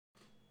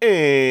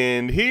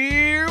And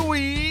here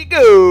we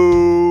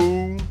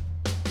go.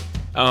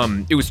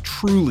 It was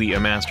truly a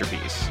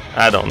masterpiece.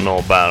 I don't know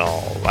about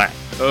all that.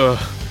 Ugh,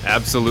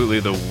 absolutely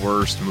the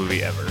worst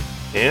movie ever.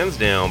 Hands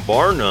down,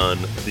 bar none,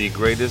 the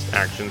greatest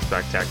action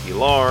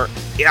spectacular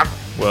ever.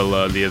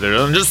 Well, the other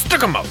one, just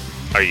stick 'em up.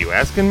 Are you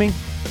asking me?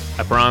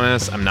 I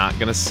promise I'm not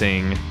gonna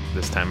sing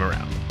this time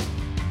around.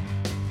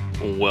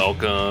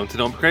 Welcome to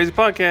Don't Be Crazy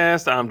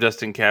Podcast. I'm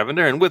Justin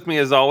Cavender, and with me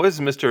as always,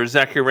 Mr.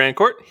 Zachary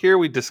Rancourt. Here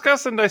we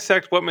discuss and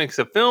dissect what makes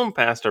a film,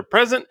 past or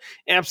present,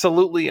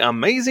 absolutely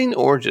amazing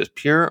or just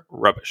pure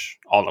rubbish.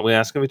 All that we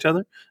ask of each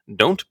other,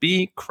 don't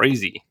be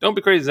crazy. Don't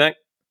be crazy, Zach.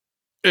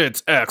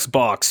 It's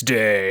Xbox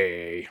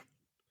Day.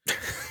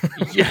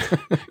 Yeah,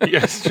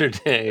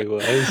 yesterday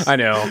was. I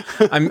know.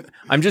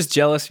 I'm just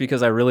jealous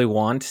because I really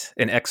want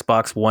an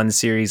Xbox One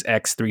Series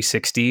X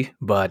 360,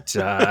 but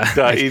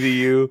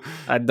 .edu.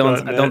 I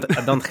don't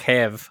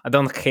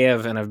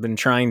have, and I've been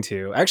trying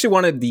to. I actually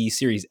wanted the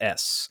Series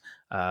S,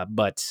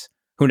 but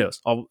who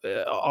knows?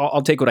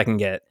 I'll take what I can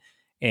get.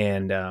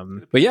 And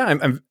but yeah,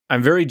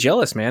 I'm very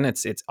jealous, man.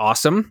 It's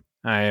awesome.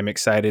 I am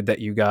excited that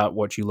you got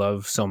what you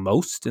love so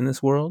most in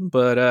this world.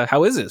 But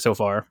how is it so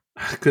far?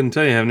 I couldn't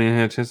tell you. I haven't even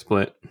had a chance to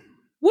play it.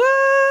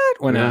 What?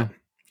 Why not?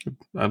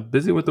 I'm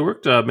busy with the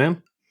work job,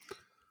 man.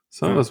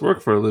 Some of us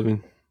work for a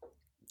living.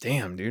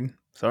 Damn, dude.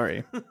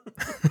 Sorry.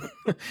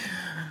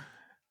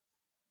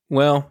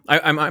 Well,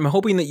 I'm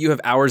hoping that you have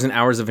hours and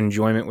hours of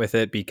enjoyment with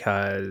it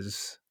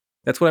because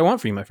that's what I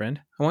want for you, my friend.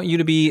 I want you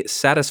to be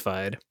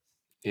satisfied.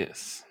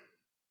 Yes.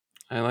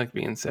 I like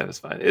being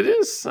satisfied. It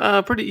is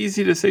pretty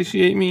easy to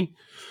satiate me.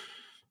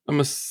 I'm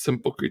a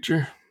simple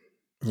creature.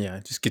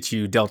 Yeah, just get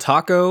you Del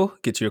Taco,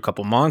 get you a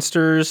couple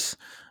monsters.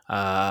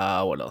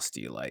 What else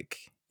do you like?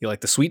 You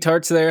like the sweet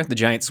tarts there? The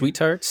giant sweet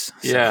tarts?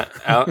 Yeah,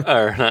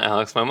 or not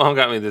Alex. My mom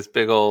got me this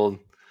big old,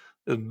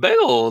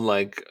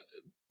 like,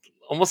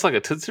 almost like a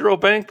Tootsie Roll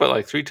bank, but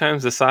like 3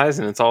 times the size,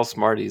 and it's all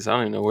Smarties. I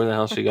don't even know where the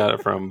hell she got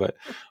it from, but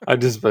I've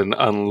just been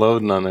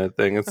unloading on that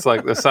thing. It's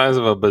like the size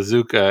of a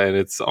bazooka, and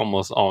it's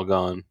almost all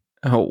gone.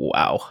 Oh,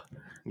 wow.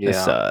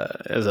 Yeah.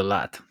 It's a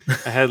lot.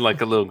 I had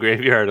like a little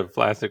graveyard of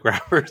plastic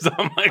wrappers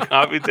on my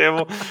coffee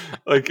table.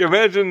 Like,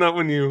 imagine that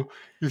when you've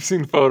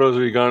seen photos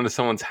where you go into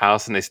someone's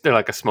house and they're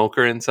like a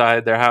smoker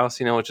inside their house,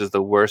 which is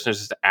the worst. There's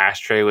just an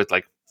ashtray with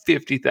like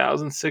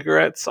 50,000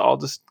 cigarettes all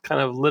just kind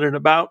of littered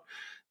about.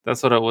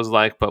 That's what it was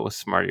like, but with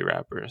Smartie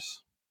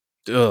wrappers.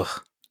 Ugh.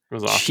 It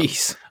was awesome.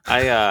 Jeez.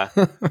 I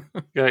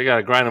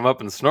gotta grind them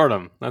up and snort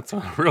them. That's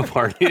what a real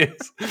party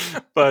is.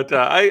 But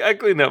I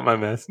cleaned up my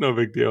mess. No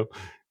big deal.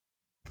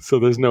 So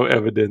there's no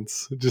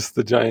evidence, just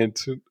the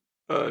giant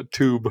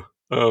tube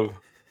of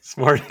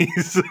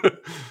Smarties.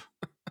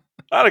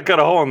 I'd have cut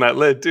a hole in that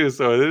lid too,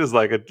 so it is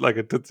like a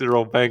Tootsie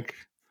Roll bank.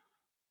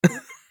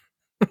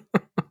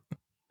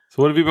 So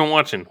what have you been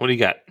watching? What do you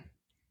got?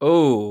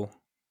 Oh,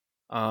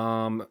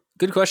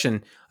 good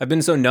question. I've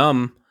been so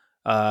numb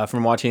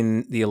from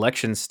watching the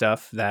election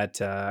stuff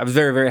that I was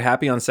very, very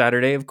happy on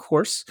Saturday, of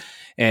course.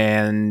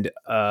 And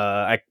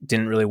I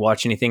didn't really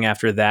watch anything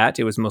after that.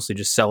 It was mostly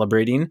just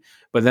celebrating.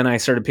 But then I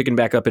started picking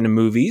back up into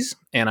movies,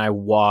 and I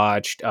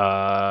watched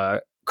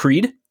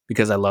Creed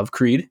because I love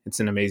Creed. It's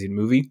an amazing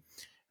movie.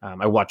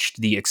 I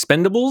watched The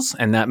Expendables,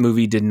 and that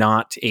movie did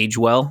not age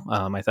well.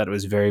 I thought it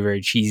was very,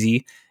 very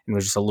cheesy and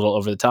was just a little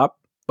over the top.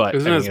 But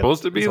Isn't it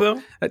supposed to be,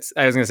 though? I was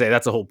going to say,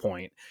 that's the whole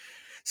point.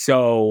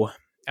 So,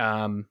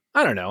 I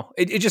don't know.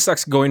 It just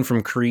sucks going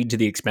from Creed to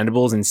The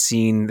Expendables and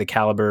seeing the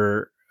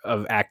caliber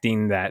of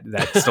acting that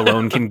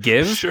Stallone can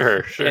give.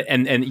 Sure.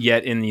 And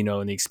yet in The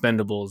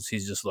Expendables,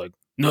 he's just like,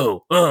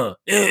 no,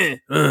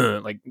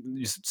 like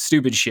just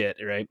stupid shit,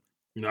 right?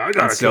 I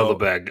gotta kill the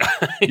bad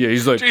guy. Yeah,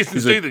 he's like,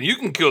 Jason Statham, you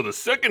can kill the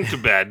second to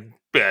bad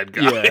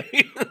guy.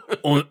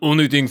 Yeah.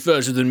 Only thing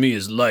faster than me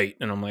is light.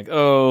 And I'm like,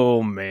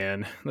 oh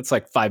man, that's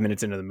like 5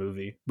 minutes into the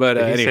movie. But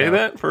Did he say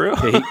that for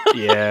real?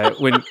 Yeah,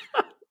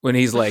 when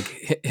he's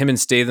like, him and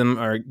Statham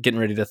are getting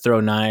ready to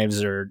throw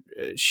knives or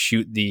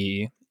shoot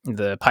the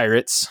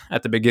pirates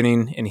at the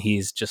beginning, and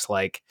he's just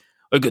like,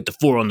 I got the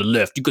 4 on the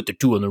left, you got the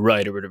 2 on the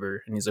right, or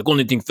whatever. And he's like,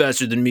 only thing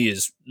faster than me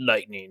is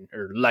lightning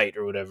or light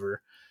or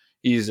whatever.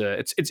 It's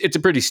a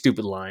pretty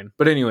stupid line.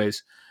 But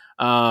anyways,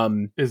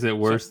 is it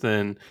worse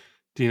than?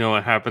 Do you know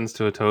what happens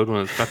to a toad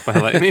when it's struck by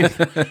lightning?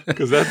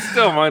 Because that's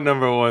still my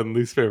number one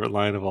least favorite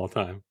line of all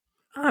time.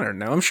 I don't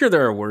know. I'm sure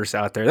there are worse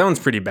out there. That one's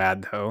pretty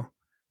bad though,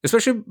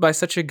 especially by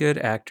such a good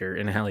actor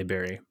in Halle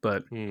Berry.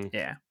 But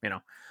yeah,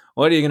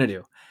 what are you gonna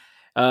do?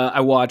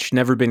 I watched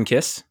Never Been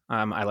Kissed.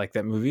 I like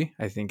that movie.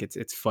 I think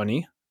it's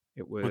funny.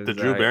 It was with the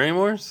Drew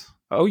Barrymores.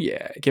 Oh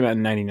yeah, it came out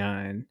in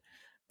 '99,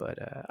 but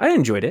I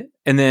enjoyed it.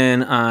 And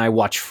then I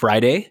watched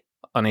Friday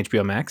on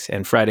HBO Max,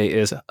 and Friday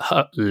is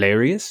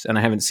hilarious, and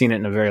I haven't seen it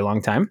in a very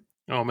long time.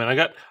 Oh man, I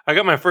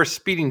got my first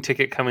speeding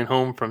ticket coming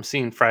home from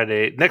seeing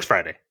the next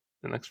Friday.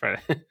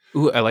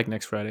 Ooh, I like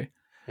Next Friday.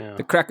 Yeah.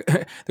 The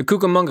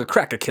Cucamonga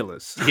Cracker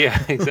Killers. Yeah,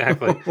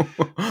 exactly.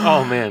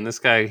 Oh man, this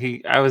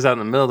guy, I was out in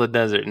the middle of the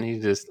desert, and he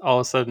just all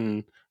of a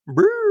sudden,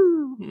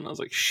 and I was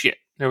like, shit.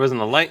 There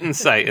wasn't a light in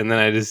sight, and then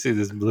I just see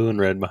this blue and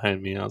red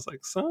behind me. I was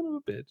like, son of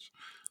a bitch.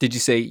 Did you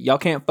say y'all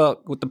can't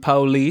fuck with the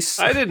police?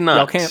 I did not.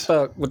 Y'all can't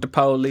fuck with the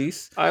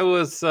police. I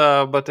was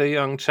but a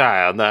young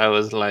child. I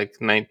was like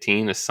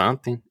 19 or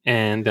something,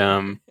 and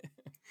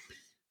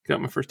got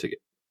my first ticket.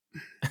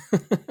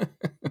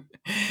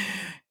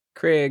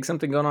 Craig,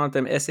 something going on with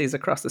them essays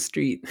across the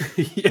street.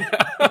 Yeah,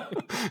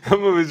 that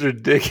movie's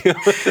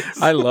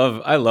ridiculous. I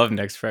love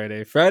Next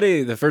Friday.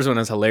 Friday, the first one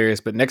is hilarious,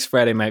 but Next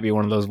Friday might be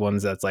one of those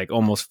ones that's like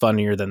almost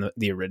funnier than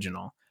the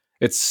original.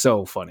 It's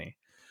so funny.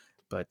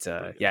 But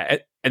yeah,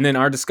 and then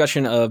our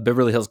discussion of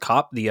Beverly Hills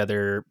Cop, the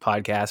other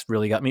podcast,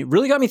 really got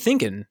me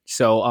thinking.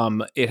 So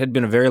it had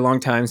been a very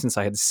long time since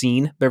I had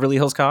seen Beverly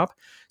Hills Cop,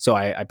 so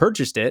I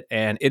purchased it,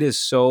 and it is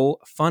so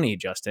funny.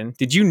 Justin,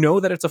 did you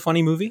know that it's a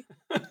funny movie?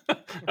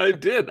 I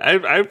did.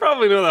 I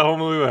probably know that whole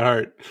movie by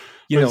heart.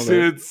 I've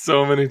seen it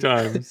so many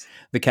times.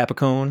 The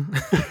Capicone.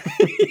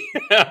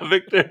 Yeah,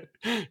 Victor.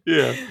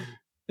 Yeah.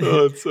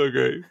 Oh, it's so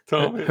great.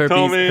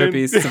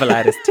 Herpes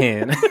syphilitis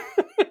 10.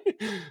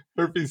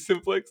 Herpes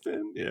simplex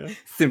 10. Yeah.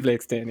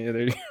 Simplex 10. Yeah,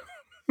 there you go.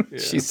 Yeah.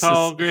 She's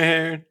tall, gray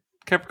hair,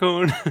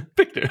 Capricorn,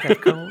 Victor.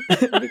 Capricorn,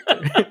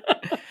 Victor.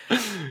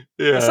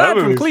 Yeah. Aside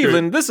from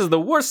Cleveland, this is the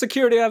worst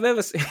security I've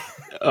ever seen.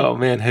 Oh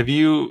man,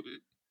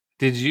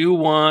 did you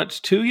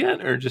watch 2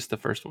 yet, or just the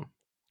first one?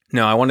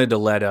 No, I wanted to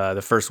let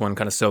the first one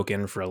kind of soak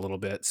in for a little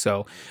bit.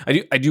 So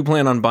I do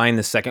plan on buying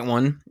the second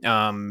one.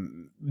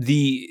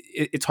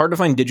 It's hard to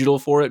find digital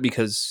for it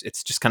because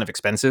it's just kind of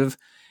expensive.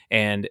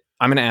 And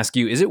I'm going to ask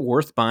you, is it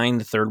worth buying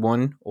the third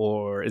one,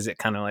 or is it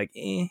kind of like,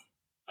 eh?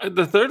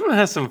 The third one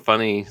has some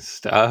funny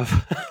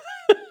stuff.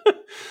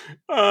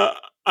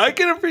 I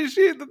can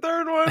appreciate the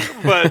third one,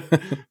 but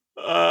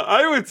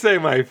I would say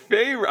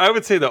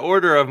the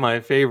order of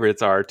my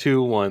favorites are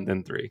 2, 1,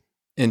 then 3.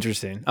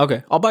 Interesting.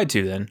 Okay, I'll buy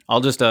 2 then.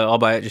 I'll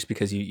buy it just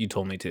because you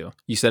told me to.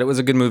 You said it was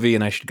a good movie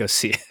and I should go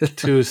see it.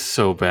 2 is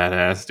so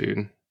badass,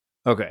 dude.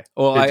 Okay.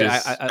 Well, it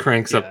just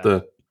cranks up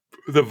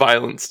the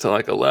violence to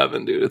like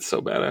 11, dude. It's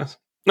so badass.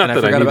 Not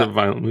and that I need a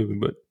violent movie,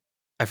 but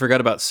I forgot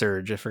about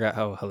Surge. I forgot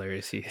how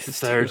hilarious he is.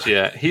 Surge,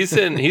 yeah, he's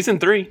in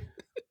 3.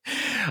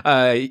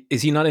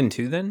 Is he not in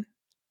 2 then?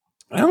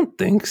 I don't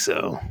think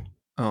so.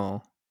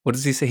 Oh, what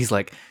does he say? He's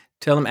like,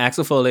 tell him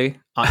Axel Foley,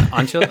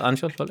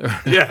 Anshel Foley.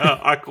 Yeah,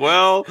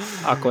 Aquel.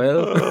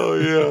 Oh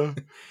yeah.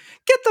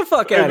 Get the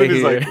fuck out of here.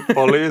 He's like,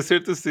 Foley is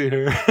here to see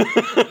her.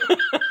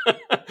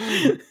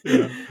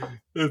 Yeah,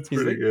 that's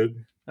pretty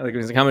good. I think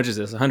he's like, how much is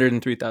this?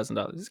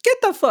 $103,000. Get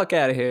the fuck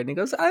out of here. And he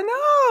goes, I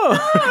know.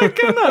 I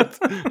cannot.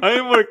 I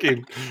am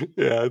working.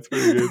 Yeah, it's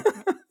pretty good.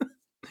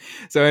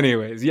 So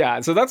anyways, yeah.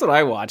 So that's what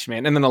I watch,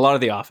 man. And then a lot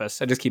of The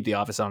Office. I just keep The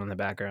Office on in the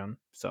background.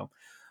 So,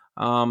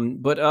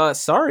 but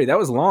sorry, that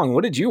was long.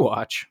 What did you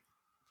watch?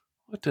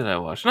 What did I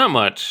watch? Not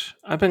much.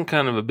 I've been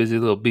kind of a busy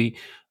little bee.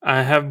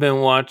 I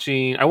watched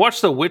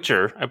The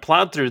Witcher. I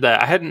plowed through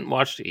that. I hadn't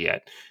watched it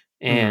yet.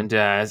 And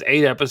it's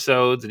 8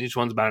 episodes, and each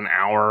one's about an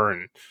hour.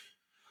 And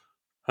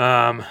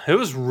it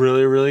was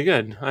really, really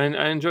good. I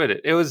enjoyed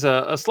it. It was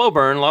a slow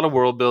burn, a lot of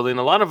world building,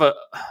 a lot of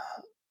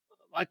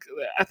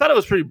I thought it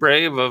was pretty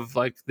brave of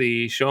like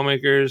the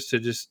showmakers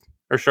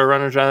or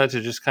showrunners rather,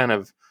 to just kind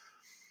of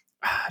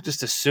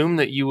just assume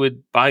that you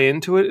would buy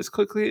into it as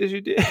quickly as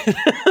you did.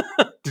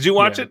 Did you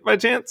watch it by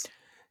chance?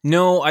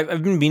 No,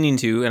 I've been meaning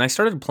to, and I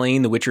started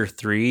playing The Witcher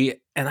 3,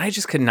 and I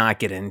just could not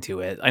get into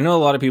it. I know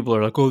a lot of people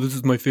are like, oh, this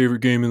is my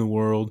favorite game in the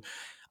world.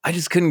 I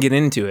just couldn't get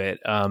into it.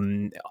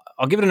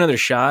 I'll give it another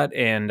shot,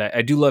 and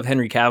I do love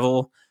Henry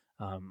Cavill.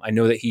 I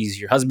know that he's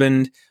your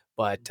husband,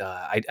 but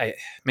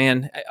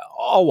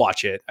I'll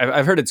watch it.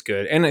 I've heard it's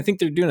good, and I think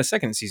they're doing a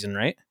second season,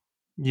 right?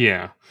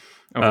 Yeah.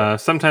 Okay.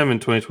 Sometime in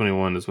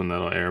 2021 is when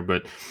that'll air,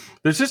 but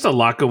there's just a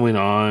lot going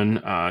on.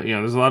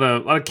 There's a lot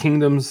of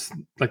kingdoms,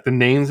 like the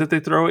names that they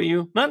throw at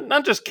you,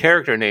 not just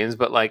character names,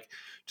 but like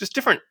just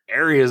different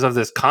areas of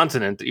this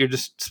continent that you're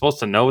just supposed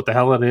to know what the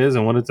hell it is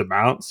and what it's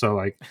about. So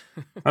like,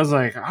 I was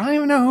like, I don't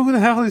even know who the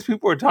hell these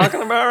people are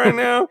talking about right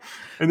now.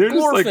 And they're just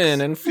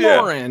Glorfin and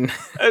Florin.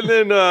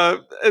 Yeah.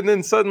 And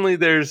then suddenly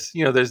there's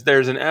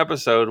an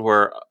episode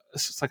where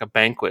it's like a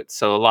banquet.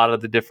 So a lot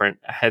of the different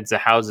heads of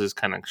houses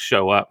kind of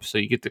show up. So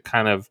you get to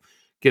kind of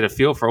get a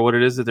feel for what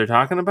it is that they're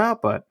talking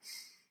about. But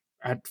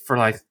for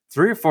like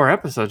 3 or 4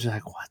 episodes, you're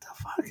like, what the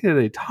fuck are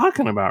they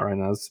talking about right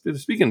now?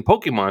 Speaking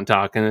Pokemon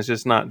talk, and it's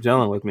just not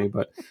gelling with me.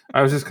 But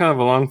I was just kind of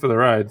along for the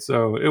ride.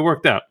 So it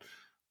worked out.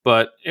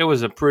 But it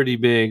was a pretty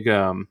big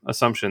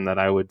assumption that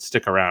I would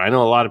stick around. I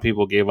know a lot of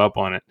people gave up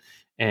on it.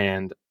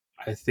 And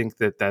I think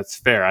that that's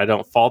fair. I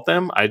don't fault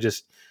them. I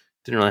just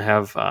didn't really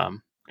have... I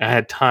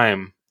had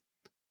time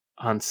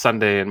on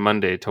Sunday and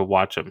Monday to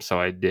watch them, so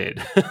I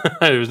did.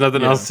 There was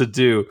nothing else to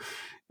do,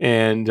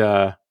 and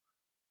I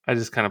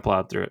just kind of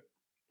plowed through it.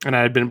 And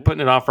I had been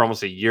putting it off for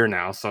almost a year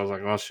now, so I was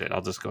like, "Oh shit,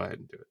 I'll just go ahead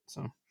and do it."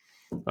 So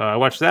I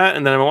watched that,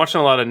 and then I'm watching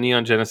a lot of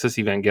Neon Genesis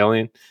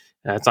Evangelion.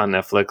 It's on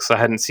Netflix. I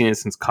hadn't seen it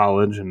since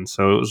college, and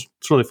so it's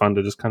really fun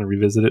to just kind of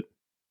revisit it.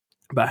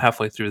 About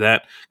halfway through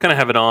that, kind of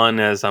have it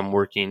on as I'm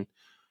working,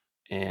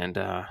 and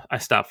I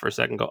stop for a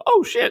second, and go,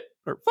 "Oh shit!"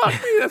 or "Fuck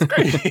me, that's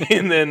crazy,"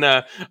 and then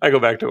I go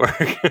back to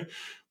work.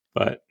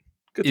 But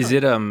good Is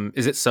time.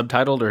 it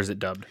subtitled or is it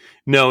dubbed?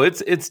 No,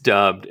 it's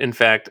dubbed. In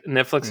fact,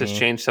 Netflix has Yeah.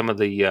 changed some of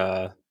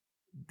the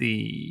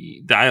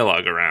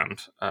dialogue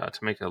around to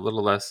make it a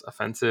little less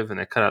offensive, and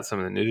they cut out some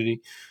of the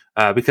nudity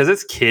because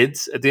it's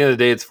kids. At the end of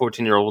the day, it's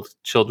 14-year-old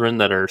children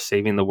that are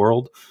saving the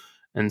world,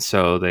 and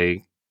so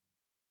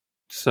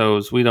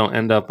as we don't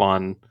end up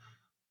on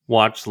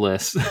watch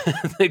lists,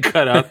 they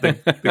cut out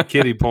the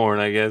kiddie porn,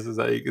 I guess is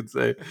how you could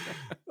say.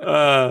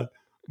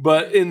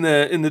 But in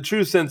the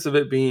true sense of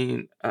it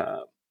being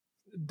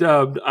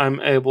dubbed, I'm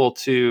able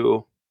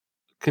to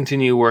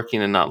continue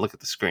working and not look at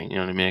the screen. You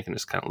know what I mean? I can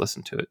just kind of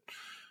listen to it.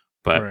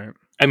 But Right.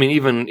 I mean,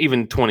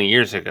 even 20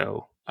 years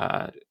ago,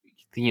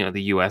 the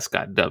U.S.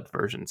 got dubbed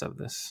versions of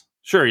this.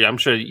 Sure, yeah, I'm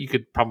sure you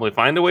could probably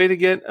find a way to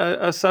get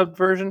a sub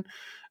version.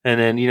 And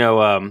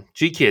then,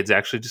 G Kids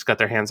actually just got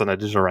their hands on the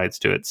digital rights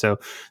to it. So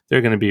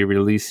they're going to be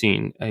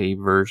releasing a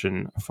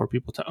version for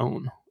people to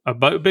own, a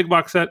big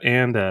box set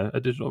and a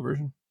digital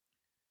version.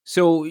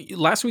 So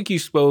last week you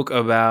spoke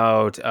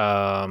about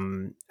oh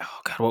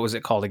god, what was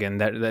it called again?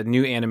 That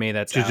new anime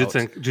that's out.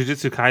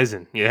 Jujutsu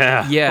Kaisen.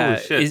 Yeah. Yeah,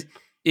 Holy shit.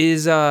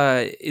 is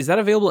that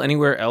available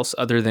anywhere else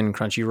other than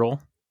Crunchyroll?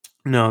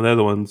 No, they're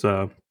the ones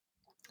that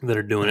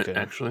are doing it, Okay.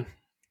 actually.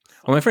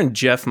 Well, my friend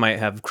Jeff might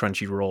have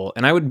Crunchyroll,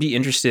 and I would be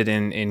interested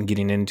in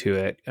getting into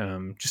it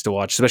just to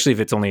watch, especially if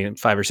it's only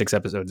 5 or 6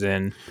 episodes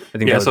in. I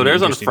think Yeah, that would so be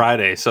there's on interesting.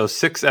 Friday. So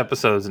 6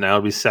 episodes now.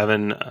 It'll be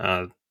 7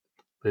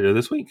 later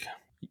this week.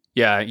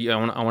 Yeah,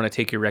 I want to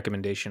take your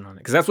recommendation on it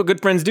because that's what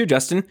good friends do,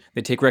 Justin.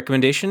 They take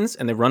recommendations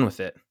and they run with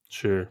it.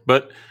 Sure.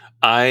 But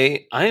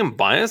I am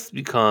biased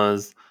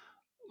because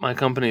my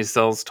company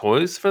sells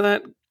toys for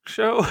that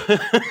show.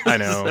 I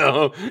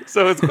know.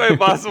 So it's quite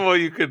possible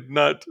you could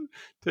not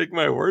take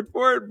my word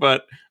for it,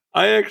 but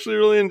I actually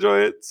really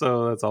enjoy it,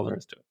 so that's all there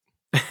is to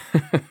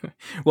it.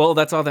 Well,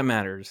 that's all that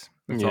matters.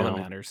 That's all Yeah. that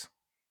matters.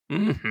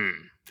 Mm-hmm.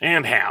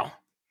 And how?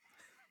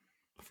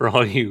 For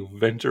all you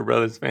Venture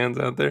Brothers fans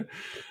out there.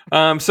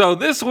 So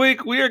this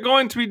week we are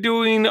going to be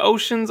doing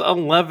Ocean's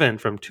 11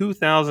 from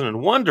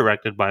 2001,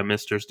 directed by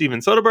Mr.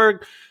 Steven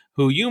Soderbergh,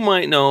 who you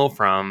might know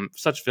from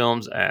such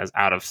films as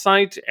Out of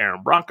Sight,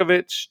 Aaron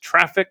Brockovich,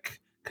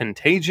 Traffic,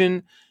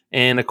 Contagion,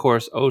 and of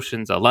course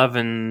Ocean's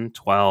 11,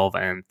 12,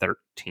 and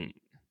 13.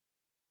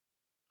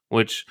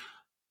 Which,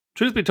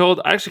 truth be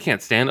told, I actually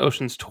can't stand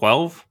Ocean's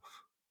 12,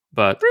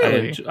 but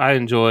Really? I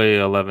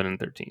enjoy 11 and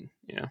 13.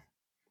 Yeah.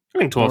 I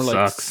think 12 More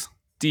like sucks.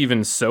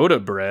 Steven Soda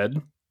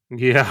bread.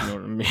 Yeah. You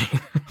know what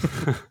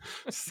I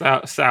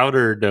mean?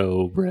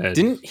 Sourdough bread.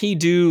 Didn't he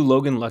do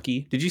Logan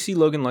Lucky? Did you see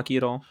Logan Lucky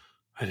at all?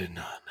 I did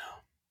not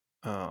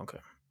know. Oh, okay.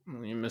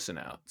 Well, you're missing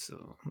out.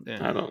 So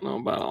I don't know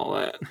about all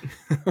that.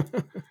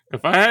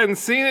 If I hadn't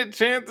seen it,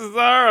 chances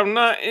are I'm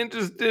not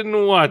interested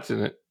in watching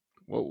it.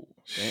 Whoa.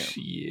 Damn.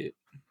 Shit.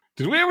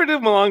 Did we ever do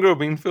Milagro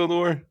Beanfield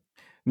War?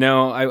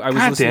 No, I was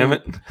God listening. damn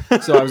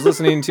it. So I was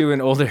listening to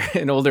an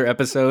older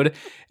episode,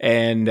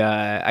 and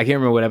I can't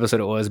remember what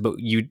episode it was, but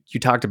you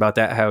talked about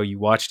that, how you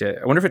watched it.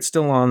 I wonder if it's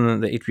still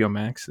on the HBO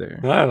Max there.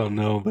 I don't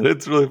know, but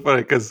it's really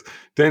funny because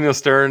Daniel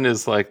Stern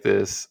is like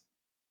this.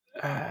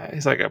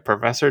 He's like a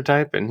professor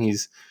type, and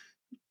he's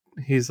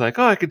like,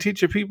 "Oh, I could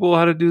teach your people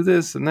how to do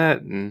this and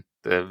that," and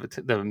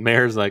the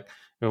mayor's like,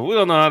 "If we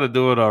don't know how to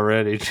do it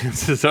already,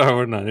 chances are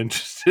we're not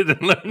interested in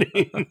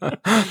learning."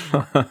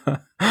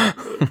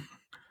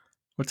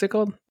 What's it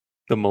called?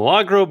 The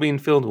Milagro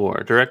Beanfield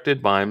War,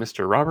 directed by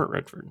Mr. Robert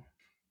Redford.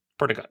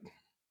 Pretty good.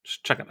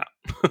 Just check it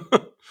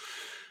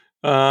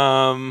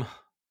out.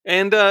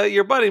 And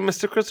your buddy,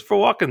 Mr. Christopher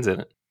Walken's in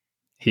it.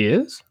 He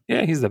is?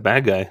 Yeah, he's the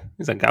bad guy.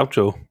 He's a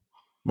gaucho.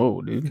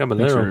 Whoa, dude.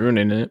 Caballero. Thanks for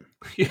ruining it.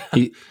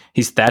 Yeah.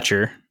 He's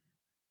Thatcher.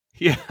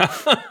 Yeah.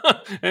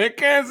 And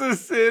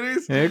Kansas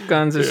City's. Here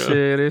Kansas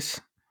City.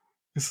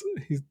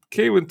 He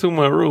came into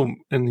my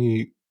room and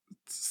he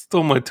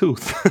stole my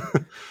tooth.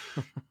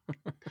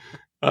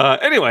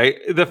 Anyway,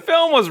 the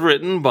film was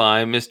written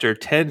by Mr.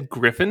 Ted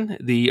Griffin.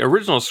 The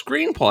original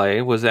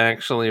screenplay was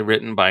actually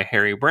written by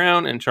Harry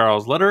Brown and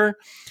Charles Lederer.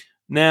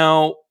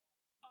 Now,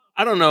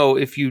 I don't know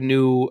if you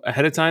knew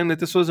ahead of time that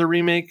this was a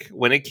remake.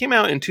 When it came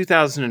out in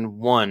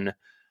 2001,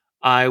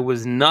 I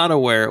was not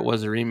aware it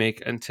was a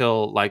remake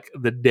until like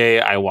the day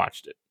I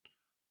watched it.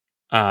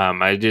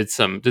 I did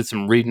some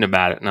reading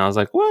about it, and I was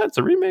like, "What? It's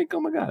a remake? Oh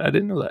my god, I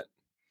didn't know that."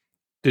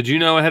 Did you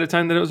know ahead of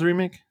time that it was a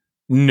remake?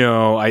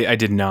 No, I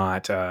did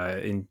not.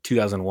 In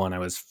 2001, I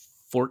was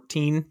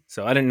 14,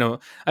 so I didn't know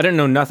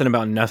nothing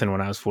about nothing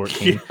when I was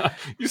 14. Yeah,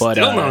 you But,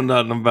 still know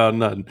nothing about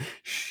nothing.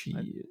 Shit.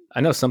 I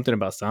know something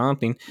about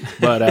something,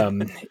 but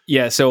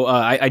yeah. So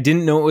I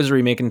didn't know it was a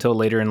remake until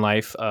later in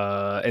life,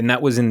 and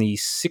that was in the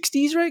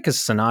 60s, right? Because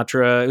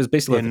Sinatra. It was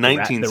basically In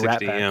like the 1960, Rat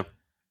Pack.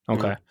 yeah.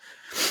 Okay.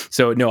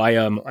 So no, I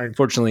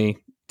unfortunately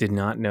did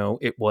not know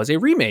it was a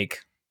remake.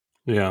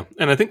 Yeah,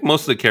 and I think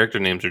most of the character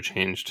names are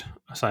changed,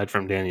 aside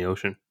from Danny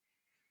Ocean.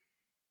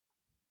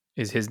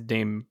 Is his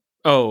name?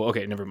 Oh,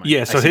 okay. Never mind.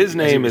 Yeah, I so see his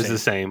what you're name is saying. the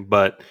same,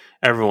 but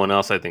everyone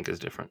else I think is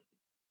different.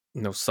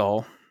 No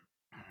Saul.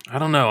 I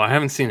don't know. I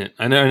haven't seen it.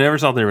 I never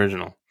saw the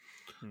original.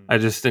 Hmm. I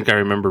just think I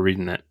remember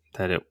reading that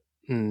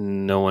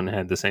no one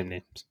had the same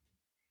names.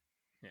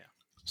 Yeah.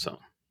 So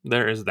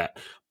there is that.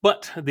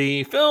 But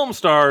the film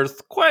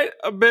stars quite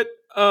a bit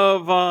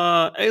of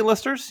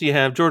A-listers. You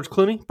have George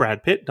Clooney,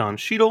 Brad Pitt, Don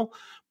Cheadle,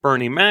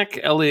 Bernie Mac,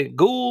 Elliot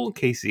Gould,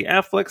 Casey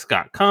Affleck,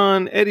 Scott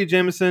Conn, Eddie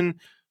Jameson,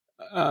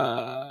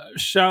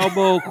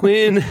 Shaubo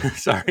Quinn.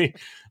 Sorry,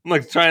 I'm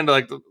like trying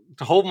to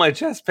hold my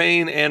chest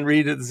pain and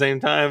read at the same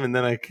time, and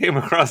then I came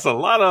across a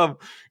lot of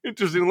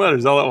interesting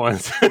letters all at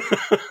once.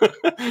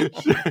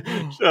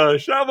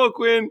 Shaubo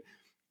Quinn,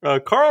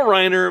 Carl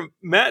Reiner,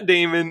 Matt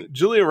Damon,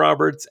 Julia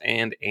Roberts,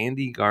 and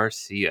Andy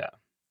Garcia.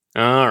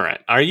 All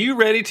right, are you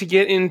ready to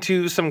get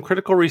into some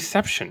critical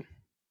reception?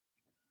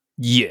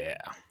 Yeah.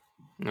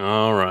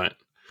 All right,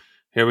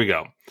 here we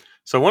go.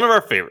 So one of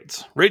our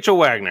favorites, Rachel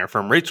Wagner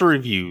from Rachel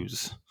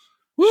Reviews.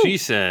 Woo. She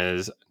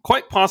says,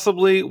 quite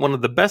possibly one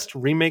of the best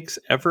remakes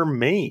ever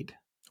made.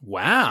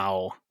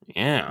 Wow.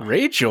 Yeah.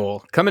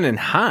 Rachel coming in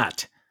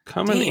hot.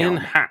 Coming in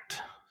hot.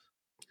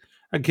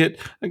 I get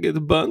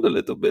burned a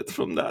little bit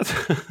from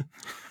that.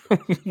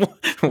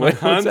 My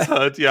hands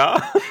hurt,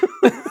 yeah.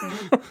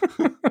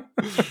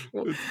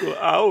 Let's go,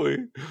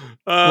 owie.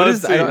 What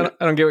is that?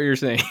 I don't get what you're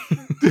saying.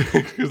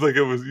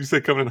 Because you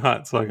said coming in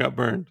hot, so I got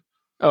burned.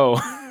 Oh.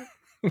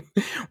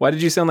 Why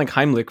did you sound like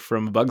Heimlich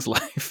from A Bug's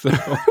Life,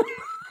 though?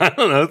 I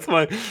don't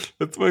know.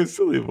 That's my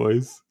silly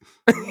voice.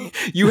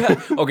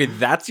 Okay,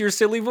 that's your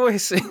silly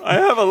voice? I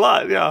have a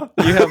lot, yeah.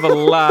 You have a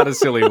lot of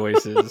silly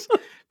voices.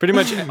 Pretty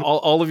much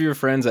all of your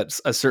friends at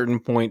a certain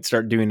point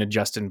start doing a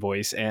Justin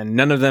voice, and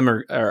none of them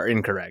are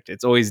incorrect.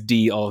 It's always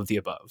D, all of the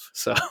above.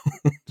 So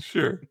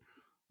sure.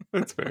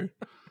 That's fair.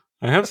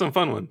 I have some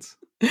fun ones.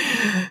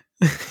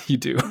 You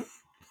do.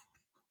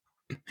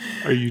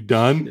 Are you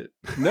done?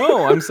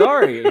 No, I'm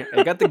sorry.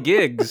 I got the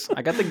gigs.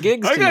 I got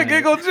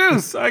giggle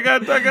juice. I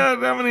got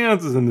how many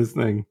ounces in this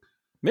thing?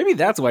 Maybe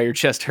that's why your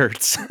chest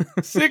hurts.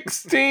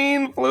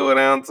 16 fluid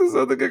ounces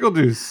of the giggle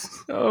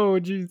juice. Oh,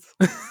 jeez.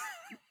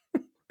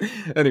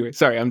 Anyway,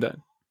 sorry, I'm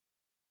done.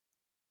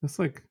 That's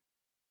like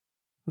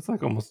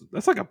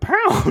a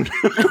pound.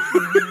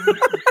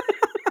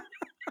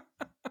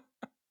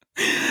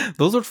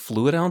 Those are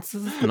fluid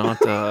ounces, not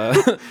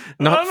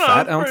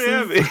fat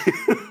ounces.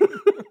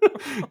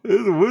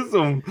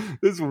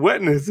 This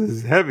wetness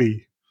is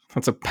heavy.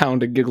 That's a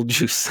pound of giggle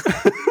juice.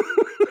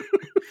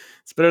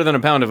 It's better than a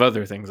pound of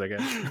other things, I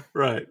guess.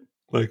 Right.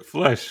 Like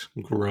flesh.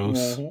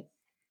 Gross. Mm-hmm.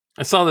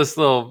 I saw this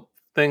little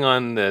thing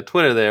on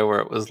Twitter there where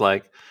it was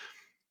like,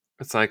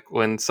 it's like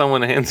when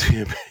someone hands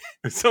you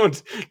someone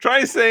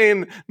try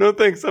saying no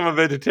thanks, I'm a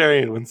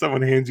vegetarian when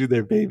someone hands you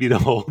their baby to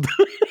hold.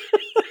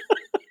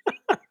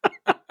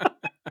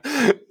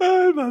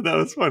 I thought that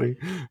was funny.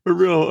 A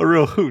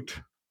real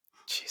hoot.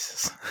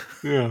 Jesus.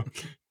 Yeah.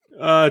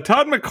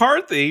 Todd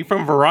McCarthy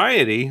from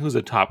Variety, who's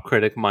a top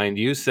critic, mind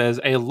you,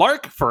 says a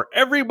lark for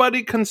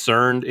everybody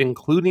concerned,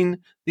 including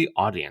the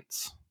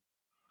audience.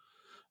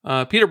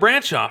 Peter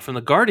Bradshaw from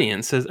The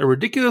Guardian says a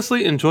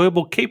ridiculously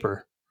enjoyable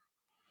caper.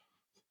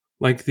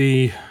 Like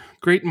the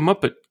Great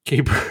Muppet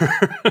Caper.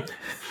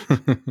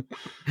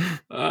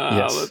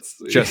 Yes, let's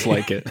see. Just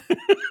like it. With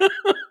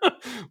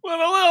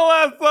a little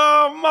less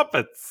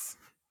Muppets.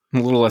 A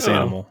little less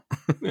animal.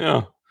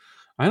 Yeah.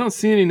 I don't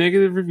see any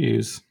negative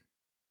reviews.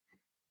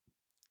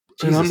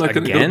 Jesus, and I'm not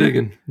going to go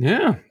digging.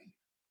 Yeah.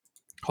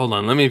 Hold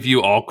on. Let me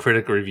view all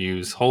critic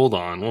reviews. Hold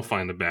on. We'll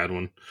find a bad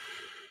one.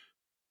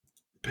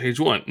 Page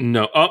 1.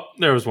 No. Oh,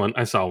 there was one.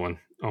 I saw one.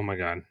 Oh, my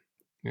God.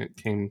 It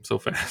came so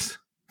fast.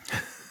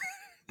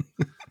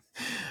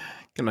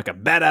 Came like a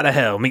bat out of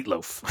hell,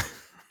 Meatloaf.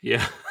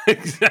 Yeah,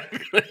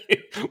 exactly.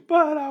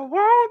 But I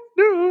won't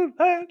do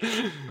that.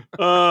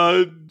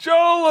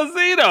 Joel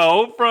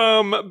Lozito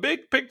from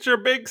Big Picture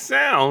Big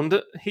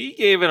Sound, he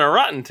gave it a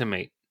rotten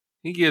tomato.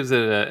 He gives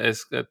it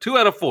a 2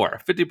 out of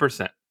 4,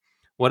 50%.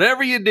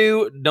 Whatever you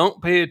do,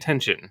 don't pay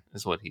attention,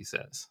 is what he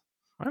says.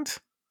 What?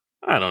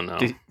 I don't know.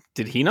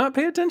 Did he not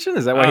pay attention?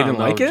 Is that why he didn't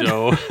like it?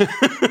 Joe.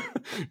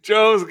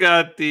 Joe's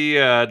got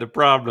the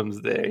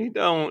problems there. He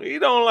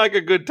don't like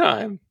a good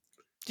time.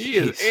 He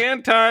is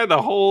anti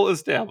the whole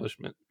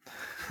establishment.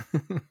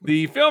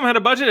 The film had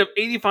a budget of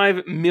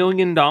 $85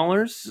 million.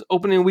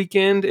 Opening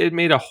weekend, it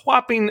made a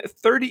whopping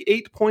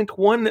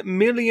 $38.1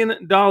 million.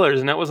 And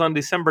that was on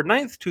December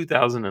 9th,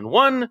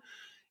 2001.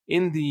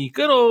 In the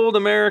good old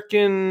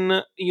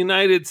American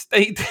United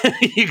States,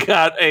 you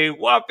got a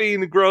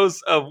whopping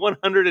gross of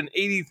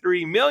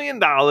 $183 million.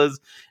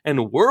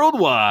 And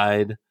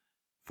worldwide,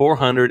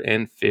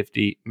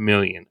 $450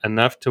 million.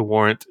 Enough to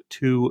warrant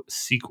 2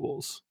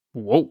 sequels.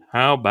 Whoa.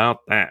 How about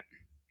that?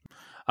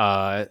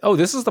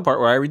 This is the part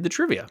where I read the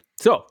trivia.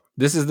 So,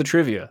 this is the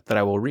trivia that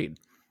I will read.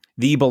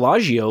 The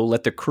Bellagio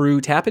let the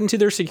crew tap into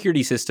their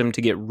security system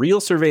to get real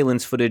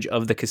surveillance footage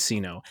of the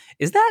casino.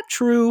 Is that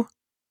true?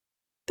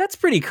 That's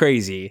pretty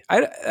crazy.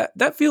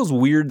 That feels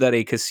weird that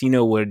a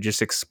casino would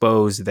just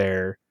expose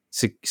their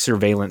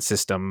surveillance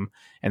system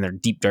and their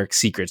deep dark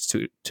secrets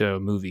to a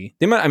movie.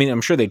 I'm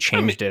sure they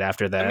changed it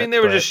after that. They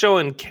were just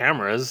showing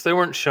cameras. They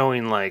weren't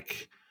showing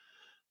like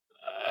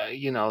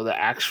the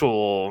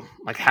actual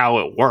like how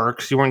it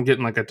works. You weren't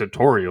getting like a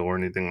tutorial or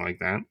anything like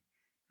that.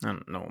 I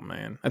don't know,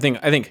 man. I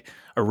think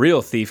a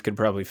real thief could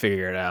probably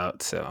figure it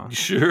out. So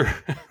Sure.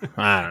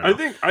 I don't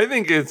know. I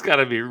think it's got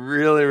to be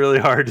really, really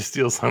hard to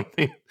steal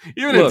something,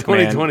 even Look, in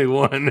man,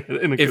 2021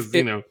 in a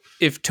casino.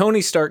 If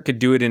Tony Stark could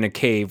do it in a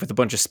cave with a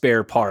bunch of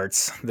spare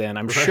parts, then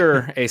I'm Right.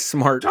 sure a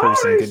smart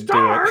person Tony could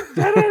Stark do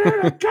did it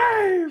in a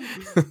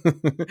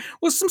cave it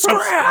with some from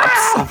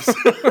scraps.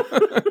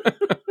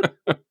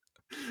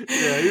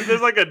 Yeah,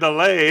 there's like a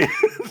delay.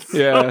 It's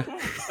Yeah. so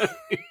funny.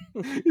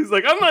 He's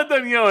like, I'm not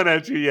done yelling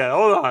at you yet.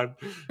 Hold on.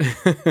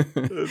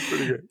 That's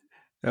pretty great.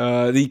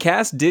 The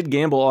cast did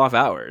gamble off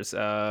hours.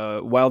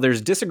 While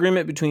there's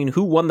disagreement between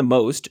who won the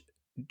most,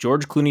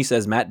 George Clooney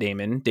says Matt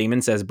Damon.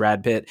 Damon says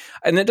Brad Pitt.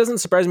 And that doesn't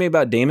surprise me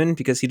about Damon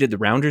because he did the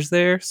Rounders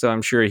there. So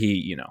I'm sure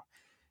he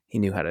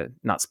knew how to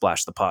not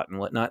splash the pot and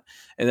whatnot.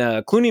 And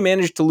Clooney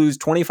managed to lose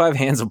 25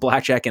 hands of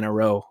blackjack in a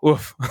row.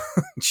 Oof.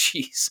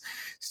 Jeez.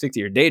 Stick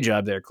to your day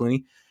job there,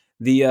 Clooney.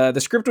 The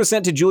script was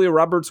sent to Julia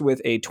Roberts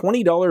with a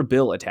 $20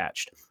 bill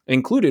attached.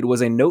 Included was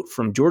a note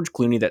from George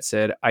Clooney that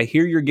said, "I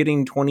hear you're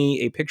getting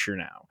 20 a picture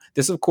now."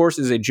 This, of course,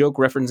 is a joke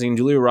referencing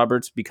Julia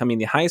Roberts becoming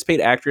the highest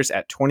paid actress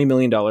at $20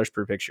 million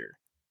per picture.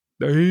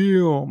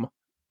 Damn.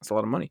 That's a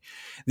lot of money.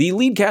 The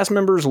lead cast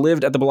members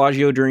lived at the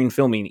Bellagio during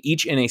filming,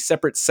 each in a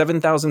separate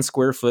 7,000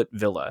 square foot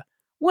villa.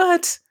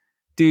 What?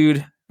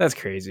 Dude, that's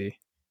crazy.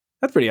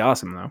 That's pretty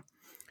awesome, though.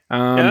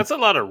 Yeah, that's a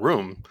lot of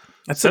room.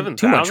 That's 7,000?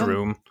 too much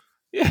room.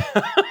 Yeah.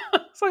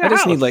 It's like I a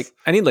just house.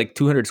 need like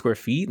 200 square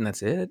feet, and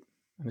that's it.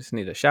 I just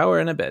need a shower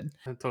and a bed.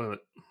 A toilet.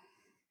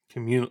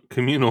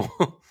 Communal.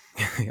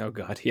 Oh,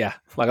 God. Yeah.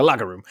 Like a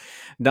locker room.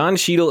 Don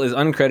Cheadle is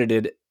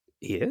uncredited.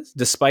 He is?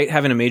 Despite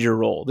having a major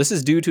role. This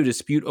is due to a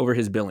dispute over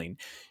his billing.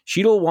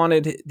 Cheadle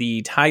wanted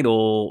the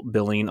title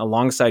billing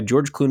alongside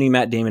George Clooney,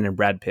 Matt Damon, and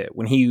Brad Pitt.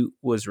 When he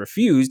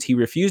refused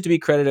to be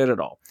credited at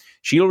all.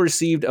 Cheadle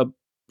received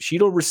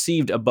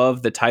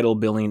above the title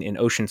billing in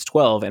Ocean's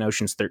 12 and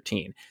Ocean's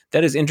 13.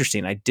 That is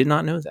interesting. I did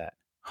not know that.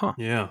 Huh.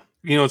 Yeah.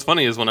 What's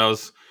funny is when I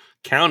was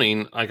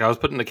counting, like I was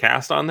putting the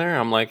cast on there,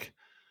 I'm like,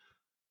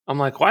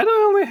 why do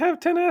I only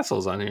have 10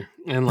 assholes on here?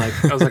 And like,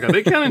 I was like, are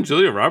they counting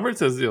Julia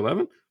Roberts as the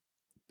 11th?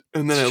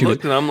 And then I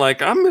looked and I'm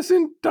like, I'm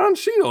missing Don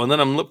Cheadle. And then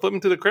I'm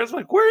flipping to the credits. I'm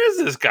like, where is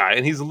this guy?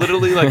 And he's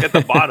literally like at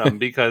the bottom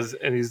and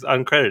he's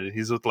uncredited.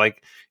 He's with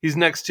he's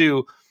next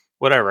to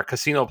whatever,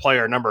 casino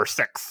player number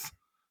 6,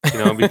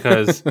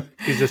 because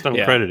he's just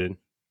uncredited.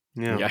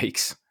 Yeah.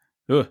 Yikes.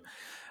 Ugh.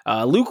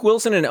 Luke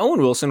Wilson and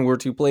Owen Wilson were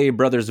to play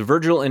brothers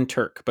Virgil and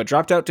Turk, but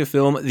dropped out to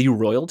film The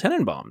Royal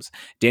Tenenbaums.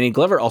 Danny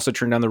Glover also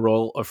turned down the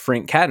role of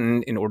Frank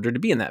Catton in order to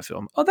be in that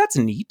film. Oh, that's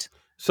neat.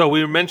 So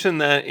we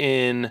mentioned that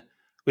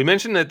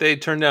they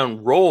turned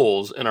down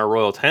roles in our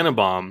Royal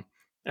Tenenbaum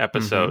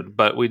episode,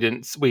 but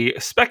we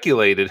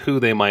speculated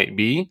who they might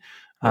be.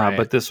 Right.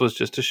 But this was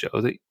just to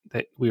show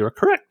that we were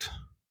correct.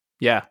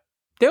 Yeah.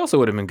 They also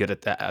would have been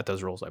good at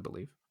those roles, I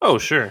believe. Oh,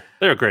 sure.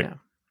 They're great. Yeah.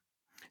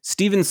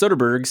 Steven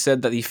Soderbergh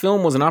said that the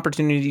film was an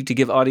opportunity to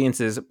give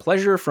audiences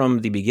pleasure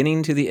from the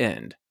beginning to the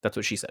end. That's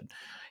what she said.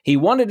 He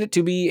wanted it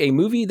to be a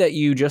movie that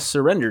you just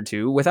surrender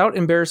to without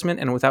embarrassment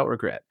and without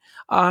regret.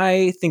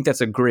 I think that's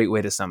a great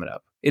way to sum it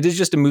up. It is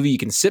just a movie you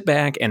can sit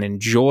back and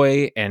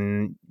enjoy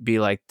and be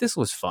like, this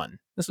was fun.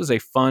 This was a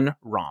fun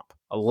romp,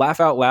 a laugh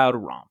out loud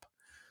romp.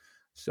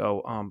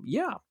 So,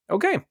 yeah.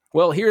 Okay.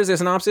 Well, here's a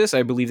synopsis.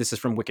 I believe this is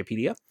from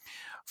Wikipedia.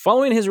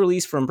 Following his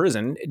release from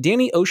prison,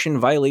 Danny Ocean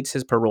violates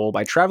his parole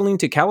by traveling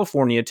to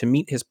California to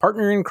meet his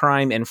partner in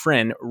crime and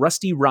friend,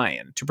 Rusty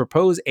Ryan, to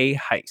propose a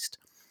heist.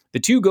 The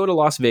two go to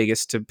Las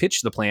Vegas to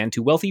pitch the plan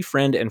to wealthy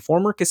friend and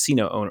former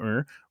casino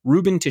owner,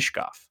 Ruben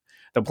Tishkoff.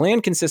 The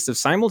plan consists of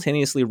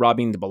simultaneously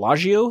robbing the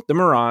Bellagio, the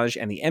Mirage,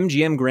 and the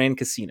MGM Grand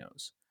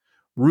casinos.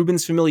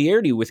 Ruben's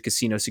familiarity with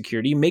casino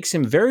security makes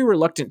him very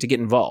reluctant to get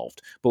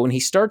involved, but when he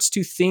starts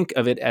to think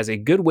of it as a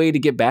good way to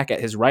get back at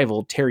his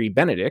rival, Terry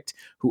Benedict,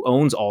 who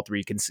owns all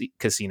three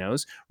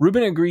casinos,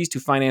 Ruben agrees to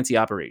finance the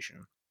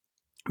operation.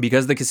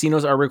 Because the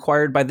casinos are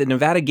required by the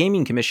Nevada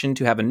Gaming Commission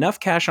to have enough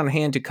cash on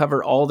hand to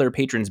cover all their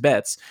patrons'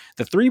 bets,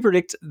 the three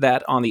predict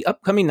that on the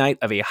upcoming night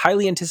of a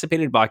highly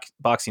anticipated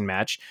boxing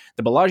match,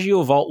 the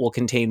Bellagio vault will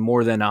contain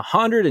more than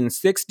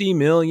 $160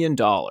 million.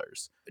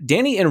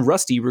 Danny and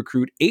Rusty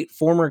recruit 8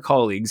 former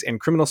colleagues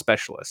and criminal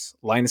specialists.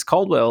 Linus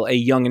Caldwell, a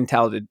young and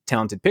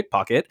talented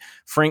pickpocket,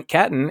 Frank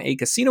Catton, a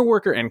casino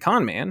worker and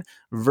con man,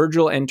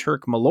 Virgil and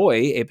Turk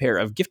Malloy, a pair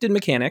of gifted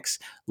mechanics,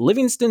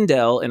 Livingston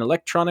Dell, an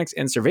electronics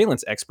and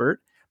surveillance expert,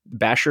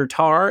 Basher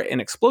Tar,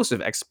 an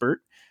explosive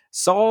expert,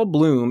 Saul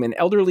Bloom, an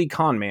elderly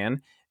con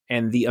man,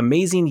 and the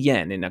amazing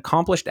Yen, an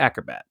accomplished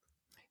acrobat.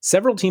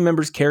 Several team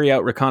members carry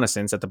out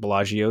reconnaissance at the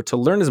Bellagio to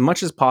learn as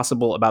much as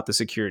possible about the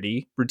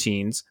security,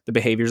 routines, the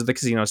behaviors of the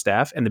casino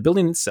staff, and the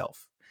building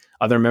itself.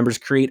 Other members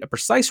create a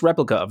precise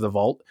replica of the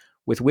vault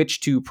with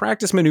which to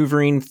practice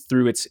maneuvering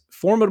through its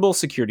formidable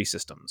security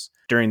systems.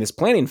 During this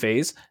planning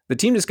phase, the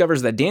team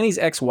discovers that Danny's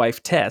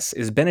ex-wife, Tess,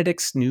 is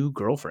Benedict's new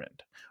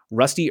girlfriend.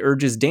 Rusty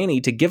urges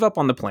Danny to give up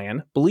on the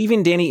plan,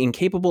 believing Danny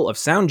incapable of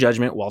sound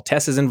judgment while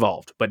Tess is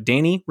involved, but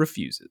Danny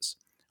refuses.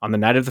 On the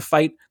night of the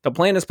fight, the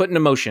plan is put into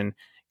motion.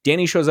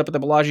 Danny shows up at the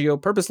Bellagio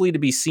purposely to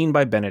be seen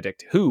by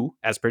Benedict, who,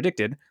 as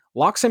predicted,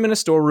 locks him in a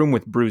storeroom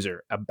with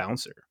Bruiser, a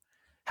bouncer.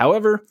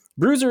 However,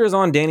 Bruiser is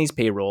on Danny's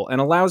payroll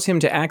and allows him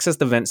to access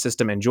the vent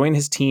system and join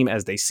his team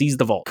as they seize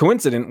the vault,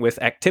 coincident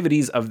with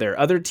activities of their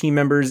other team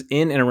members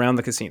in and around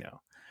the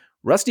casino.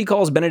 Rusty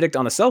calls Benedict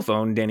on the cell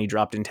phone Danny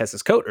dropped in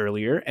Tessa's coat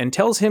earlier and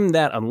tells him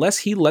that unless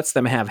he lets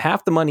them have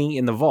half the money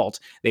in the vault,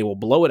 they will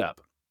blow it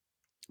up.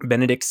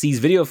 Benedict sees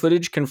video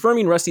footage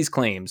confirming Rusty's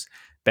claims.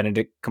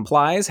 Benedict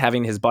complies,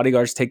 having his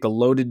bodyguards take the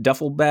loaded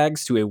duffel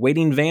bags to a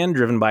waiting van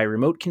driven by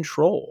remote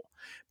control.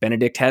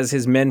 Benedict has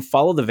his men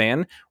follow the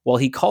van while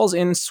he calls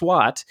in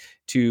SWAT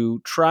to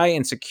try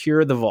and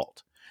secure the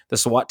vault. The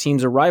SWAT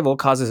team's arrival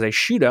causes a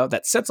shootout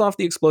that sets off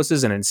the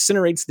explosives and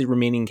incinerates the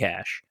remaining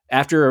cash.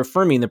 After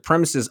affirming the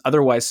premise is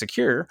otherwise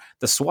secure,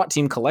 the SWAT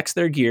team collects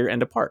their gear and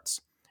departs.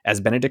 As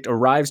Benedict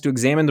arrives to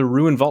examine the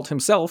ruined vault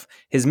himself,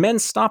 his men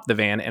stop the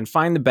van and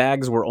find the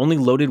bags were only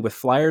loaded with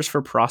flyers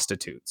for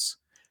prostitutes.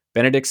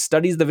 Benedict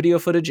studies the video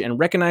footage and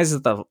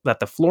recognizes that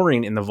the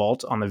flooring in the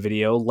vault on the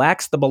video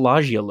lacks the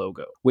Bellagio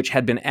logo, which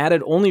had been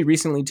added only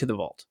recently to the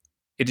vault.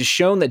 It is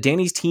shown that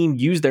Danny's team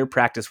used their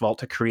practice vault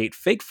to create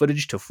fake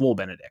footage to fool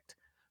Benedict.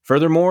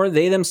 Furthermore,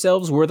 they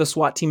themselves were the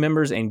SWAT team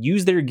members and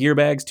used their gear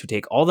bags to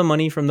take all the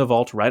money from the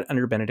vault right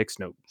under Benedict's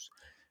nose.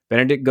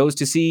 Benedict goes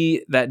to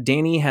see that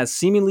Danny has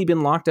seemingly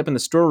been locked up in the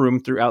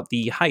storeroom throughout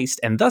the heist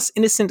and thus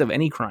innocent of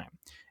any crime.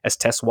 As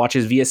Tess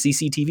watches via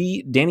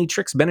CCTV, Danny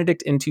tricks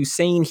Benedict into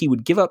saying he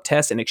would give up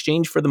Tess in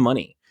exchange for the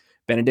money.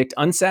 Benedict,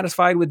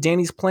 unsatisfied with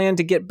Danny's plan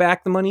to get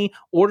back the money,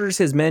 orders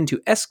his men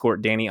to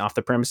escort Danny off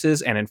the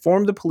premises and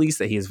inform the police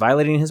that he is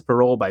violating his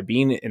parole by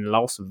being in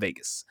Las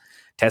Vegas.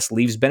 Tess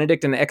leaves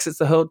Benedict and exits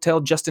the hotel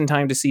just in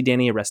time to see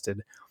Danny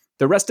arrested.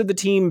 The rest of the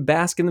team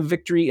bask in the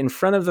victory in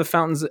front of the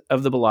fountains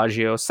of the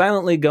Bellagio,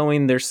 silently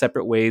going their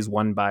separate ways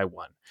one by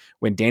one.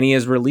 When Danny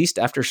is released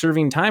after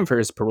serving time for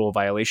his parole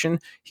violation,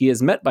 he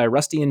is met by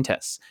Rusty and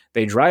Tess.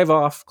 They drive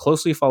off,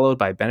 closely followed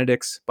by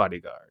Benedict's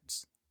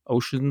bodyguards.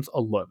 Ocean's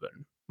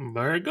 11.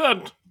 Very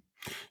good.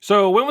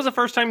 So, when was the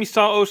first time you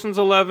saw Ocean's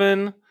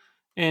 11?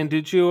 And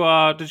did you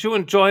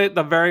enjoy it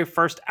the very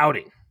first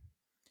outing?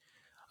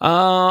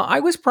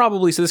 I was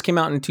probably, so this came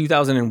out in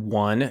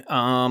 2001.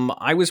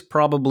 I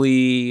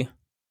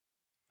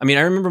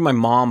remember my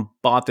mom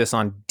bought this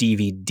on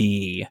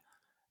DVD,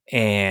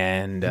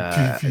 and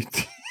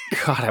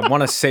God, I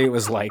want to say it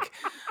was like,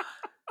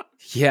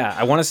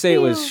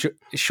 it was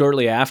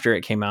shortly after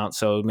it came out,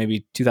 so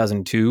maybe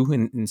 2002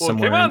 in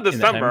somewhere. It came out in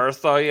December,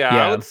 so yeah,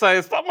 I would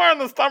say somewhere in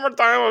the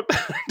summertime.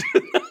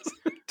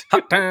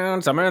 Hot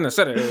town, somewhere in the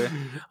city.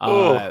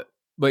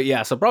 But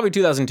yeah, so probably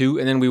 2002,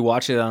 and then we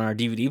watched it on our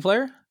DVD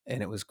player,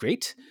 and it was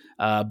great.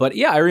 But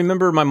yeah, I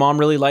remember my mom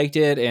really liked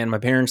it, and my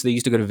parents, they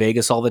used to go to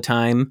Vegas all the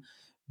time,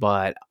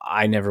 but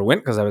I never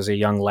went because I was a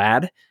young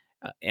lad,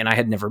 and I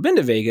had never been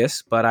to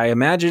Vegas, but I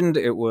imagined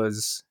it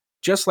was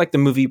just like the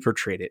movie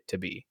portrayed it to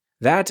be.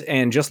 That,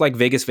 and just like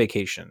Vegas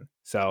Vacation.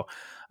 So,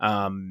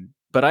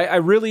 but I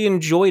really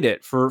enjoyed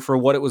it for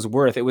what it was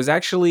worth. It was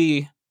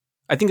actually,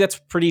 I think that's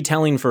pretty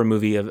telling for a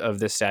movie of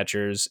this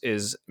stature's,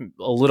 is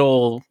a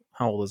little,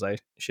 how old was I?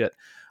 Shit.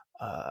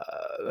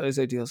 What is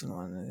it,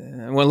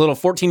 2001? When a little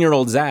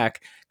 14-year-old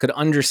Zach could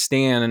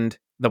understand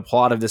the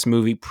plot of this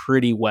movie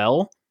pretty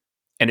well.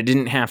 And it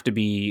didn't have to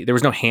be, there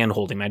was no hand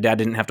holding. My dad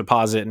didn't have to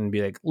pause it and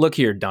be like, look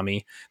here,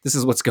 dummy, this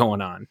is what's going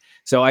on.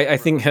 So I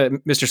think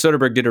Mr.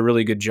 Soderbergh did a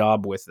really good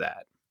job with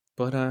that.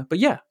 But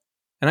yeah,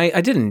 and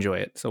I did enjoy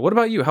it. So what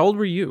about you? How old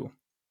were you?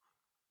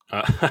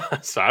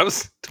 So I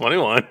was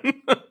 21.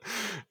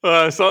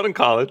 I saw it in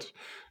college.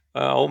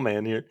 Old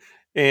man here.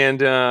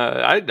 And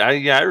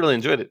I really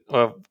enjoyed it.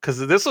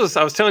 Because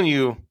I was telling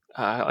you,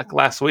 like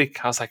last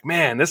week, I was like,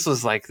 man, this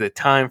was like the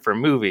time for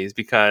movies,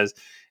 because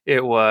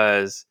it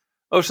was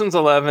Ocean's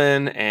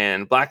 11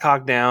 and Black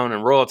Hawk Down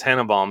and Royal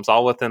Tenenbaums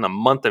all within a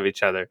month of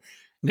each other.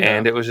 Yeah.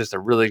 And it was just a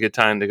really good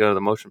time to go to the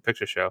motion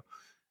picture show.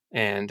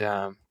 And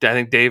I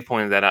think Dave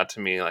pointed that out to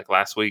me like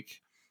last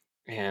week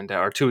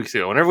or 2 weeks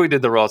ago. Whenever we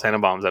did the Royal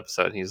Tenenbaums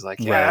episode, he's like,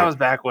 yeah, that was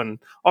back when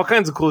all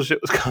kinds of cool shit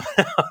was coming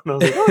out. And I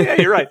was like, oh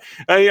yeah, you're right.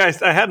 I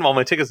had all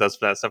my ticket stubs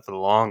for that stuff for the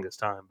longest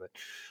time. But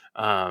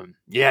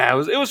it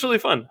was really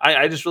fun.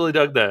 I just really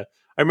dug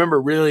I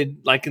remember really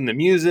liking the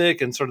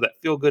music and sort of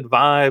that feel good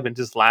vibe and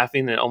just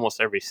laughing at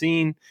almost every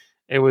scene.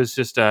 It was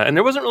just, and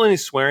there wasn't really any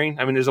swearing.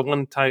 I mean, there's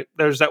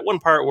that one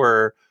part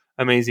where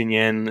Amazing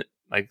Yen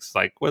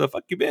like, where the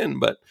fuck you been?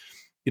 But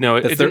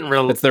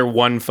it's their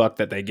one fuck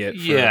that they get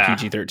for a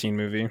PG-13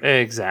 movie.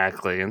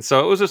 Exactly. And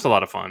so it was just a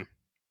lot of fun.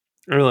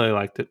 I really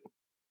liked it.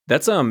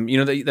 That's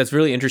that's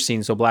really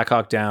interesting. So Black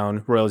Hawk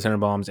Down, Royal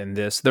Tenenbaums, and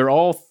this, they're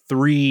all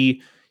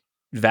three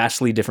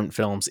vastly different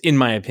films, in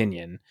my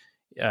opinion.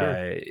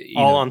 Sure.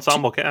 All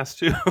ensemble cast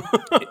too.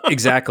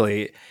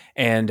 Exactly.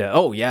 And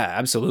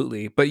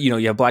absolutely. But you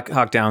have Black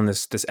Hawk Down,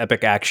 this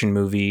epic action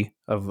movie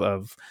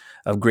of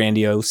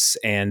grandiose,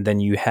 and then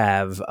you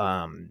have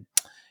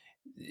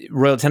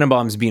Royal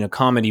Tenenbaums being a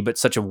comedy, but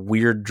such a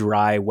weird,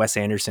 dry Wes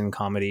Anderson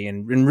comedy,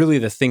 and really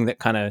the thing that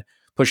kind of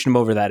pushed them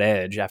over that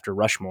edge after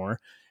Rushmore.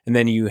 And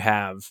then you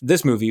have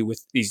this movie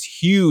with these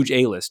huge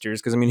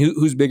A-listers. Because, I mean,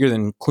 who's bigger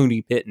than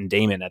Clooney, Pitt, and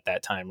Damon at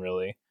that time,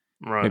 really?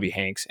 Right. Maybe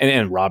Hanks.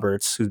 And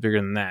Roberts, who's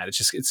bigger than that. It's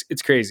just,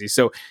 it's crazy.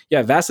 So,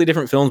 yeah, vastly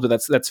different films, but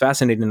that's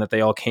fascinating that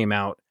they all came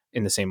out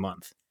in the same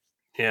month.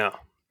 Yeah,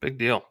 big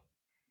deal.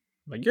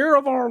 The year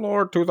of our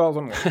Lord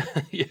 2001.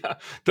 Yeah.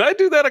 Did I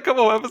do that a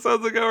couple of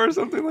episodes ago or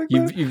something like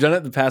that? You've done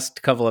it the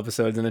past couple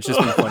episodes, and it's just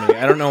been funny.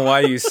 I don't know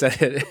why you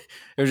said it.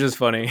 It was just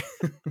funny.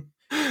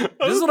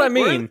 This is what I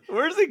mean.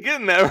 Where's he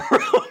getting that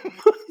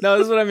from? No,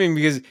 this is what I mean,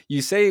 because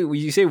you say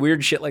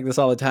weird shit like this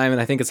all the time, and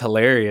I think it's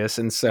hilarious,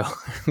 and so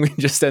we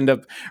just end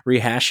up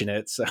rehashing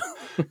it. So,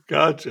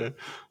 gotcha.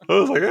 I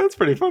was like, that's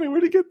pretty funny.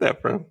 Where'd you get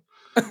that from?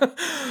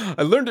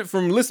 I learned it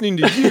from listening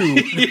to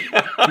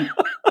you.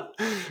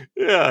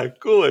 Yeah,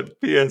 cool it,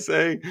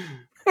 PSA.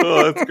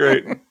 Oh, that's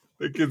great.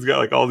 The kid's got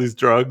like all these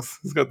drugs.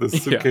 He's got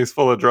this suitcase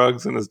full of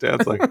drugs, and his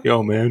dad's like,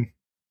 yo, man,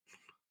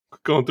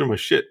 going through my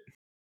shit.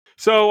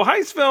 So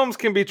heist films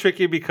can be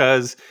tricky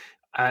because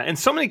in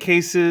so many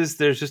cases,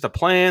 there's just a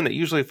plan that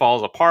usually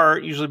falls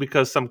apart, usually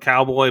because some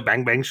cowboy,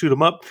 bang, bang, shoot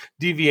 'em up,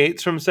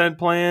 deviates from said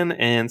plan.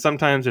 And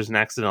sometimes there's an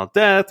accidental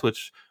death,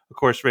 which of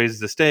course raises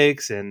the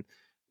stakes and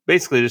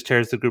basically just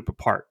tears the group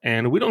apart.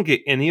 And we don't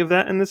get any of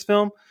that in this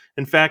film.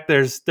 In fact,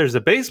 there's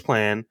a base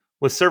plan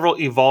with several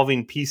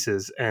evolving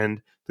pieces,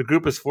 and the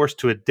group is forced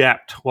to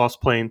adapt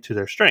whilst playing to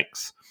their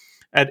strengths.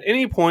 At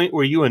any point,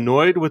 were you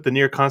annoyed with the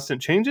near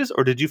constant changes,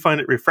 or did you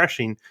find it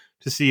refreshing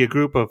to see a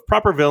group of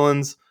proper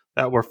villains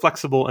that were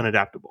flexible and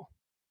adaptable?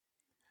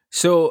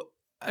 So,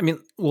 I mean,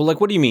 well, like,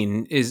 what do you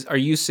mean? Are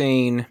you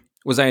saying,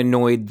 was I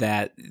annoyed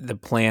that the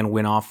plan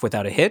went off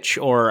without a hitch,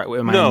 or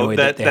am I annoyed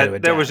that they had to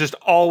adapt? There was just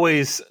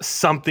always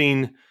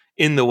something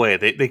in the way.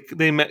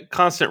 They met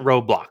constant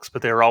roadblocks,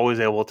 but they were always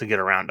able to get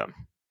around them.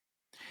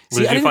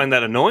 Did you find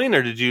that annoying,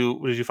 or did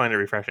you find it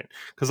refreshing?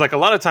 Because like a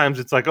lot of times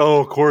it's like, oh,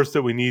 of course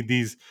that we need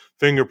these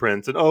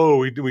fingerprints, and oh,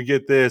 we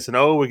get this, and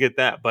oh, we get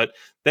that. But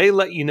they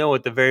let you know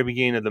at the very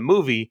beginning of the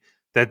movie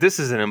that this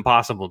is an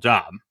impossible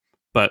job,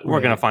 but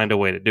we're going to find a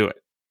way to do it.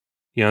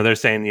 You know, they're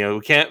saying, you know,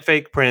 we can't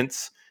fake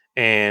prints,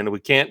 and we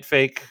can't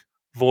fake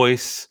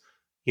voice.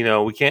 You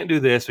know, we can't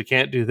do this, we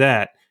can't do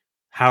that.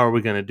 How are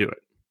we going to do it?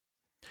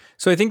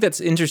 So I think that's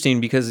interesting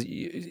because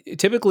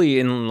typically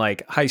in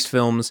like heist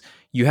films,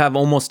 you have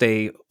almost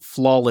a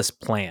flawless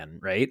plan,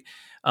 right?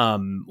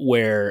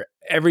 Where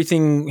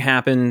everything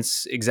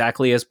happens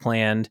exactly as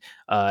planned.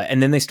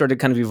 And then they started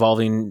kind of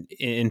evolving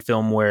in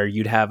film where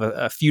you'd have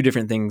a few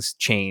different things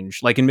change,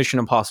 like in Mission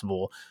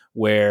Impossible,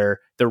 where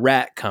the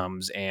rat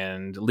comes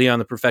and Leon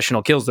the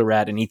professional kills the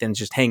rat and Ethan's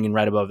just hanging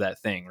right above that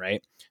thing,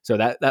 right? So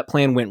that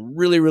plan went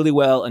really, really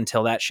well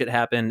until that shit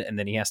happened. And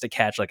then he has to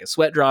catch like a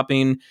sweat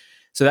dropping.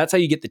 So that's how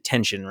you get the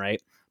tension, right?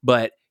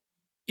 But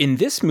in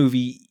this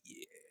movie,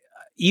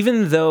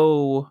 even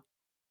though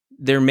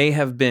there may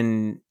have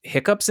been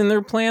hiccups in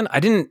their plan, I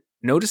didn't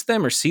notice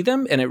them or see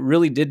them, and it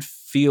really did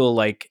feel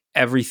like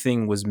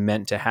everything was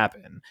meant to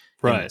happen.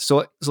 Right.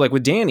 So like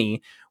with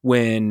Danny,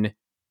 when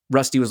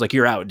Rusty was like,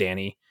 "You're out,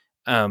 Danny,"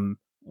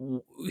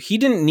 he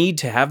didn't need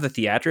to have the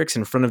theatrics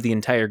in front of the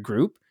entire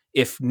group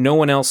if no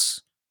one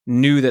else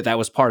knew that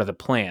was part of the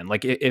plan.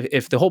 Like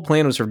if the whole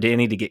plan was for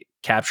Danny to get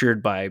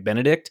captured by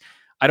Benedict,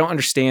 I don't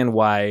understand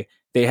why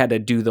they had to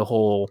do the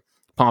whole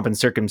pomp and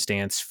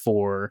circumstance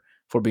for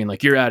being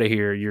like, you're out of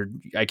here,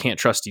 I can't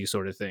trust you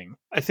sort of thing.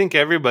 I think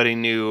everybody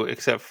knew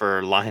except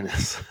for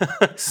Linus.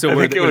 So I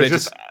think it was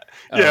just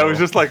it was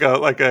just like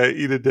a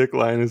eat a dick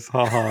Linus,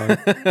 haha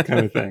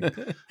kind of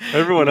thing.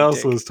 Everyone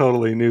else was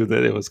totally knew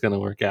that it was going to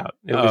work out.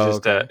 It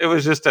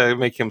was just to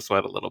make him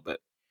sweat a little bit.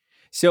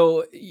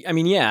 So I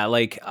mean, yeah,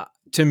 like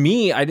to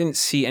me, I didn't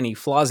see any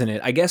flaws in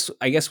it. I guess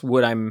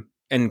what I'm,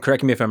 and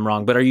correct me if I'm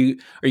wrong, but are you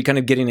kind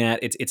of getting at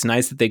it's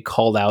nice that they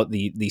called out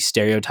the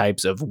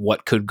stereotypes of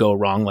what could go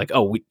wrong, like,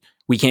 oh,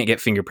 we can't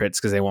get fingerprints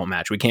because they won't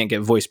match, we can't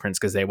get voice prints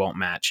because they won't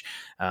match,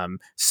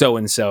 so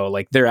and so,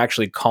 like they're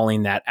actually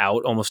calling that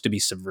out almost to be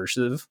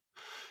subversive.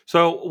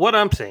 So what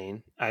I'm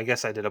saying, I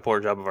guess I did a poor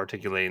job of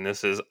articulating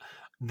this, is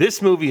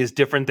this movie is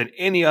different than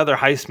any other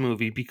heist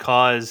movie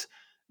because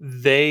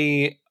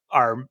they're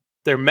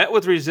met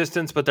with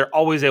resistance, but they're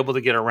always able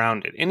to get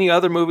around it. Any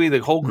other movie, the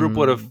whole group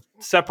would have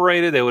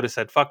separated. They would have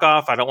said, fuck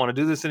off, I don't want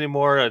to do this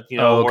anymore.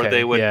 Or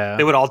they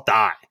would all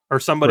die, or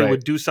somebody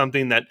would do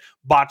something that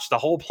botched the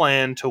whole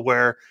plan to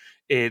where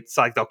it's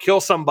like they'll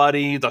kill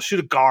somebody, they'll shoot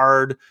a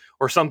guard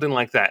or something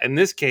like that. In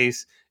this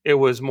case, it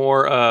was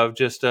more of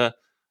just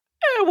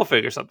we'll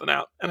figure something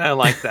out. And I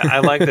like that. I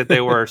like that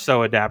they were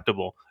so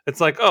adaptable.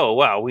 It's like, oh,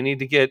 wow, we need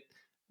to get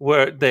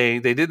where they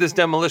did this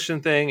demolition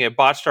thing. It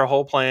botched our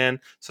whole plan.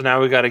 So now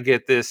we got to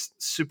get this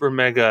super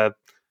mega,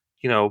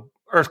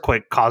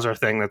 earthquake causer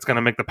thing that's going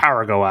to make the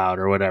power go out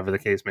or whatever the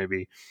case may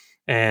be.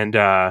 And,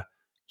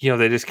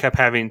 they just kept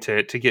having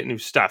to get new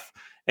stuff.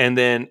 And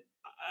then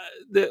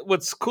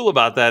what's cool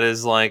about that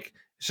is like,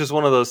 it's just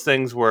one of those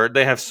things where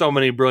they have so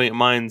many brilliant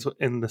minds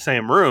in the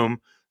same room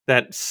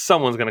that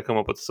someone's going to come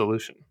up with a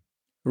solution.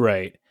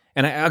 Right.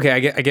 And I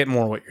get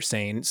more what you're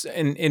saying.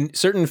 In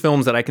certain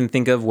films that I can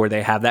think of where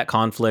they have that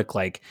conflict,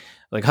 like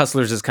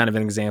Hustlers is kind of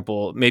an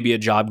example. Maybe a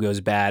job goes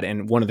bad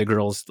and one of the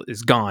girls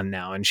is gone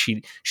now, and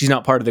she's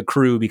not part of the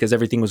crew because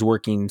everything was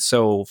working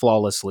so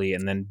flawlessly,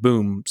 and then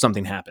boom,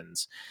 something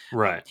happens.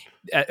 Right.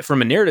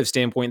 From a narrative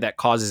standpoint, that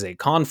causes a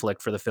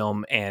conflict for the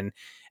film, and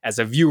as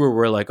a viewer,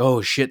 we're like,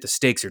 oh shit, the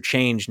stakes are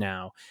changed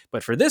now.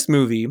 But for this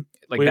movie,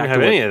 like We didn't back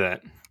have to any of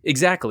that.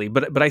 exactly,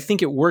 but I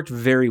think it worked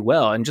very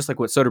well, and just like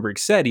what Soderbergh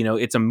said,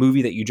 it's a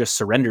movie that you just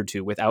surrender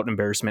to without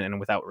embarrassment and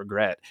without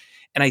regret.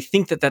 And I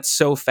think that that's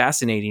so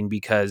fascinating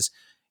because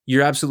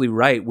you're absolutely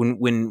right. When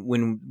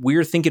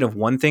we're thinking of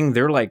one thing,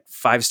 they're like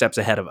 5 steps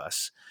ahead of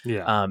us.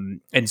 Yeah.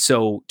 And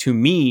so to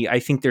me,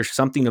 I think there's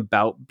something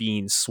about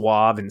being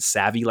suave and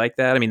savvy like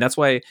that. I mean, that's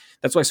why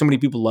so many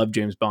people love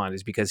James Bond,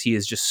 is because he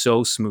is just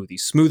so smooth.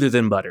 He's smoother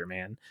than butter,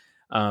 man.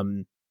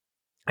 And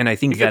I He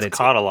think that gets it's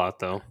caught a lot,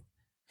 though.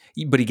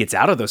 but he gets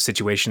out of those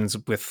situations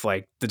with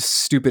like the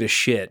stupidest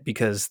shit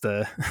because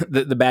the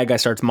bad guy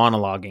starts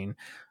monologuing.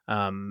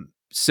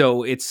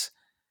 So it's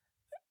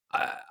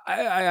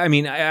I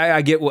mean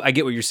I get what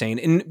you're saying,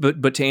 and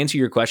but to answer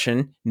your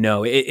question,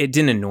 no, it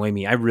didn't annoy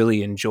me. I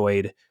really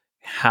enjoyed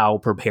how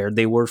prepared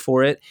they were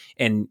for it,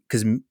 and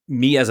because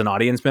me as an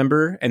audience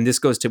member, and this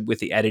goes to with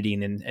the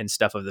editing and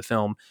stuff of the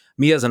film,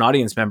 me as an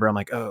audience member, I'm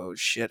like, oh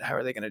shit, how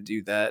are they going to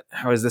do that?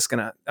 How is this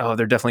gonna? Oh,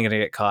 they're definitely going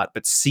to get caught.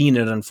 But seeing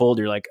it unfold,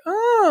 you're like,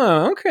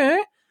 oh,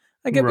 okay,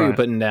 I get what you're Right.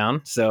 putting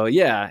down. So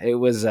yeah, it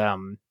was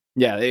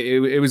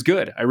it was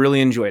good. I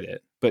really enjoyed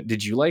it. But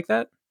did you like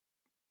that?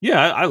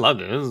 Yeah, I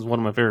loved it. This is one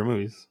of my favorite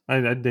movies.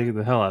 I dig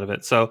the hell out of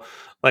it. So,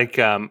 like,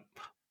 and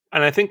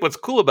I think what's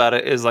cool about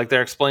it is like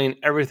they're explaining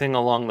everything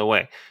along the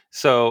way.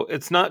 So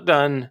it's not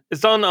done.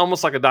 It's done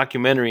almost like a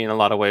documentary in a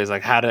lot of ways,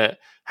 like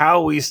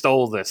how we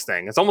stole this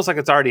thing. It's almost like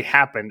it's already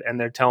happened, and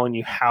they're telling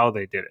you how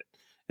they did it.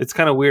 It's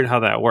kind of weird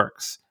how that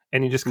works,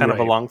 and you just kind of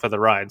Right. along for the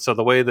ride. So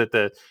the way that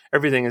the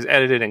everything is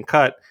edited and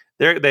cut,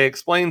 they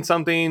explain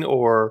something,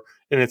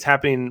 and it's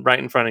happening right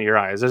in front of your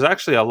eyes. There's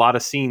actually a lot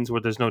of scenes where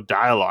there's no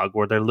dialogue,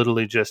 where they're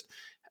literally just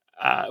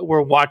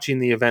we're watching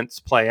the events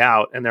play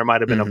out, and there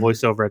might have been a Mhm.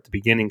 voiceover at the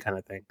beginning, kind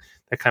of thing,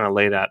 that kind of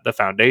laid out the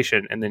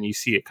foundation, and then you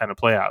see it kind of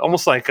play out,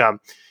 almost like if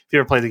you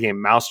ever play the game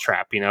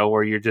Mousetrap,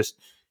 where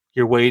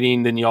you're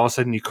waiting, then you all of a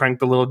sudden you crank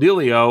the little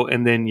dealio,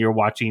 and then you're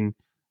watching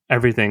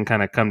everything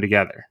kind of come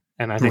together,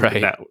 and I think that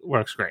Right. that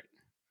works great.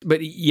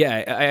 But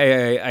yeah,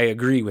 I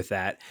agree with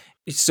that.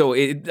 So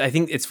I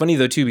think it's funny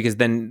though too, because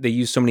then they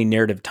use so many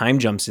narrative time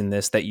jumps in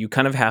this that you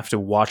kind of have to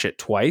watch it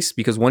twice,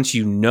 because once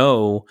you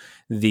know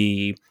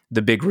the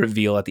big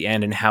reveal at the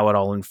end and how it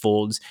all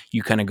unfolds,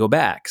 you kind of go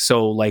back.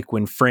 So like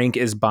when Frank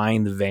is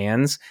buying the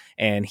vans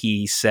and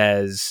he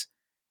says,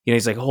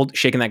 he's like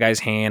shaking that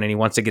guy's hand and he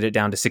wants to get it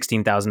down to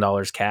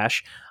 $16,000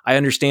 cash. I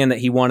understand that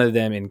he wanted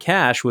them in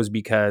cash was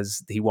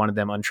because he wanted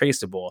them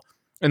untraceable.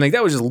 And like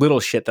that was just little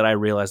shit that I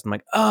realized. I'm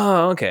like,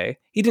 oh, okay.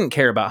 He didn't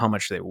care about how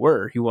much they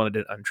were. He wanted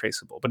it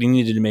untraceable, but he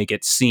needed to make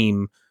it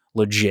seem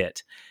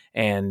legit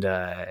and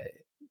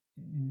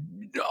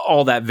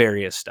all that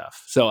various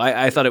stuff. So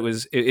I thought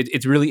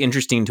it's really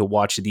interesting to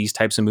watch these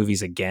types of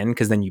movies again,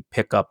 because then you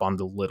pick up on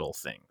the little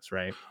things,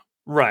 right?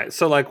 Right.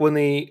 So like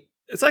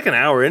it's like an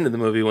hour into the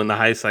movie when the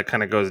heist like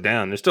kind of goes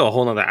down. There's still a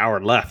whole nother hour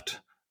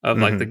left of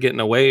like the Hmm. getting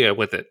away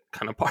with it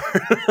kind of part.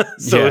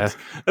 So Yeah.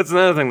 that's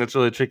another thing that's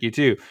really tricky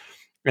too.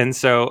 And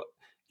so,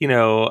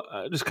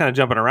 just kind of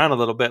jumping around a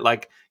little bit,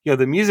 like,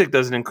 the music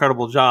does an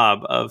incredible job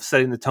of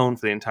setting the tone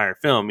for the entire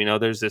film.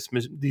 There's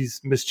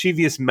these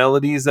mischievous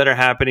melodies that are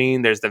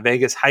happening. There's the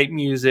Vegas hype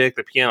music,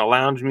 the piano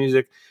lounge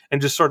music, and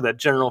just sort of that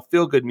general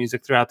feel good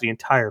music throughout the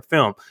entire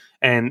film.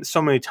 And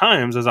so many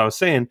times, as I was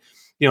saying,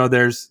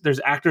 there's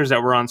actors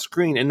that were on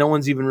screen and no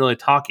one's even really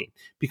talking,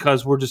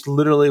 because we're just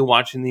literally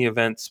watching the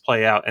events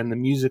play out, and the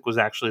music was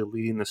actually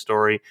leading the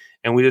story,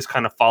 and we just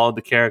kind of followed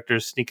the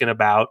characters sneaking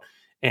about.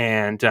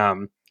 And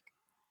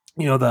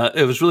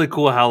it was really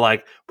cool how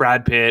like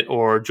Brad Pitt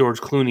or George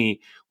Clooney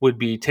would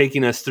be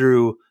taking us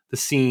through the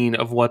scene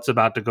of what's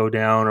about to go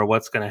down or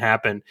what's going to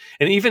happen.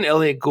 And even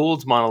Elliot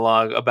Gould's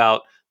monologue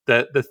about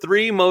the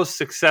three most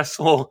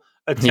successful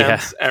Yeah.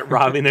 attempts at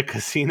robbing a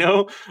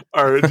casino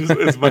are just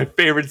is my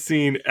favorite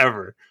scene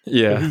ever. And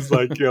Yeah. he's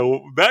like,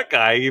 that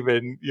guy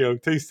even,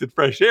 tasted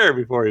fresh air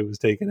before he was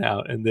taken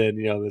out. And then,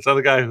 this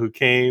other guy who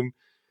came,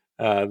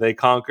 they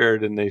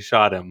conquered and they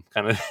shot him,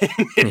 kind of thing.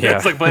 It's Yeah.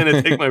 like playing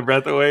a take my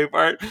breath away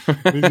part.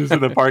 He's just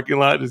in the parking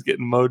lot, just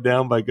getting mowed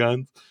down by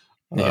guns.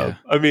 Yeah.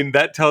 I mean,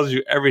 that tells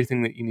you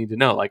everything that you need to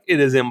know. Like, it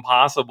is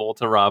impossible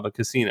to rob a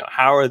casino.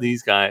 How are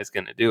these guys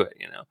going to do it?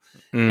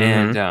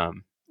 And Hmm.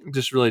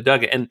 just really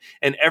dug it.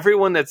 And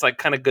everyone that's like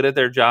kind of good at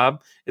their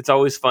job, it's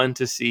always fun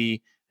to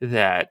see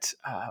that.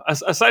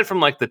 Aside from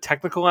like the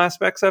technical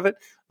aspects of it,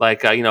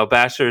 like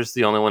Basher's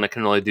the only one that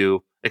can really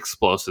do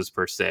explosives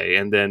per se,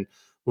 and then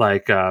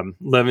like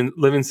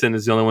Livingston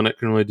is the only one that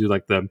can really do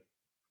like the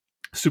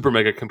super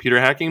mega computer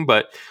hacking.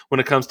 But when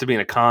it comes to being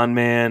a con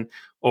man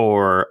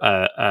or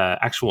a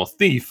actual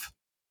thief,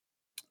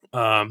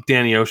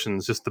 Danny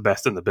Ocean's just the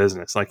best in the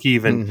business. Like, he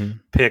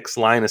even picks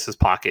Linus's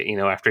pocket,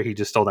 after he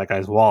just stole that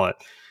guy's wallet.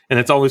 And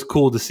it's always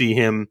cool to see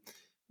him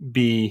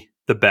be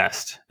the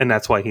best. And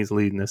that's why he's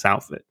leading this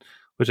outfit,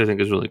 which I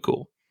think is really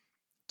cool.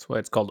 That's why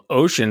it's called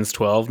Ocean's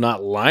 12,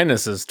 not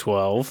Linus's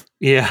 12.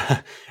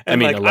 Yeah.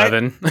 And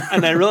 11.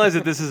 And I realize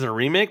that this is a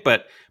remake,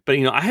 but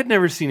I had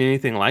never seen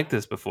anything like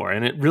this before.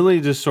 And it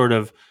really just sort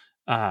of,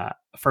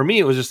 for me,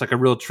 it was just like a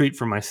real treat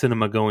for my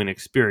cinema going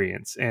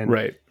experience. And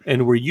right.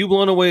 And were you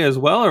blown away as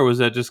well? Or was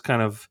that just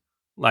kind of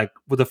like,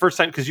 the first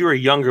time, because you were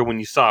younger when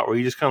you saw it, were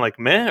you just kind of like,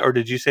 meh? Or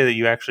did you say that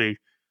you actually,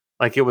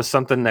 like, it was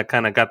something that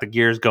kind of got the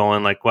gears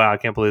going, like, wow, I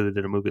can't believe they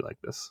did a movie like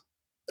this?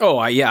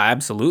 Oh, yeah,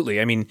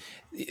 absolutely. I mean,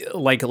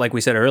 like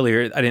we said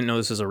earlier, I didn't know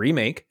this was a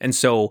remake. And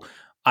so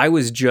I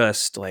was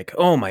just like,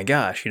 oh my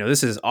gosh,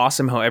 this is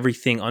awesome how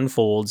everything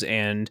unfolds.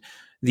 And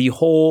the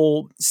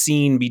whole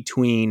scene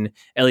between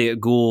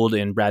Elliot Gould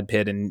and Brad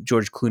Pitt and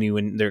George Clooney,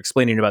 when they're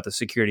explaining about the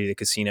security of the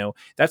casino,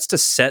 that's to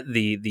set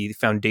the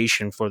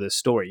foundation for this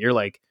story. You're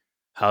like,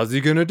 how's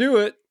he going to do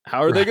it?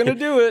 How are they going to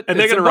do it? And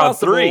they're going to rob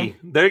 3.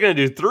 They're going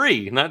to do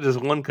 3, not just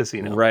one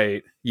casino.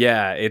 Right.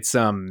 Yeah. It's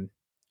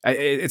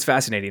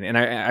fascinating. And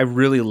I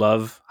really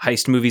love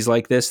heist movies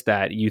like this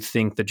that you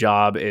think the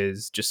job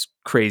is just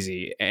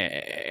crazy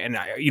and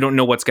you don't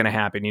know what's going to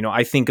happen.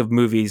 I think of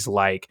movies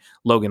like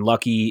Logan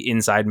Lucky,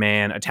 Inside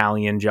Man,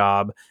 Italian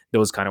Job,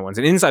 those kind of ones.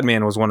 And Inside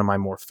Man was one of my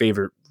more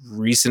favorite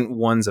recent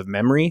ones of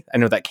memory. I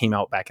know that came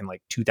out back in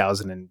like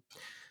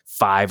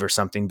 2005 or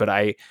something, but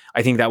I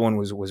think that one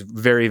was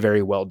very,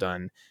 very well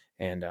done.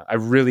 And I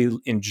really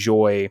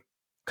enjoy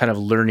kind of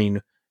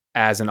learning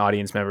as an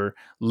audience member,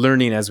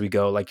 learning as we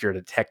go, like you're a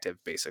detective,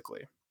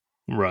 basically.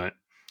 Right.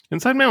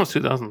 Inside Man was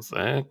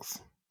 2006.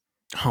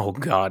 Oh,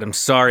 God. I'm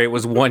sorry. It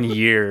was 1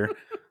 year.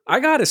 I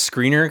got a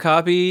screener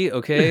copy.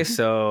 Okay.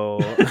 So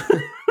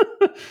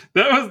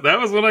that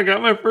was when I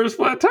got my first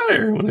flat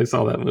tire, when I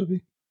saw that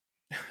movie.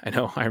 I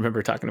know. I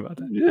remember talking about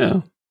that.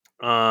 Yeah.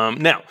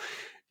 Now,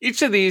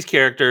 each of these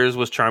characters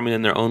was charming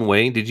in their own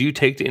way. Did you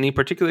take to any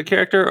particular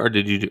character, or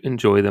did you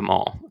enjoy them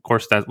all? Of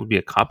course, that would be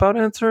a cop-out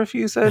answer if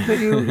you said that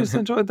you just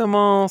enjoyed them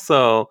all.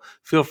 So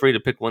feel free to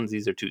pick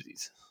onesies or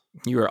twosies.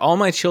 You are all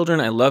my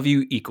children. I love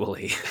you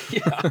equally.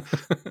 Yeah.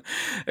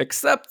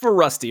 Except for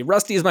Rusty.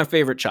 Rusty is my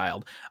favorite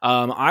child.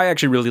 I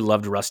actually really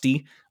loved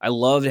Rusty. I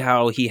loved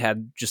how he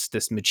had just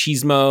this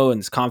machismo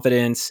and this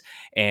confidence,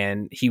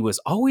 and he was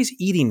always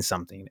eating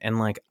something. And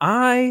like,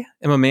 I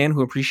am a man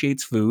who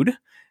appreciates food.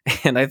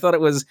 And I thought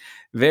it was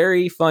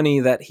very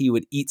funny that he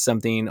would eat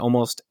something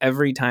almost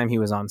every time he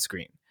was on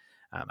screen.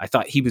 I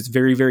thought he was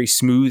very, very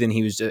smooth, and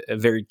he was a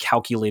very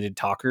calculated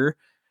talker.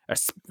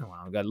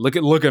 Wow, God,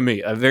 look at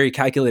me, a very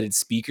calculated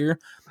speaker.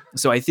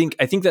 So I think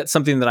that's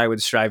something that I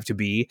would strive to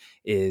be,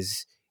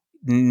 is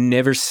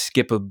never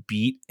skip a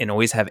beat and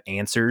always have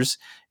answers.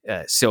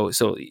 So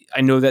I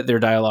know that their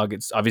dialogue,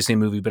 it's obviously a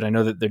movie, but I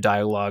know that their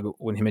dialogue,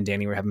 when him and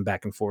Danny were having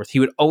back and forth, he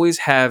would always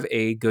have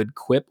a good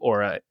quip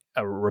or a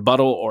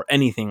rebuttal or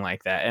anything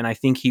like that. And I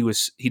think he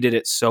did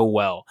it so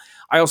well.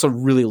 I also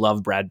really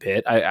love Brad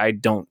Pitt. I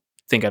don't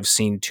think I've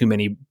seen too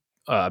many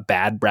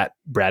bad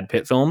Brad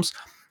Pitt films.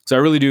 So I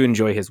really do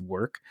enjoy his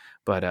work.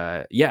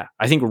 But yeah,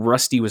 I think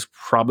Rusty was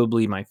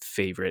probably my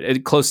favorite. A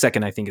close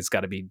second, I think it's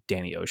got to be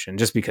Danny Ocean,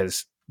 just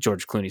because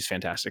George Clooney's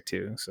fantastic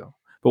too. So,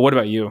 but what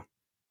about you?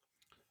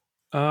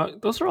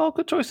 Those are all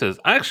good choices.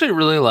 I actually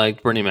really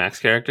liked Bernie Mac's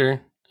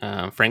character,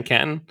 Frank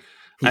Canton.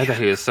 I thought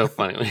he was so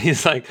funny when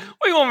he's like, "What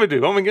do you want me to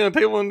do? Want me to get on the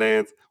table and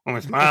dance? Want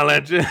me to smile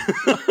at you?"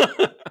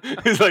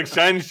 He's like,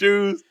 "Shiny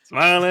shoes,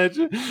 smile at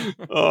you."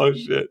 Oh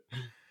shit,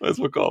 that's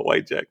what we call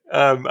White Jack.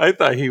 I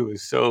thought he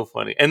was so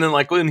funny. And then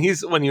like when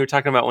you were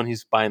talking about when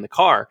he's buying the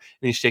car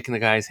and he's shaking the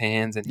guy's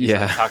hands and he's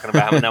like, talking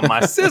about how now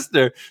my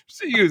sister,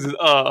 she uses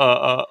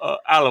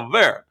aloe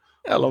vera.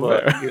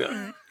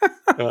 And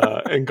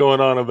going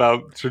on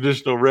about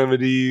traditional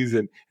remedies,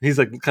 and he's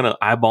like kind of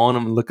eyeballing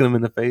him and looking him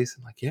in the face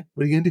and like, yeah,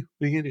 what are you gonna do?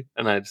 What are you gonna do?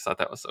 And I just thought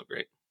that was so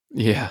great.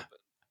 Yeah,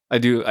 I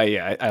do.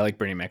 I like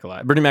Bernie Mac a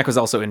lot. Bernie Mac was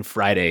also in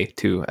Friday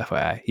too.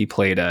 FYI, he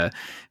played the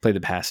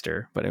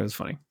pastor, but it was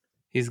funny.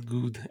 He's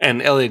good.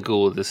 And Elliot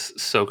Gould is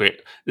so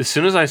great. As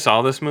soon as I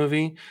saw this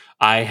movie,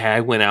 I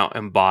went out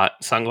and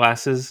bought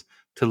sunglasses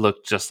to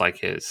look just like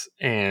his,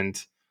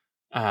 and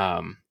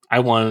I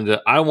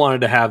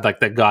wanted to have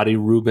like that gaudy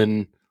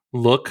Reuben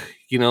look,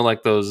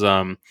 like those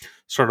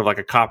sort of like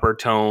a copper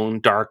tone,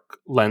 dark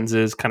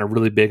lenses, kind of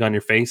really big on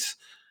your face.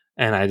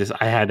 And I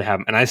had to have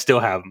them, and I still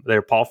have them.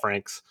 They're Paul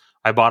Franks.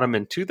 I bought them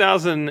in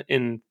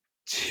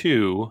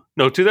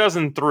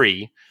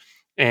 2003,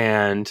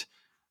 and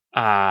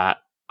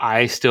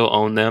I still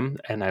own them,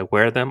 and I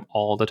wear them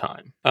all the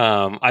time.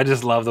 I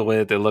just love the way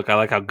that they look. I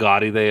like how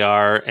gaudy they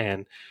are,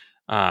 and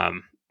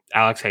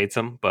Alex hates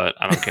them, but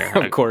I don't care.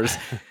 Of course.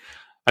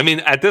 I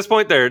mean, at this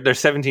point, they're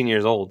 17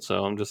 years old,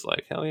 so I'm just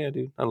like, hell yeah,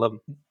 dude, I love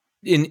them.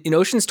 In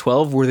Ocean's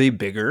 12, were they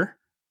bigger?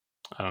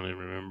 I don't even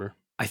remember.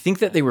 I think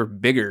that they were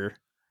bigger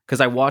because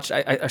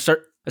I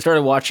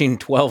started watching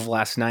 12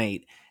 last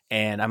night,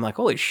 and I'm like,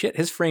 holy shit,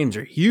 his frames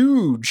are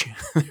huge.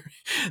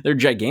 They're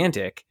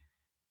gigantic.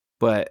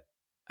 but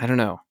I don't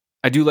know.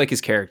 I do like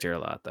his character a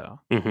lot, though.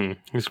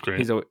 He's great.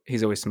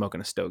 He's always smoking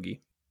a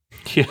stogie.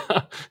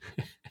 Yeah.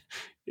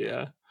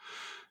 Yeah.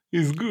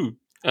 He's good.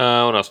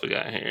 What else we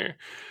got here?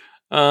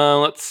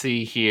 Let's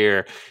see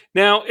here.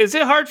 Now, is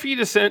it hard for you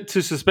to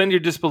suspend your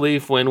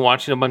disbelief when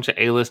watching a bunch of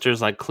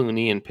A-listers like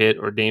Clooney and Pitt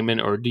or Damon,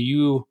 or do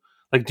you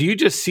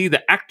just see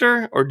the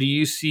actor, or do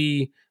you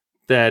see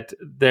that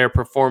their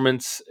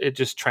performance it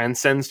just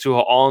transcends to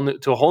a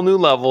whole new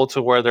level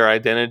to where their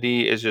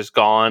identity is just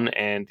gone,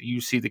 and you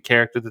see the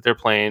character that they're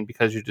playing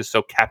because you're just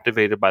so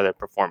captivated by their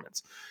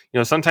performance?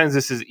 Sometimes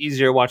this is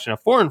easier watching a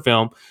foreign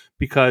film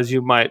because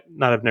you might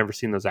not have never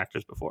seen those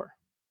actors before.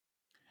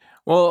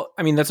 Well,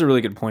 I mean, that's a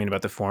really good point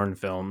about the foreign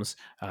films.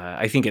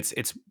 I think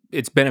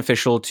it's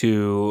beneficial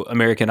to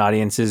American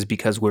audiences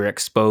because we're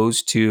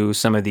exposed to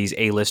some of these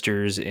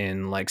A-listers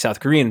in like South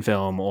Korean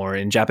film or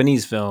in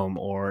Japanese film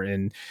or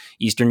in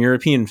Eastern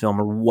European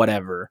film or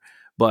whatever.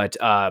 But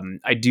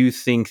I do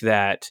think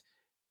that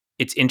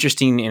it's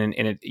interesting and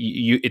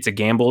it's a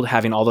gamble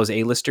having all those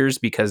A-listers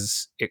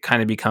because it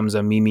kind of becomes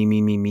a me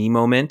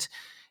moment.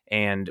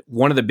 And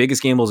one of the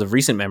biggest gambles of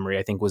recent memory,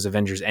 I think, was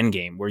Avengers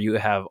Endgame, where you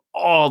have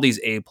all these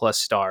A+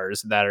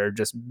 stars that are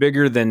just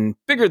bigger than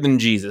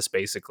Jesus,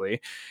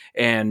 basically.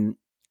 And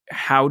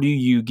how do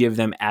you give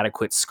them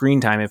adequate screen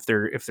time if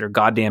their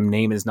goddamn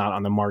name is not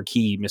on the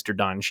marquee, Mr.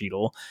 Don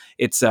Cheadle?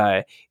 It's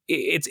a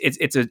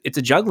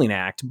juggling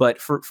act.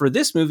 But for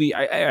this movie,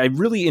 I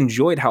really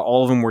enjoyed how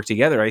all of them work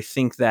together. I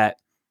think that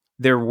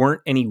there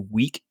weren't any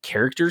weak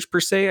characters per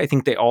se. I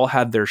think they all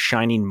had their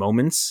shining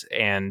moments,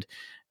 and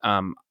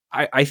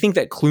I think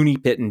that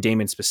Clooney, Pitt, and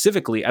Damon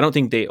specifically, I don't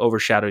think they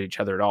overshadowed each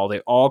other at all. They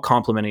all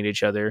complemented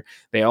each other.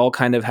 They all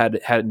kind of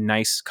had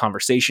nice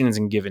conversations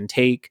and give and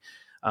take.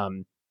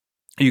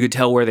 You could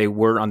tell where they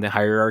were on the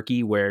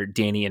hierarchy, where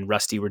Danny and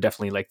Rusty were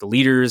definitely like the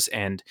leaders,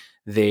 and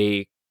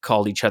they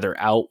called each other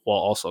out while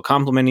also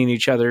complimenting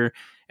each other.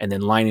 And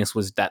then Linus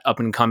was that up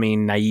and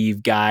coming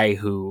naive guy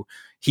who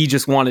he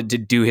just wanted to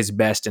do his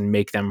best and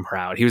make them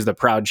proud. He was the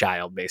proud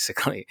child,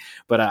 basically.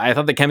 But I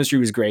thought the chemistry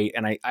was great,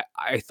 and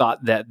I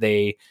thought that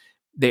they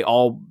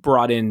all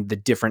brought in the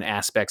different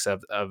aspects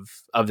of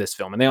this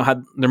film, and they all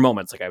had their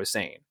moments, like I was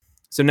saying.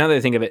 So now that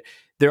I think of it,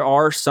 there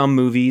are some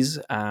movies,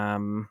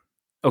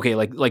 okay,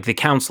 like The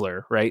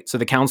Counselor, right? So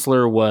The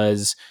Counselor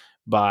was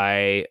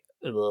by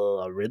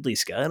Ridley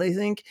Scott, I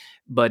think,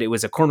 but it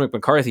was a Cormac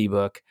McCarthy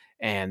book,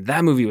 and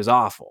that movie was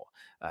awful.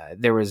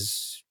 There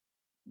was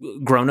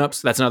Grown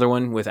Ups, that's another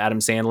one with Adam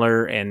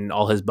Sandler and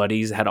all his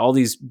buddies. It had all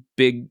these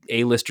big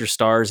A-lister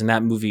stars, and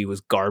that movie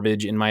was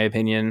garbage, in my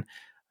opinion.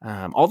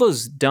 All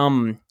those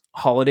dumb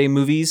holiday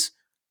movies,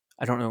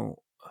 I don't know.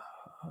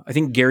 I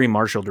think Gary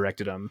Marshall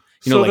directed them.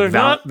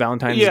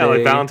 Valentine's Day. Yeah,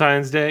 like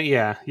Valentine's Day.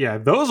 Yeah.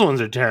 Those ones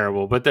are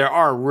terrible, but there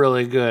are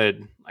really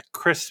good like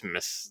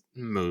Christmas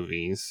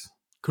movies.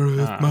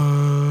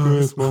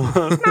 Christmas.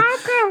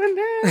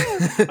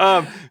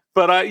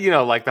 But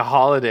like The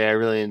Holiday, I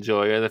really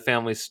enjoy, or The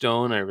Family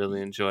Stone, I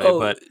really enjoy.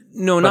 But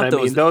not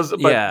those. Those,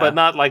 but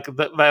not like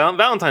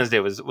Valentine's Day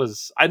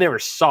was. I never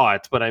saw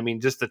it, but I mean,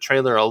 just the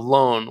trailer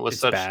alone was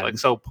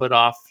so put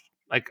off,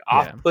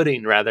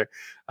 off-putting rather.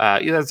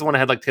 That's the one that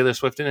had like Taylor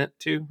Swift in it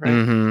too, right?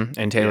 Mm-hmm.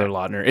 And Taylor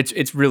Lautner.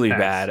 It's really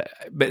bad.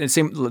 But it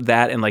seems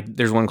that, and like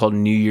there's one called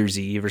New Year's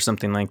Eve or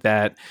something like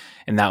that,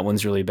 and that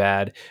one's really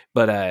bad.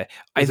 But I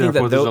think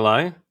that 4th of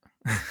July.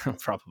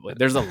 Probably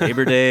there's a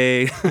Labor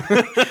Day.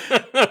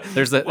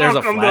 there's a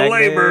Welcome Flag to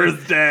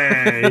Labor's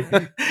Day.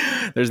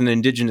 There's an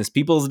Indigenous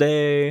Peoples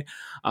Day.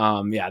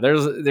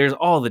 There's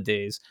all the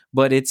days,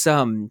 but it's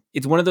one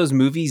of those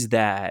movies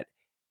that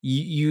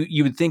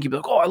you would think you'd be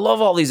like, oh, I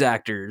love all these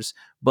actors,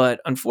 but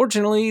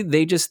unfortunately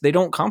they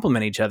don't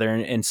complement each other,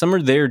 and some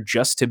are there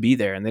just to be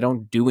there and they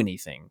don't do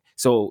anything.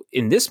 So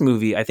in this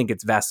movie, I think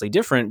it's vastly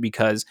different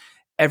because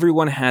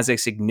everyone has a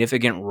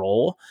significant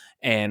role.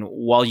 And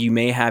while you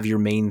may have your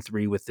main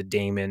three with the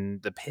Damon,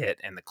 the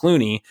Pitt, and the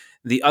Clooney,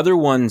 the other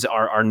ones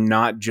are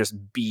not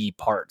just B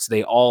parts.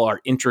 They all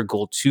are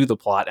integral to the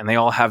plot, and they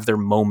all have their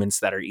moments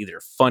that are either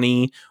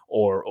funny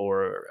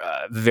or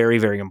very,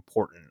 very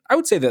important. I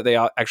would say that they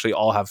actually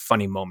all have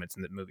funny moments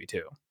in the movie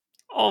too.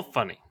 All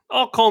funny.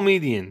 All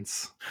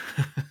comedians.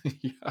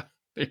 Yeah,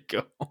 there you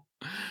go.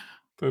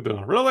 They do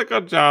a really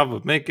good job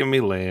of making me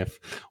laugh.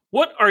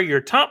 What are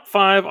your top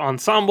 5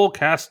 ensemble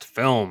cast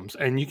films?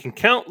 And you can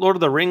count Lord of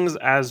the Rings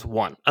as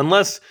one,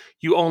 unless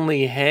you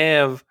only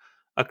have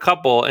a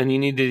couple and you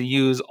need to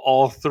use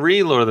all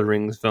 3 Lord of the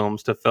Rings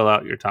films to fill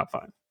out your top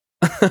 5.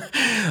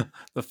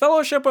 The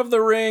Fellowship of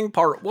the Ring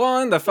Part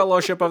 1, The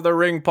Fellowship of the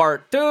Ring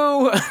Part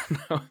 2.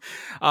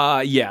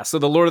 So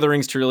the Lord of the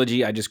Rings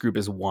trilogy I just group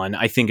as one.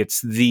 I think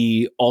it's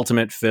the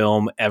ultimate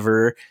film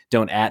ever.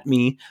 Don't at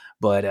me.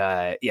 But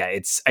I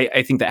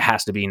think that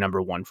has to be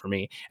number 1 for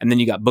me. And then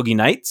you got Boogie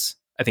Nights.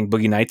 I think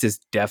Boogie Nights is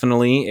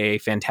definitely a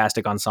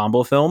fantastic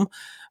ensemble film.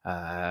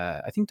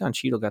 I think Don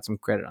Cheadle got some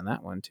credit on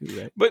that one too,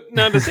 right? But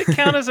now, does it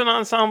count as an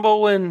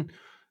ensemble when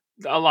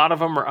a lot of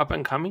them are up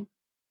and coming?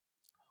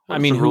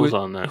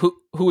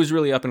 Who was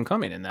really up and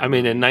coming in that? I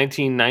mean, in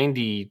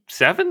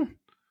 1997?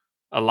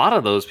 a lot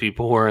of those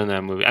people were in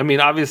that movie. I mean,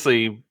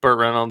 obviously Burt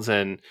Reynolds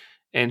and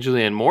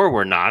Julianne Moore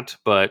were not,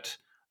 but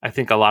I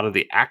think a lot of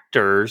the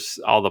actors,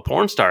 all the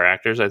porn star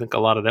actors, I think a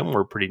lot of them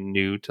were pretty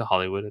new to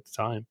Hollywood at the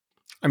time.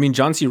 I mean,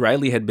 John C.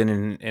 Reilly had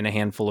been in a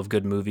handful of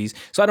good movies,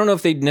 so I don't know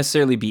if they'd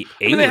necessarily be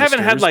I mean,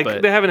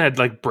 A-listers, they haven't had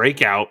like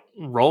breakout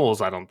roles.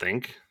 I don't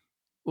think.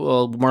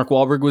 well, Mark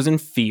Wahlberg was in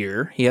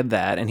Fear. He had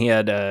that, and he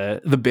had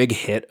The Big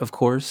Hit, of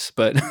course,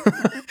 but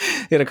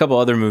he had a couple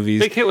other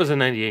movies. Big Hit was in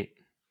 '98.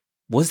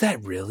 Was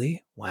that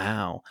really?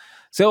 Wow.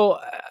 So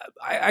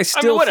I I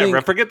mean, whatever.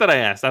 think, Forget that I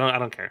asked. I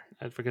don't care.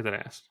 I forget that I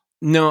asked.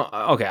 no,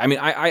 okay. I mean,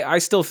 I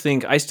still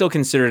think I still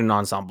consider it an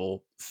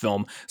ensemble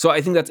film. So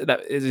I think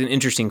that is an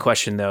interesting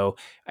question, though.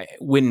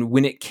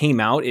 When it came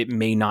out, it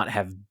may not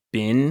have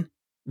been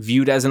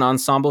viewed as an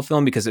ensemble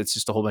film because it's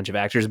just a whole bunch of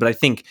actors. But I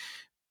think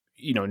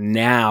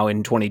now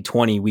in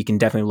 2020, we can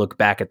definitely look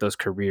back at those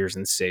careers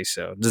and say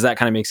so. Does that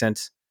kind of make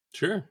sense?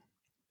 Sure.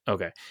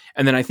 Okay.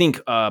 And then I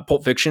think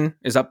Pulp Fiction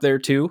is up there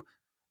too.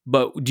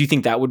 But do you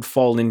think that would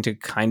fall into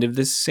kind of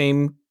this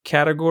same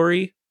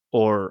category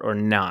or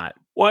not?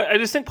 Well, I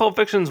just think Pulp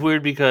Fiction's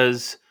weird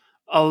because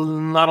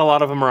not a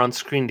lot of them are on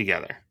screen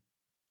together.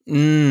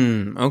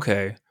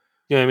 Okay.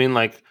 You know what I mean?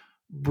 Like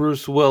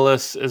Bruce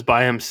Willis is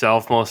by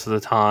himself most of the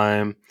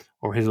time,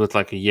 or he's with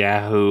like a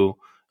Yahoo.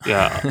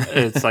 Yeah,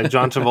 it's like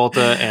John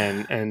Travolta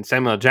and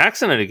Samuel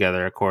Jackson are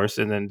together, of course,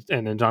 and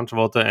then John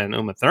Travolta and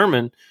Uma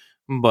Thurman.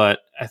 But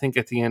I think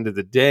at the end of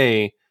the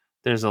day,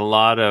 there's a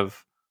lot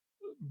of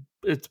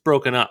it's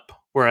broken up,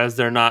 whereas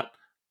they're not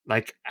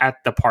like at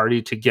the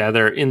party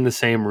together in the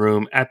same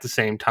room at the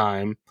same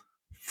time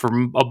for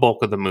a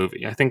bulk of the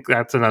movie. I think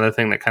that's another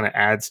thing that kind of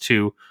adds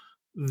to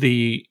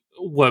the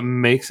what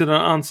makes it an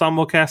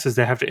ensemble cast is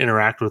they have to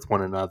interact with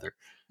one another.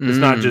 It's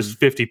not just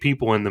 50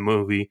 people in the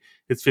movie,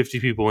 it's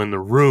 50 people in the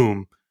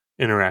room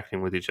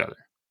interacting with each other.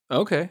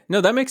 Okay.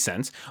 No, that makes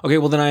sense. Okay,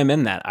 well then I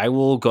amend that. I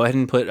will go ahead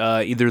and put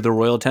either the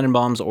Royal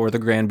Tenenbaums or the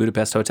Grand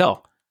Budapest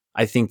Hotel.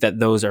 I think that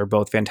those are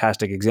both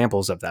fantastic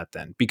examples of that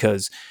then,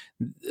 because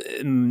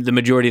the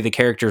majority of the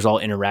characters all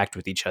interact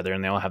with each other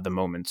and they all have the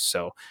moments.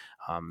 So,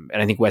 and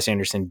I think Wes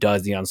Anderson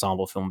does the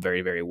ensemble film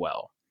very, very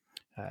well.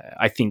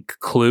 I think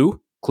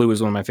Clue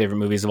is one of my favorite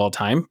movies of all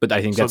time, but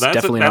I think that's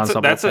definitely an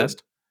ensemble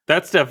cast.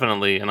 That's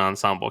definitely an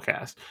ensemble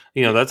cast.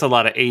 That's a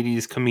lot of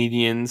 80s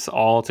comedians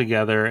all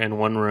together in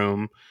one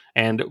room.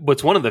 And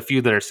what's one of the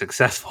few that are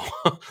successful.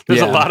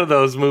 There's a lot of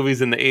those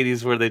movies in the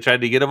 80s where they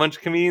tried to get a bunch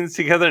of comedians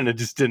together and it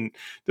just didn't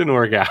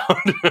work out.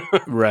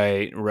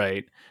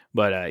 Right.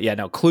 But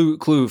no,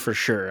 Clue for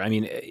sure. I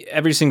mean,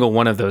 every single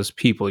one of those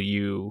people, all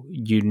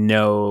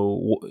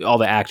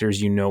the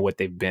actors, what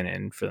they've been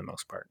in for the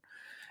most part.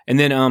 And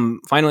then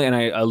finally, and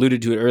I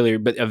alluded to it earlier,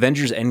 but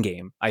Avengers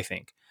Endgame, I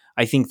think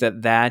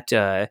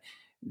that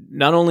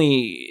not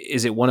only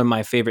is it one of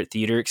my favorite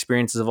theater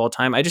experiences of all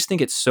time, I just think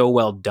it's so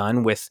well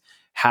done with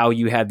how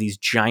you had these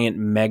giant,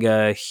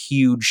 mega,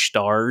 huge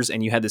stars,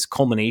 and you had this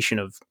culmination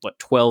of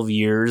 12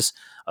 years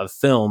of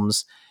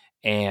films,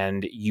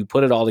 and you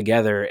put it all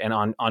together. And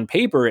on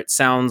paper, it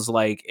sounds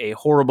like a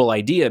horrible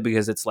idea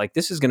because it's like,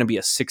 this is going to be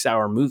a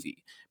 6-hour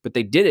movie, but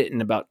they did it in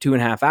about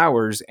 2.5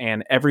 hours,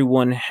 and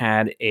everyone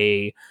had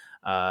a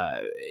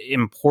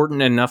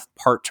important enough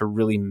part to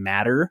really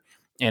matter,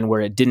 and where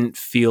it didn't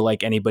feel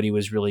like anybody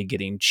was really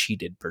getting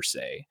cheated per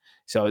se.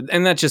 So,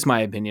 and that's just my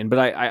opinion, but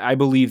I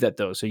believe that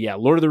though. So yeah,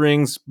 Lord of the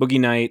Rings, Boogie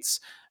Nights,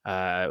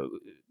 the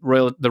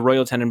Royal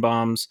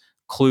Tenenbaums,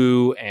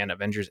 Clue, and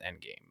Avengers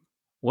Endgame.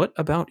 What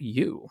about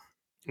you?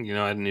 I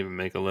didn't even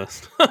make a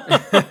list.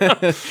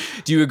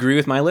 Do you agree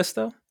with my list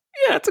though?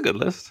 Yeah, it's a good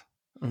list.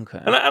 Okay.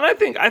 And I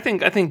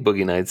think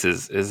Boogie Nights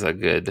is a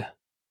good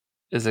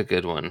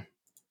one.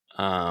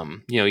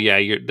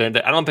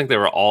 I don't think they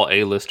were all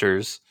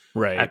A-listers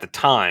right at the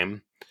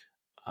time.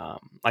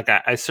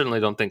 I certainly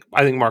don't think.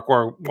 I think Mark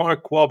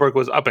Wahlberg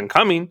was up and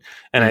coming,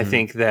 and I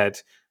think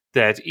that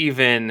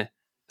even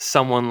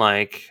someone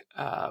like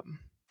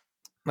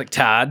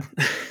Todd,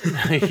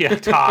 yeah,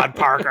 Todd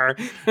Parker.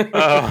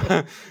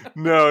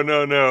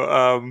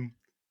 No.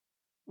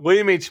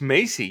 William H.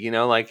 Macy.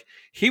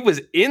 He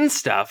was in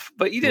stuff,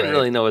 but you didn't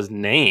really know his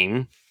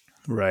name.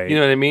 Right. You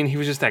know what I mean? He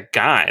was just that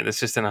guy that's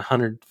just in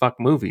 100 fuck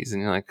movies.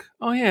 And you're like,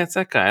 oh yeah, it's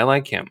that guy. I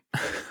like him.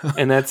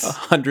 And that's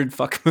 100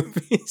 fuck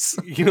movies.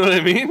 You know what I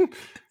mean?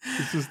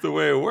 It's just the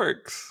way it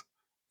works.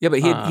 Yeah,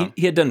 but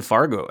he had done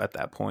Fargo at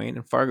that point.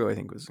 And Fargo, I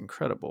think, was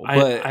incredible.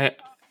 But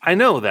I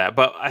know that.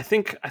 But I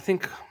think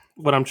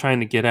what I'm trying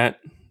to get at,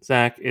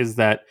 Zach, is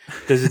that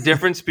there's a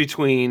difference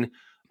between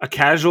a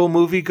casual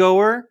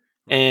moviegoer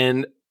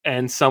and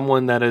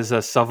someone that is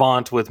a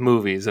savant with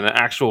movies and an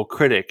actual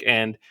critic.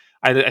 And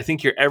I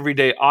think your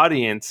everyday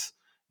audience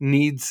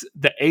needs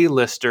the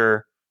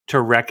A-lister to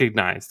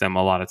recognize them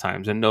a lot of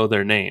times and know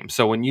their name.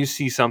 So when you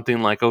see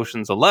something like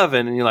Ocean's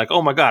 11 and you're like,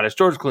 oh my God, it's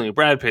George Clooney,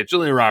 Brad Pitt,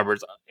 Julia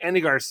Roberts,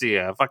 Andy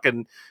Garcia,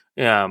 fucking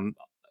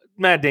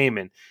Matt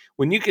Damon.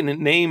 When you can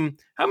name,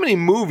 how many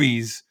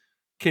movies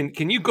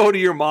can you go to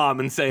your mom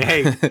and say,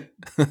 hey,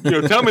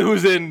 tell me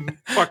who's in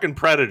fucking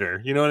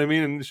Predator? You know what I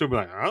mean? And she'll be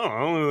like, I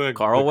don't know, like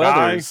Carl the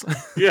guy. Weathers.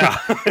 Yeah,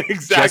 Jesse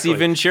exactly.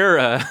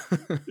 Ventura.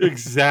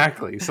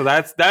 Exactly. So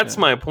that's Yeah.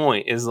 my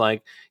point. Is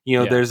like,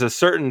 Yeah. there's a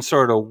certain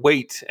sort of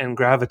weight and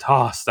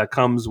gravitas that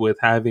comes with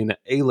having an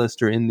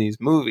A-lister in these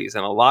movies,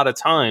 and a lot of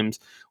times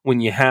when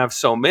you have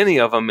so many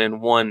of them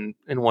in one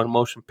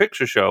motion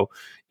picture show,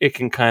 it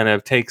can kind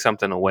of take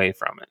something away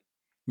from it.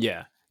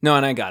 Yeah. No,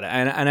 and I got it.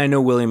 And I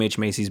know William H.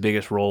 Macy's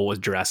biggest role was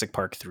Jurassic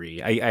Park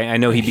 3. I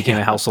know he became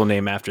a household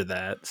name after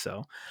that.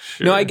 So,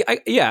 Sure. no, I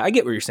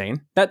get what you're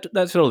saying. That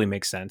totally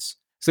makes sense.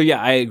 So, yeah,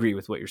 I agree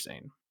with what you're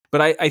saying. But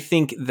I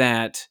think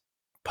that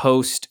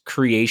post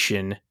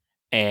creation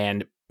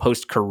and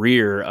post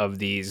career of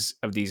these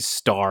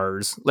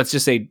stars, let's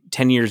just say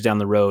 10 years down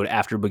the road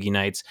after Boogie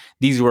Nights,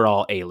 these were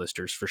all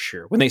A-listers for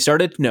sure. When they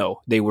started,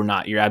 no, they were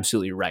not. You're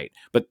absolutely right.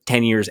 But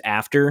 10 years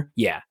after,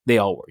 yeah, they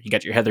all were. You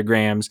got your Heather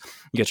Grahams,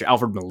 you got your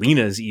Alfred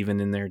Molinas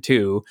even in there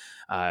too,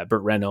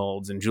 Burt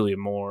Reynolds and Julia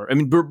Moore. I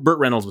mean, Burt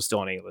Reynolds was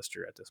still an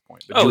A-lister at this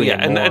point. But Julia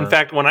and in Moore,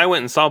 fact, when I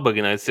went and saw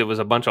Boogie Nights, it was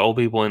a bunch of old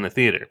people in the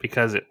theater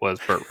because it was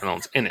Burt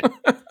Reynolds in it.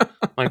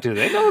 Like, do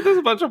they know there's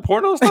a bunch of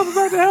porno stuff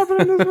about to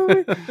happen in this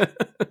movie?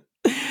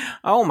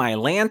 Oh, my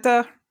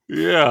Lanta.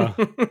 Yeah,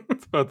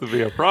 it's about to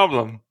be a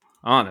problem.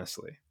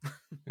 Honestly.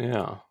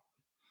 Yeah.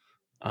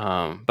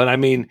 But I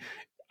mean,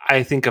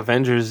 I think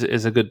Avengers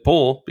is a good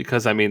pull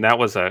because I mean that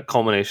was a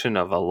culmination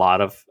of a lot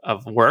of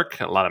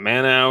work, a lot of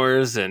man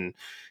hours, and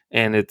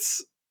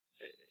it's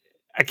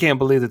I can't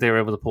believe that they were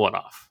able to pull it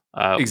off.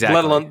 Exactly.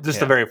 Let alone just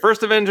the very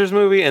first Avengers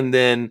movie, and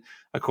then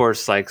of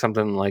course like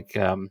something like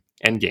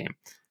Endgame.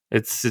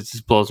 It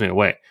just blows me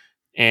away.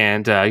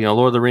 And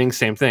Lord of the Rings,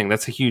 same thing.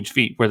 That's a huge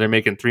feat where they're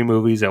making 3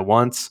 movies at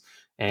once,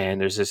 and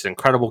there's this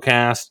incredible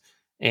cast,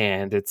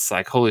 and it's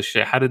like holy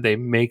shit, how did they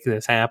make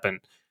this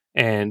happen?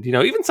 And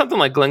even something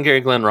like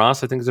Glengarry Glen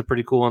Ross, I think is a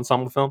pretty cool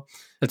ensemble film.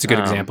 That's a good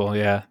example.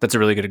 Yeah, that's a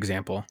really good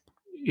example.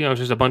 It's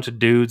just a bunch of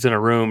dudes in a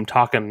room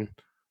talking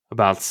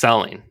about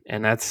selling,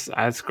 and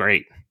that's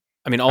great.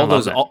 I mean, all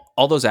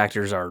those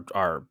actors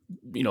are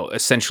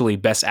essentially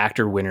best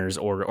actor winners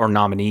or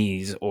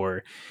nominees,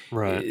 or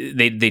right.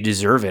 They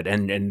deserve it,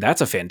 and that's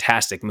a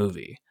fantastic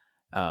movie.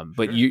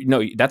 But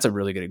Sure. That's a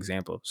really good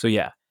example. So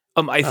yeah,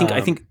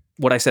 I think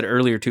what I said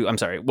earlier too. I'm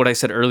sorry, what I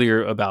said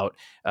earlier about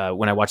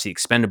when I watched The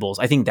Expendables.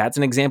 I think that's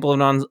an example of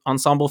an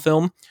ensemble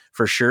film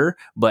for sure.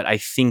 But I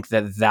think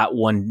that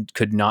one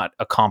could not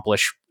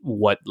accomplish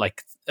what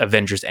like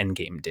Avengers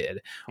Endgame did,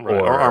 right.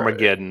 or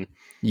Armageddon.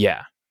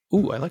 Yeah.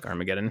 Ooh, I like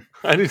Armageddon.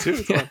 I do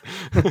too. Yeah.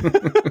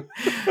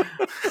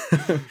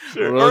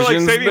 Sure. Or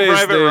like Saving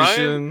Private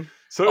Ryan.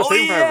 So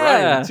Saving Private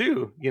Ryan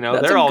too.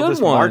 That's they're all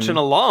just one. marching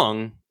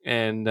along,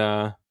 and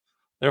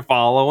they're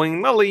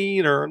following the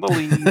leader, the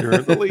leader,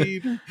 the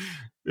leader.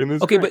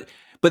 Okay,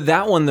 but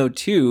that one though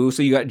too.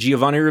 So you got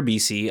Giovanni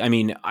Ribisi. I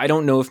mean, I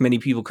don't know if many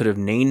people could have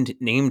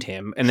named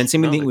him. And then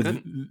same thing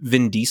with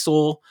Vin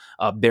Diesel,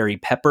 Barry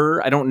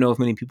Pepper. I don't know if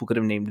many people could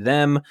have named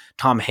them.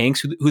 Tom Hanks.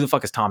 Who the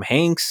fuck is Tom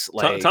Hanks?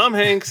 Like Tom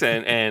Hanks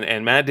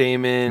and Matt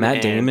Damon.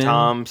 And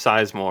Tom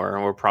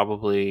Sizemore were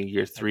probably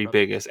your 3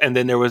 biggest. And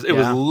then it was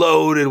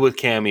loaded with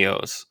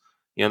cameos.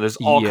 There's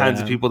all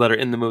kinds of people that are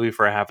in the movie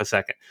for a half a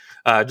second.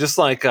 Just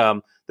like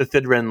The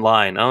Thin Red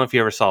Line. I don't know if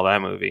you ever saw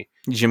that movie.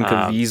 Jim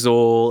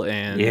Caviezel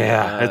and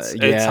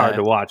it's hard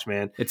to watch,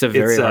 man. It's a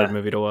very hard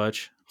movie to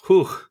watch.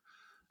 Whew.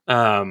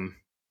 I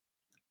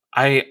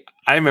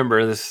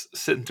remember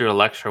sitting through a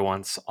lecture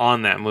once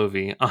on that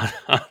movie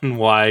on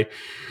why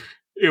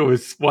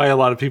a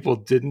lot of people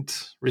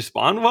didn't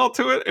respond well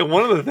to it. And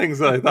one of the things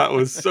that I thought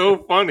was so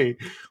funny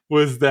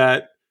was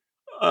that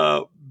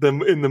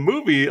in the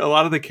movie, a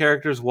lot of the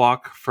characters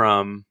walk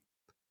from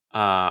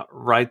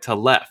right to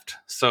left,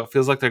 so it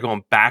feels like they're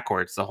going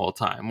backwards the whole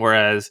time.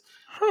 Whereas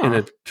in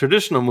a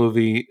traditional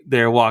movie,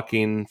 they're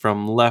walking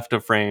from left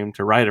of frame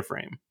to right of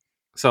frame.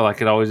 So like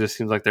it always just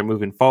seems like they're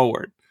moving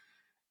forward,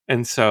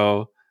 and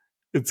so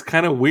it's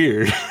kind of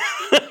weird.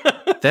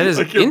 That is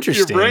like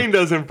interesting. Your brain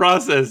doesn't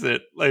process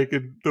it like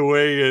the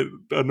way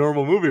a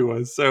normal movie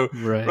was. So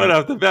right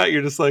off the bat,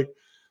 you're just like,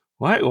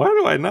 why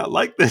do I not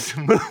like this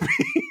movie?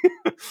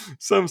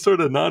 Some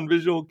sort of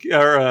non-visual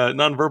or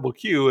non-verbal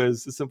cue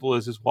as simple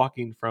as just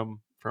walking from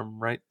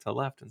right to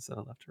left instead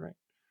of left to right.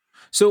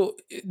 So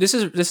this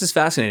is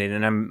fascinating,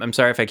 and I'm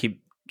sorry if I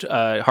keep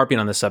harping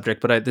on this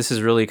subject, but this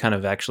is really kind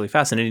of actually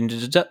fascinating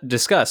to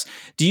discuss.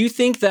 Do you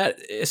think that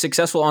a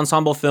successful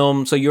ensemble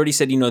film? So you already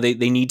said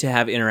they need to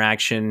have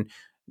interaction.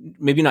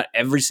 Maybe not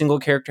every single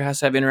character has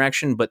to have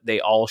interaction, but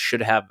they all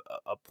should have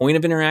a point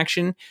of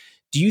interaction.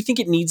 Do you think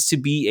it needs to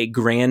be a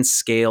grand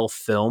scale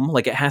film?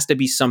 Like it has to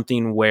be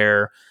something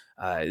where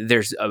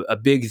there's a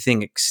big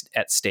thing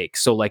at stake.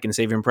 So like in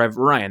Saving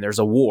Private Ryan, there's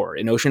a war.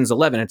 In Ocean's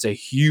 11, it's a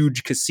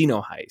huge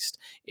casino heist.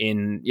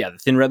 In The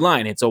Thin Red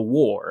Line, it's a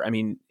war. I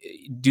mean,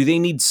 do they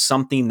need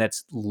something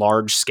that's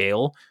large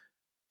scale?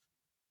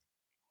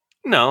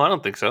 No, I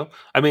don't think so.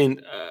 I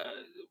mean,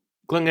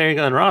 Glengarry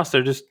Glen Ross,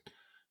 they're just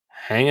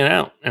hanging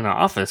out in an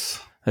office.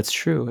 That's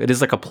true. It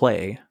is like a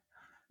play.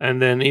 And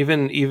then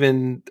even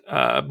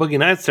Boogie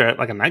Nights, they're at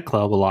like a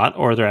nightclub a lot,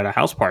 or they're at a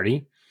house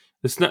party.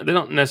 It's not. They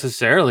don't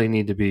necessarily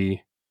need to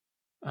be,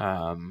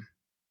 um,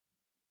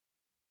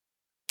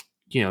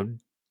 you know,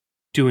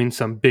 doing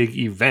some big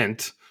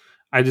event.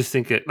 I just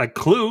think it like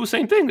Clue,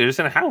 same thing. They're just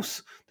in a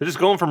house. They're just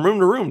going from room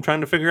to room trying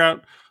to figure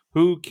out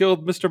who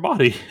killed Mr.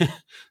 Body.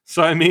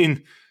 So I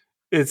mean,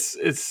 it's.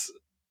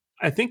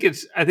 I think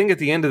at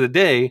the end of the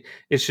day,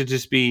 it should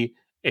just be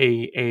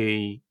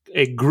a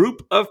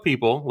group of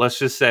people. Let's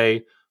just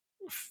say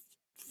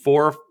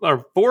four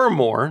or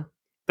more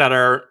that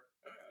are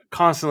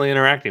constantly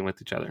interacting with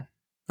each other.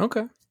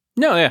 Okay.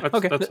 No, yeah. That's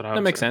Okay. that's what I That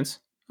would makes say. sense.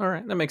 All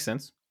right. That makes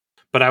sense.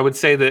 But I would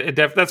say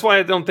that that's why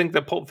I don't think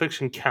that Pulp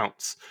Fiction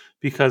counts,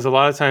 because a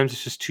lot of times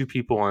it's just two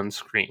people on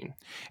screen.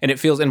 And it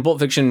feels, and Pulp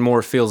Fiction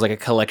more feels like a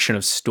collection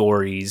of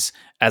stories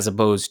as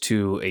opposed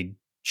to a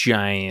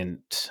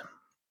giant,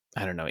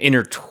 I don't know,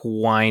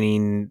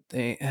 intertwining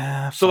thing.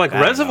 So like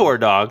Reservoir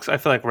Dogs, I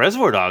feel like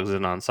Reservoir Dogs is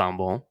an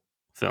ensemble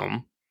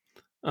film.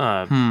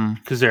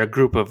 Because they're a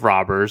group of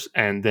robbers,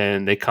 and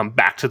then they come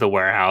back to the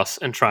warehouse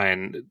and try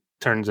and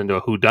turns into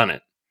a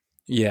whodunit.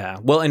 Yeah.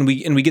 Well, and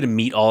we get to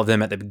meet all of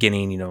them at the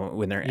beginning, you know,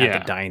 when they're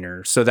at the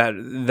diner. So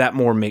that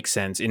more makes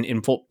sense.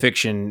 In Pulp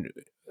Fiction,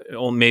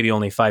 maybe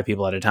only 5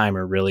 people at a time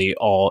are really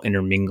all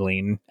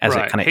intermingling as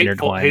it kind of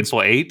intertwines.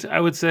 Hateful Eight, I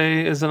would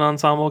say, is an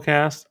ensemble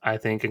cast. I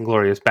think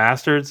Inglourious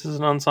Bastards is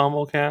an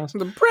ensemble cast.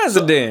 The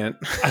president.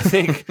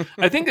 So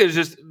I think there's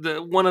just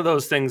one of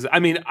those things. I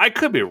mean, I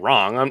could be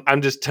wrong.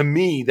 I'm just, to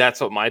me, that's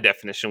what my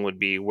definition would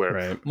be,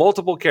 where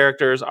multiple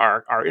characters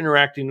are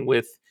interacting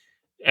with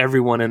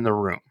everyone in the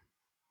room.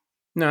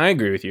 No, I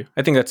agree with you.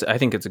 I think it's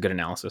a good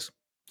analysis.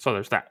 So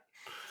there's that.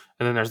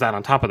 And then there's that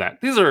on top of that.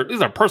 These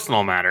are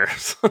personal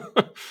matters.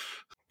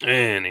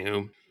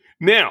 Anywho.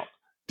 Now,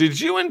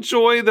 did you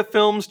enjoy the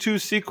film's 2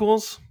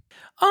 sequels?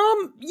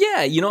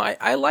 Yeah, you know,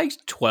 I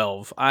liked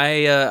 12.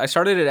 I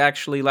started it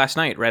actually last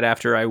night, right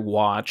after I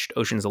watched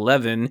Ocean's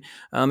 11,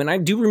 and I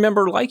do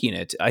remember liking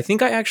it. I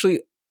think I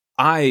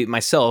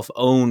myself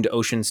owned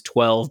Ocean's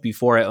 12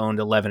 before I owned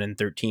 11 and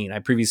 13. I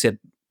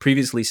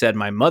previously said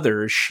my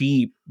mother,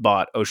 she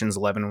bought Ocean's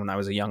 11 when I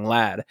was a young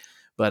lad,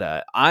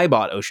 but I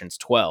bought Ocean's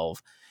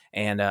 12.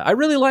 And I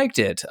really liked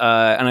it.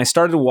 And I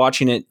started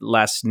watching it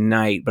last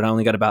night, but I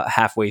only got about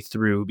halfway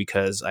through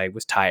because I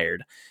was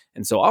tired.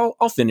 And so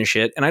I'll finish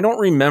it. And I don't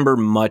remember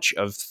much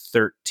of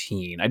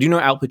 13. I do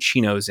know Al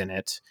Pacino's in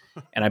it.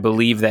 And I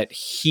believe that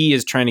he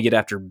is trying to get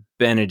after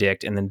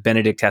Benedict. And then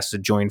Benedict has to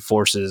join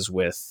forces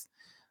with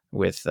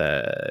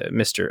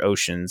Mr.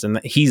 Oceans. And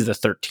he's the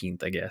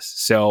 13th, I guess.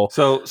 So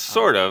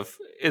sort of.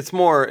 It's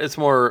more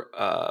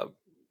Al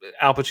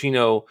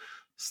Pacino,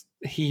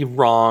 he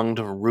wronged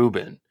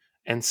Ruben.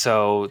 And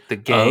so the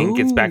gang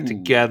gets back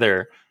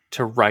together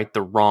to right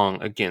the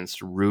wrong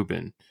against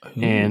Ruben.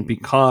 And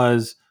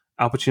because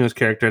Al Pacino's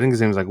character, I think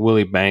his name is like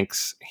Willie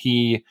Banks,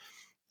 he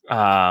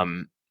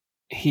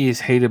is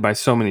hated by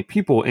so many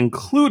people,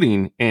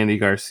 including Andy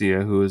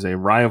Garcia, who is a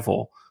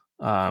rival.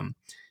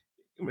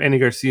 Andy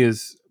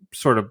Garcia's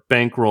sort of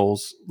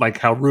bankrolls, like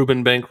how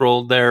Ruben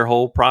bankrolled their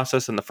whole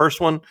process in the first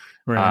one.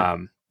 Right.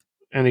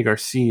 Andy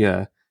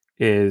Garcia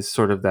is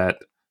sort of that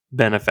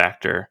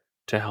benefactor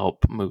to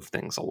help move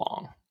things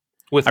along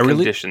with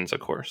conditions, of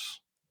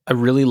course. I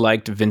really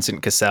liked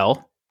Vincent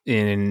Cassel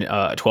in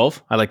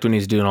 12. I liked when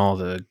he's doing all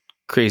the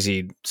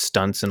crazy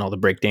stunts and all the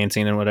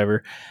breakdancing and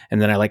whatever. And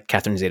then I liked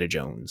Catherine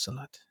Zeta-Jones a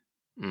lot.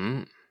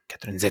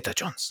 Catherine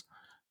Zeta-Jones.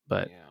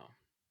 But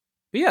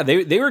yeah,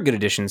 they were good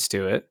additions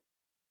to it.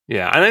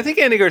 Yeah, and I think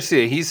Andy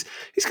Garcia, he's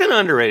kind of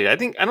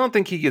underrated. I don't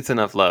think he gets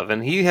enough love,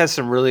 and he has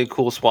some really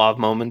cool suave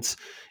moments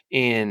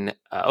in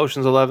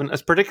Ocean's 11,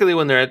 as particularly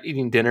when they're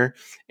eating dinner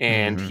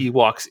and he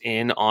walks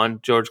in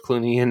on George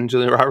Clooney and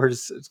Julia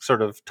Roberts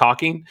sort of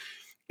talking,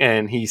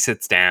 and he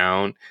sits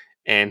down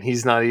and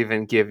he's not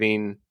even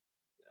giving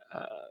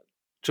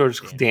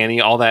Danny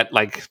all that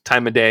like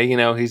time of day. You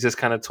know, he's just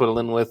kind of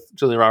twiddling with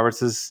Julia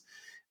Roberts's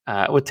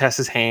with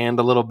Tess's hand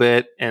a little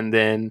bit, and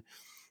then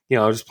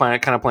just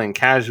kind of playing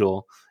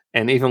casual.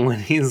 And even when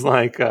he's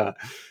like, what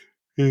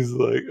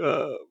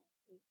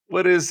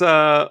is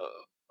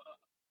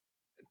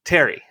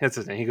Terry? That's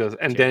his name. He goes,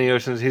 and Danny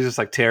Ocean, he's just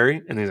like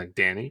Terry, and he's like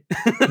Danny.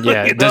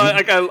 Yeah,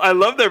 I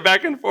love their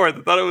back and forth.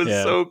 I thought it was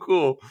so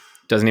cool.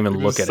 Doesn't even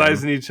look at him.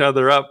 Sizing each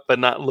other up, but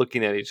not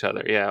looking at each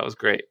other. Yeah, it was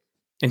great.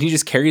 And he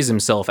just carries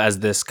himself as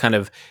this kind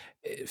of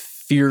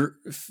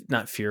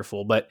not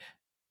fearful, but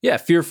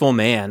fearful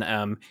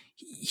man.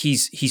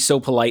 He's so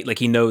polite, like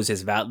he knows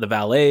the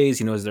valets,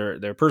 he knows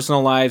their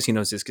personal lives, he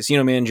knows his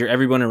casino manager,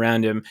 everyone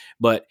around him,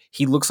 but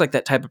he looks like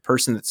that type of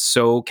person that's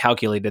so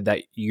calculated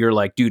that you're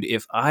like, dude,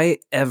 if I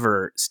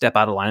ever step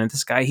out of line with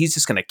this guy, he's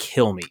just gonna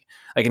kill me.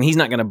 Like, and he's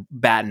not gonna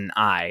bat an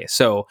eye.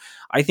 So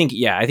I think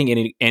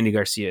Andy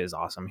Garcia is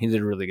awesome. He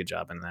did a really good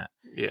job in that.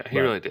 Yeah, he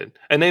really did.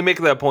 And they make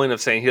that point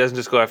of saying he doesn't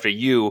just go after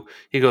you,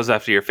 he goes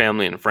after your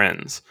family and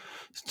friends.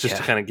 Just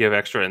to kind of give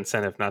extra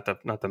incentive not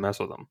to mess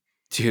with them.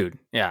 Dude,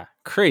 yeah,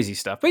 crazy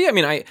stuff. But yeah, I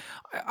mean,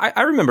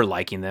 I remember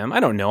liking them.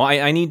 I don't know.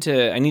 I need to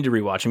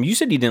rewatch them. You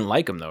said you didn't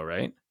like them though,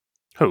 right?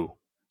 Who?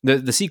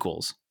 The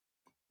sequels.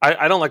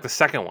 I don't like the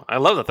second one. I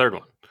love the third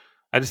one.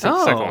 I just think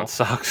the second one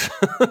sucks.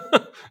 I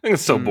think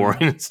it's so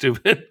boring and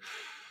stupid.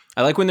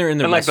 I like when they're in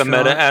the and like restaurant. the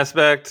meta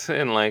aspect,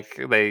 and like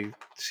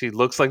she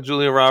looks like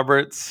Julia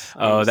Roberts.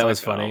 Oh, that was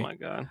funny. Oh my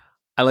god.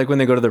 I like when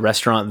they go to the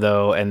restaurant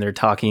though, and they're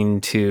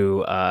talking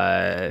to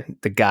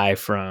the guy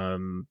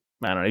from,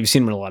 I don't know, you've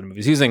seen him in a lot of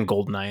movies. He was in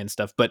Goldeneye and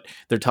stuff, but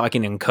they're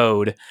talking in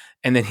code,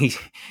 and then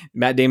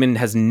Matt Damon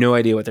has no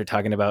idea what they're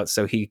talking about,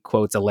 so he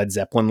quotes a Led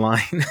Zeppelin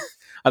line.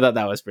 I thought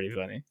that was pretty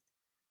funny.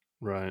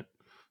 Right.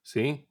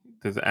 See?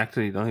 There's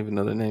actually, you don't even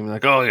know the name.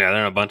 Like, oh yeah,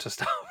 they're in a bunch of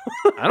stuff.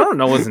 I don't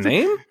know his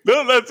name.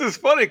 No, that's just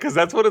funny because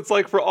that's what it's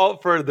like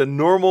for the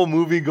normal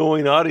movie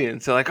going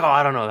audience. They're like, oh,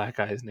 I don't know that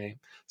guy's name.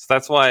 So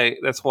that's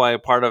why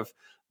part of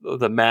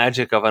the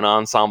magic of an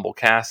ensemble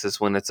cast is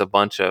when it's a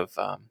bunch of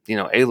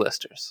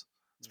A-listers.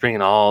 It's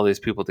bringing all these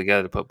people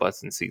together to put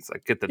butts in seats.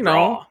 Like, get the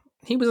draw.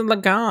 He was the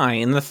guy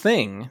in the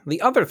thing,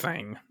 the other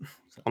thing.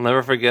 I'll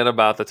never forget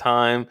about the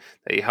time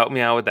that you helped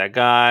me out with that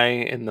guy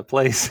in the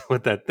place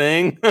with that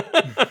thing.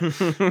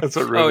 That's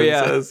what Ruben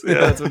says. Yeah,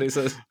 that's what he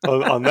says.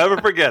 I'll never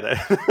forget it.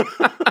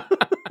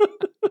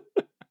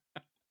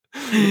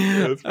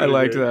 I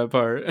liked that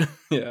part.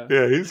 Yeah.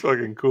 Yeah, he's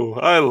fucking cool.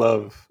 I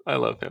love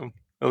him.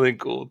 I think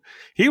cool.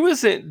 He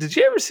was in. Did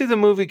you ever see the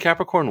movie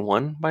Capricorn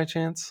 1 by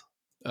chance?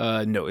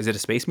 No. Is it a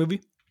space movie?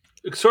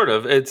 Sort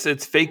of.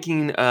 It's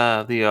faking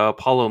the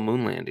Apollo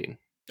moon landing.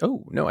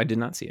 Oh no, I did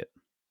not see it.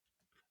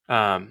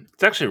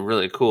 It's actually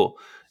really cool.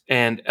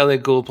 And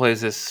Elliot Gould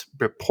plays this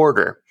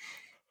reporter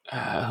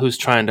who's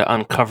trying to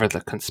uncover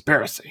the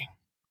conspiracy.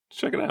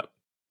 Check it out.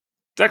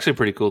 It's actually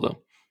pretty cool, though.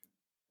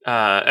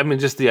 I mean,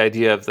 just the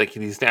idea of like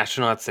these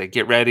astronauts, they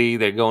get ready,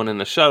 they're going in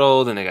the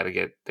shuttle, then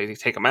they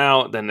take them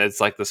out. Then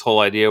it's like this whole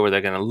idea where they're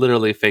going to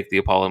literally fake the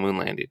Apollo moon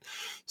landing.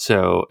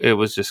 So it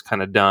was just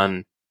kind of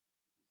done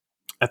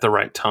at the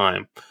right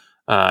time.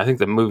 I think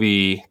the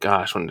movie,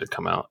 gosh, when did it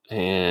come out?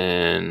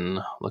 And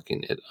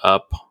looking it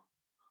up.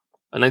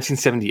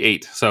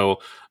 1978, so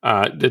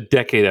a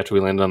decade after we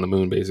landed on the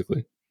moon,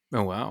 basically.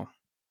 Oh wow!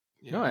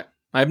 Yeah. No,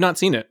 I have not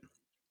seen it.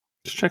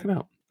 Just check it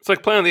out. It's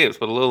like Planet of the Apes,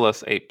 but a little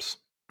less apes,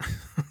 and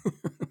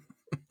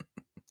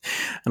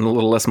a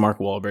little less Mark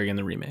Wahlberg in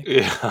the remake.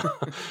 Yeah.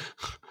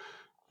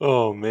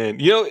 Oh man,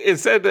 it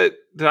said that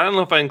I don't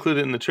know if I included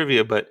it in the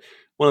trivia, but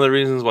one of the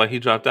reasons why he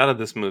dropped out of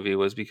this movie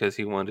was because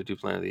he wanted to do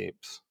Planet of the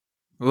Apes.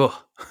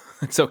 Oh,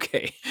 it's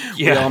okay.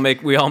 Yeah,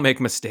 we all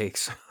make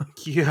mistakes.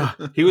 Yeah,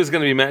 he was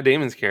going to be Matt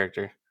Damon's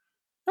character.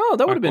 Oh,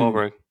 that would have been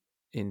Wahlberg.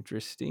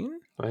 Interesting.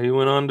 But he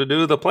went on to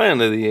do the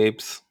Planet of the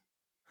Apes.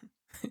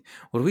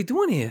 What are we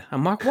doing here? I'm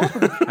Mark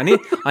Wahlberg.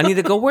 I need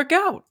to go work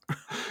out.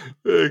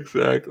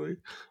 Exactly.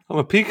 I'm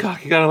a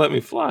peacock. You gotta let me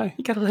fly.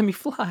 You gotta let me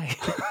fly.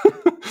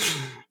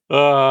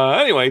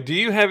 Anyway, do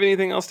you have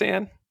anything else to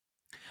add?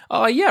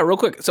 Yeah, real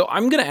quick. So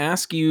I'm going to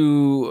ask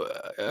you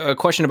a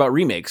question about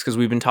remakes because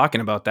we've been talking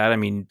about that. I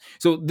mean,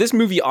 so this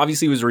movie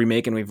obviously was a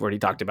remake, and we've already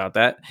talked about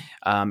that.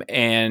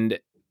 And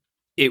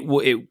it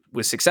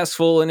was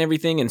successful and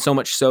everything, and so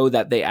much so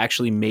that they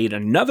actually made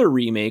another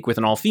remake with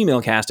an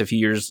all-female cast a few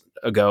years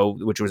ago,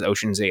 which was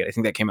Ocean's 8. I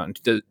think that came out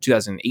in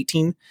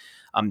 2018.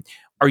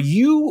 Are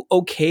you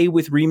okay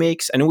with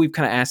remakes? I know we've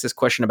kind of asked this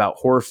question about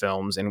horror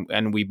films,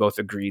 and we both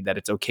agreed that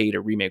it's okay to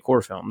remake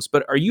horror films.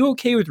 But are you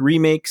okay with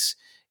remakes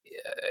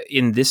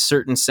in this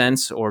certain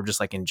sense, or just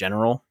like in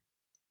general?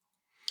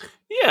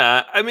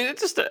 Yeah, I mean, it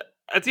just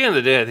at the end of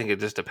the day, I think it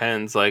just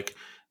depends. Like,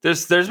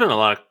 there's been a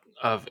lot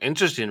of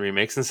interesting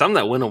remakes, and some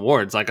that win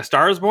awards. Like A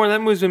Star Is Born, that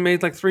movie's been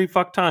made like 3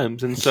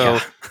 times, and so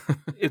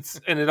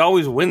it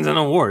always wins an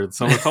award.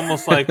 So it's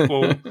almost like,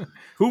 well,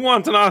 who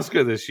wants an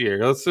Oscar this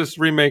year? Let's just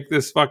remake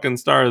this fucking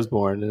Star Is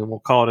Born, and we'll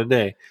call it a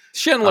day.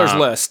 Schindler's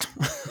List.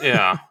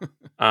 Yeah.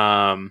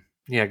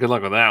 Yeah, good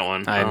luck with that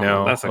one. I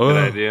know. That's a good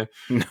idea.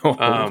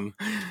 No.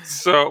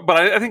 But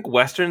I think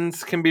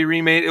Westerns can be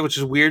remade, which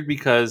is weird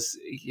because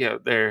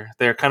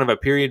they're kind of a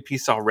period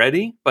piece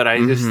already. But I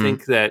just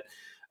think that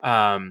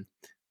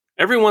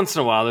every once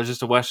in a while, there's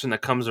just a Western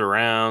that comes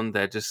around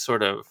that just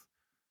sort of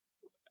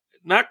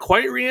not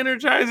quite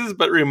re-energizes,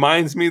 but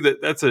reminds me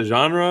that that's a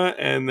genre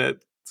and that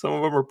some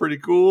of them are pretty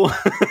cool.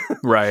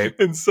 Right.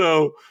 And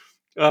so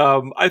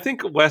I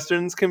think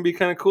Westerns can be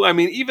kind of cool. I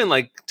mean, even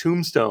like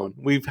Tombstone,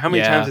 how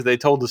many times have they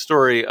told the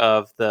story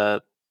of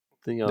the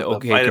fight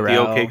at the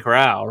OK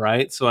Corral,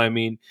 right? So, I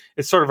mean,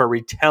 it's sort of a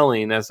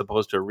retelling as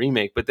opposed to a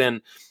remake. But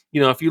then,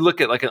 if you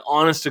look at like an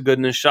honest to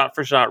goodness shot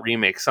for shot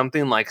remake,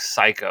 something like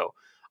Psycho,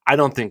 I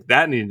don't think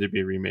that needed to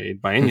be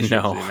remade by any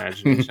stretch of the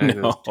imagination. I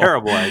think it's a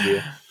terrible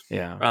idea.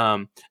 Yeah.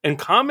 And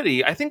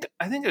comedy, I think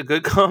a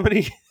good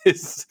comedy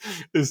is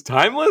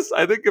timeless.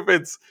 I think if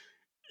it's,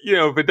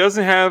 if it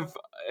doesn't have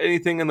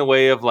anything in the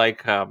way of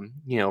like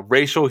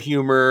racial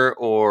humor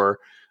or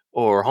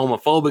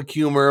homophobic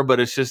humor, but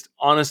it's just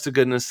honest to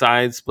goodness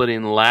side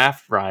splitting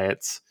laugh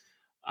riots,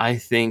 I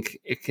think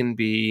it can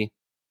be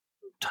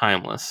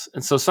timeless.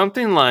 And so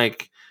something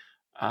like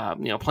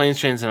Planes,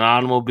 Trains, and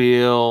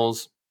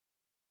Automobiles,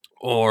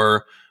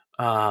 or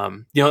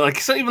Like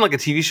so even like a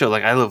TV show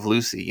like I Love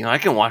Lucy. I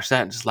can watch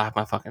that and just laugh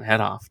my fucking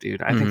head off,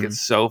 dude. I think Mhm.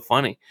 it's so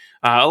funny.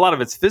 A lot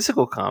of it's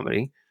physical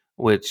comedy,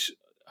 which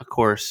of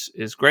course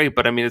is great,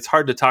 but I mean, it's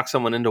hard to talk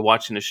someone into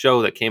watching a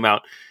show that came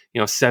out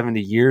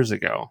 70 years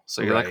ago.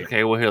 So you're like, Right.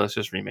 okay, well here, let's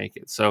just remake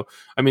it. So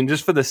I mean,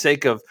 just for the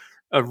sake of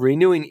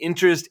renewing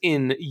interest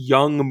in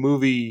young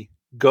movie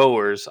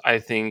goers, I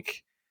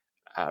think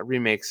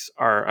remakes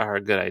are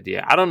a good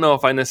idea. I don't know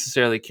if I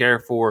necessarily care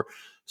for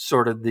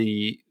sort of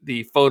the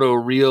photo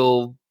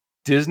real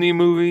Disney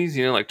movies,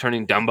 like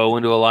turning Dumbo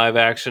into a live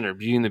action or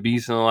Beauty and the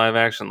Beast in a live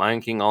action, Lion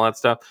King, all that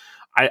stuff.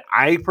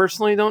 I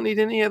personally don't need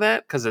any of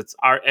that because it's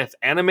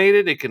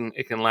animated. It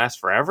can last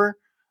forever.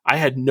 I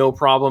had no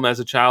problem as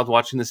a child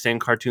watching the same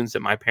cartoons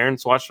that my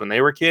parents watched when they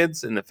were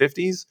kids in the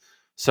 50s.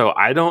 So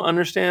I don't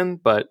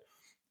understand, but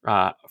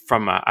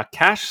from a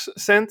cash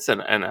sense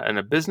and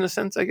a business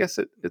sense, I guess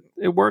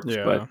it works.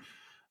 But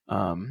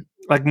Yeah.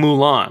 like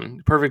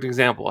Mulan, perfect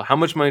example. How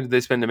much money did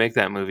they spend to make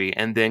that movie?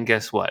 And then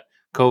guess what?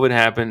 COVID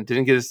happened,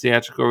 didn't get its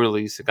theatrical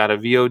release. It got a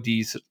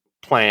VOD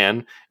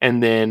plan,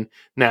 and then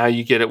now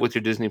you get it with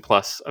your Disney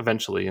Plus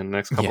eventually in the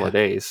next couple of Yeah.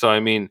 days. So I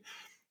mean,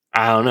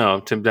 I don't know.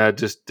 That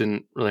just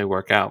didn't really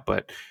work out.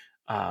 But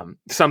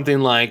something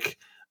like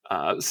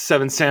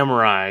Seven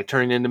Samurai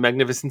turning into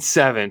Magnificent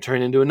Seven,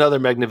 turning into another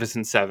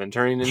Magnificent Seven,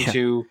 turning Yeah.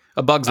 into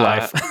A Bug's uh,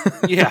 Life.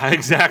 yeah,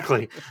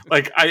 exactly.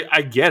 Like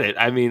I get it.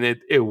 I mean,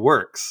 it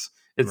works.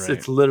 Right.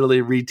 It's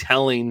literally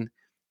retelling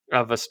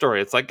of a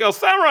story. It's like, yo,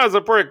 samurais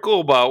are pretty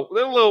cool, but we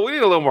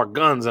need a little more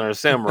guns in our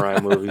samurai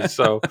movies.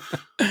 So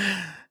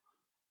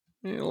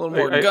A little I,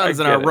 more I guns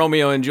than our get it.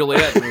 Romeo and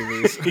Juliet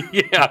movies.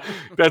 Yeah,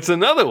 that's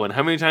another one.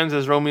 How many times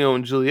has Romeo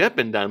and Juliet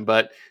been done?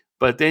 But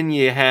then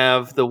you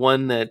have the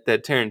one that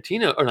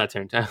Tarantino or not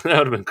Tarantino. That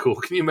would have been cool.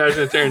 Can you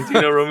imagine a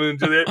Tarantino Romeo and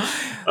Juliet?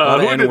 A lot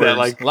of Who N did that?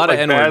 words. A lot of Like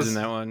N words in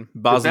Baz that one. or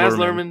Baz Baz Luhrmann.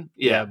 Luhrmann?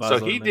 Yeah, Yeah. So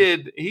Baz he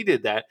Luhrmann.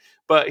 did that,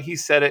 but he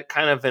said it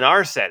kind of in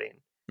our setting.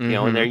 And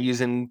they're Mm-hmm.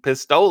 using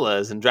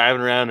pistolas and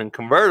driving around in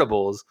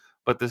convertibles,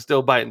 but they're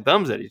still biting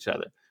thumbs at each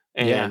other.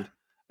 Yeah. And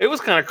it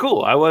was kind of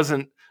cool. I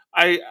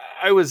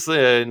I was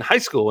in high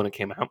school when it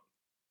came out,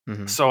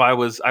 Mm-hmm. so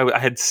I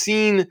had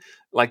seen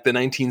like the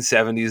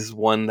 1970s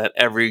one that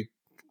every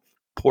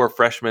poor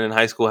freshman in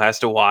high school has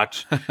to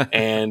watch,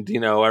 and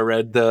I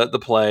read the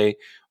play,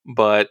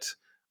 but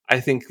I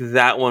think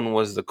that one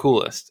was the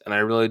coolest, and I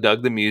really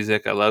dug the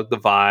music. I loved the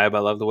vibe. I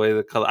love the way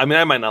the color. I mean,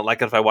 I might not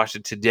like it if I watched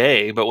it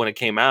today, but when it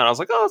came out, I was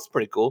like, oh, it's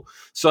pretty cool.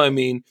 So I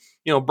mean,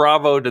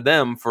 bravo to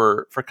them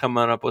for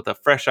coming up with a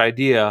fresh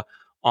idea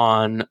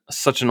on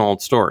such an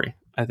old story.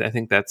 I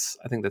think that's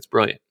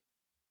brilliant.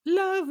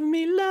 Love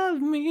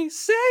me,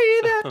 say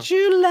that So,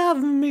 you love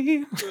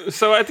me.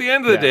 so at the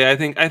end of the Yeah.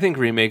 day, I think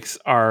remakes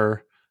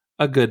are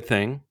a good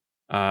thing.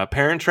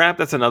 Parent Trap,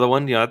 that's another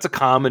one. That's a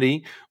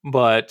comedy,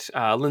 but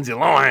Lindsay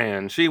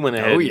Lohan, she went Oh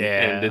ahead and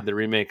yeah. did the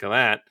remake of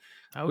that.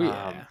 Oh Um,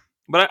 yeah.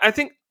 but I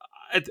think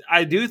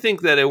I do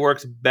think that it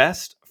works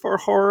best for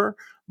horror,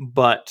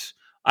 but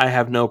I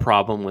have no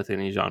problem with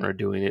any genre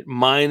doing it.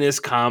 Minus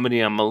comedy,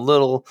 I'm a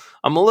little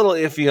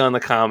iffy on the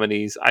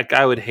comedies.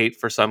 I would hate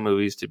for some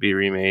movies to be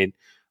remade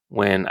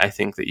when I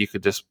think that you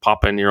could just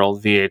pop in your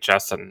old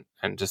VHS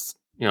and just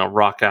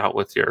rock out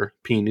with your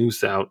P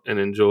noose out and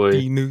enjoy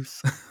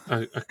Venus.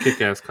 a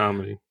kick ass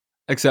comedy.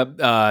 Except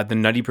the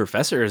Nutty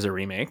Professor is a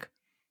remake.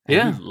 And you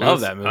Yeah,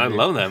 love that I movie.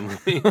 love that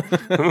movie.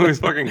 That movie's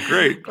fucking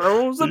great.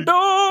 Close the You-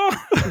 door.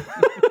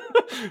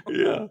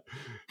 yeah.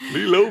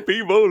 Lilo,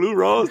 Peebo, Lou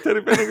Ross, Teddy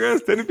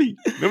Pendergrass, Teddy P.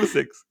 Number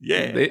 6.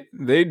 Yeah.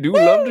 They do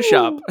love to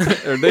shop.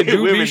 Or they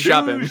do Women be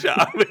shopping. do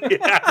shop.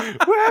 Yeah.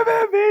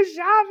 Women be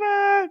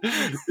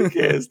shopping. You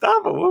can't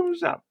stop a woman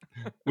shop.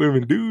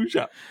 Women do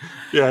shop.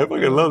 Yeah, I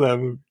fucking love that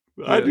movie.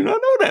 I Yeah. do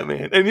not know that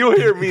man. And you'll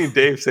hear me and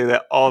Dave say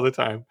that all the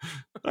time.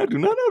 I do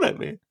not know that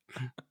man.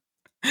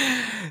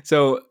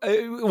 So,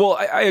 well,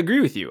 I agree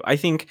with you. I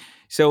think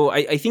so.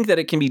 I think that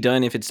it can be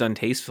done if it's done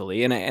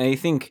tastefully, and I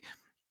think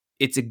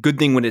it's a good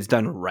thing when it's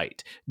done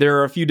right. There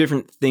are a few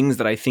different things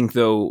that I think,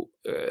 though,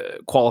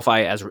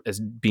 qualify as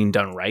being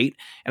done right.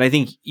 And I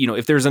think,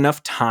 if there's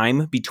enough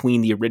time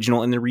between the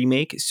original and the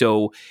remake,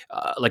 so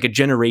like a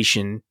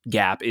generation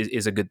gap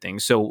is a good thing.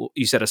 So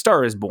you said A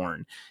Star is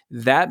Born.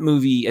 That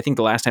movie, I think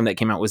the last time that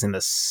came out was in the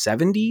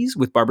 70s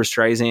with Barbara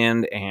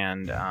Streisand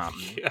and Yeah.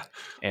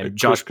 and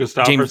Chris James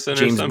Christopherson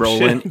or some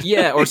Brolin, shit.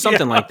 yeah, or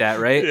something Yeah. like that,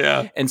 right?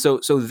 Yeah. And so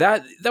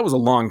that was a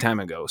long time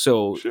ago.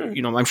 So Sure.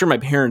 I'm sure my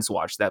parents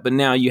watched that, but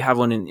now you have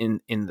one in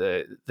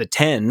the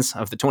tens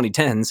of the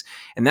 2010s,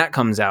 and that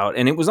comes out,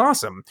 and it was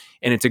awesome,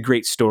 and it's a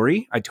great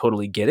story. I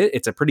totally get it.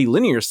 It's a pretty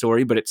linear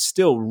story, but it's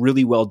still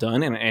really well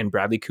done, and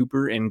Bradley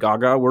Cooper and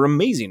Gaga were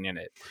amazing in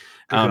it.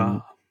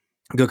 Gaga.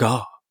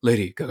 Gaga,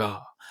 Lady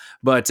Gaga,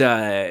 but.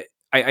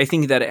 I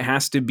think that it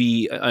has to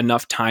be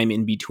enough time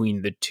in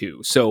between the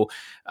two. So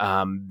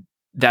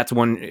that's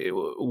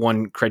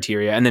one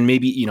criteria. And then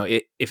maybe,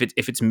 if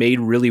it's made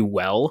really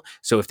well,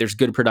 so if there's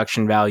good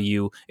production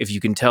value, if you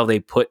can tell they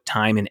put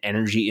time and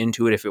energy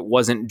into it, if it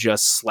wasn't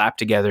just slapped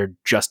together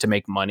just to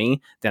make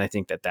money, then I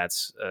think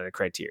that's a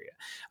criteria.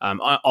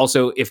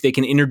 Also, if they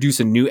can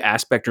introduce a new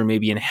aspect or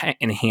maybe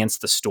enhance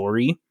the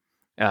story,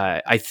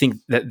 I think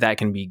that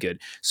can be good.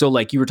 So,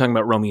 like you were talking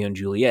about Romeo and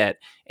Juliet,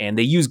 and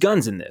they use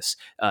guns in this.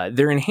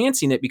 They're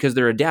enhancing it because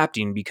they're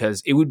adapting.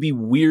 Because it would be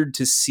weird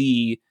to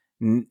see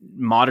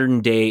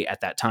modern day,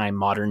 at that time,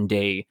 modern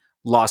day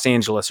Los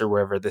Angeles or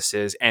wherever this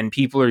is, and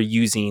people are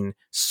using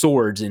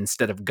swords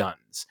instead of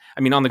guns.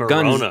 I mean, on the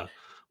guns, Verona,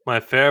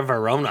 my fair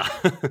Verona.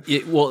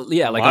 well,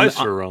 yeah, like my on the,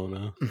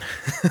 Sharona.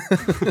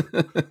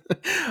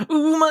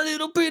 ooh, my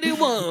little pretty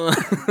one.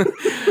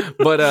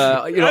 But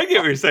I get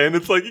what you're saying.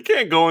 It's like you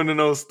can't go into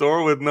no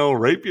store with no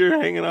rapier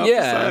hanging off the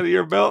side of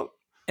your belt.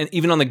 And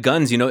even on the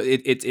guns,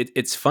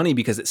 it's funny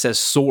because it says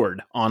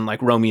sword on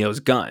like Romeo's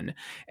gun,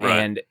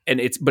 and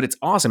it's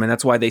awesome, and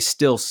that's why they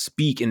still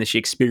speak in the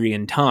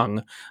Shakespearean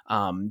tongue.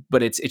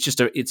 But it's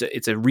just a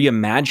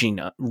reimagining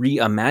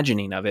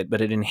of it, but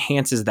it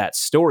enhances that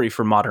story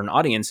for modern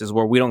audiences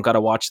where we don't got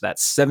to watch that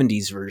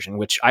 70s version,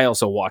 which I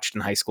also watched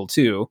in high school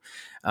too.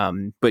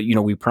 But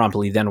we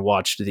promptly then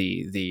watched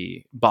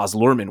the Baz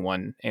Luhrmann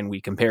one, and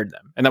we compared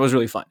them, and that was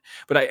really fun.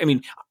 But I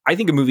mean, I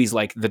think of movies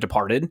like The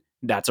Departed.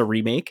 That's a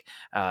remake.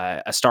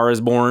 A Star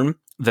Is Born,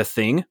 The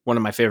Thing, one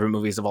of my favorite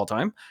movies of all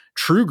time.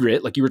 True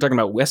Grit, like you were talking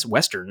about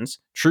westerns.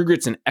 True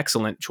Grit's an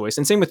excellent choice,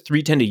 and same with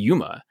 3:10 to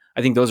Yuma.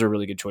 I think those are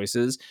really good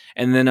choices.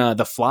 And then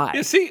The Fly.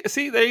 Yeah,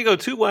 see, there you go,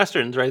 2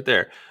 westerns right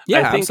there.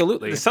 Yeah, I think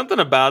absolutely. There's something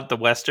about the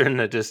western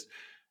that just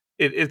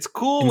it's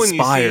cool Inspires.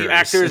 When you see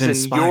actors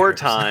in your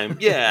time.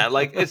 Yeah,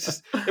 like it's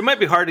just, it might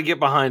be hard to get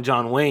behind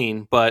John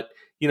Wayne, but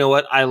you know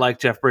what? I like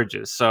Jeff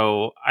Bridges,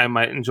 so I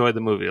might enjoy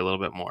the movie a little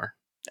bit more.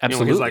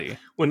 Absolutely. He's like,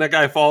 when that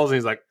guy falls and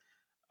he's like,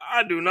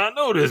 I do not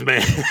know this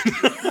man.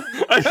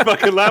 I just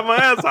fucking laughed my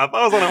ass off.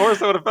 I was on a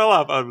horse, I would have fell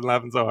off. I've been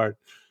laughing so hard.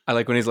 I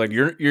like when he's like,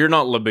 you're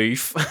not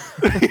LaBeef.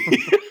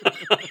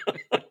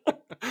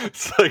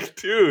 It's like,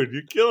 dude,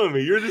 you're killing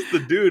me. You're just the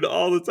dude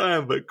all the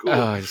time, but cool.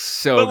 Oh,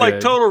 so but good. like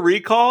Total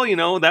Recall,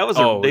 that was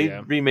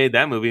remade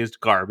that movie. It's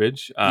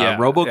garbage.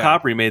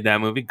 RoboCop remade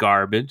that movie.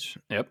 Garbage.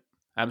 Yep,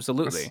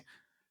 absolutely.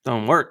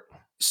 Don't work.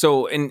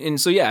 So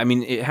so yeah, I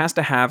mean, it has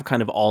to have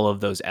kind of all of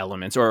those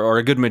elements, or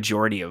a good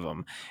majority of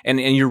them. And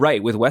you're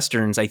right, with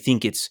westerns, I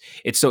think it's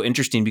so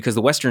interesting because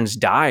the westerns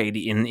died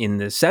in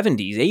the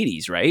 70s,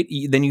 80s, right?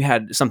 Then you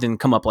had something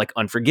come up like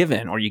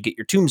Unforgiven, or you get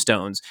your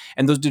Tombstones,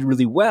 and those did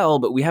really well.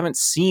 But we haven't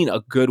seen a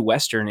good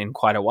western in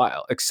quite a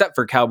while, except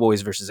for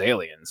Cowboys versus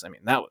Aliens. I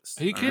mean, that was.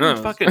 Are you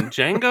kidding? Fucking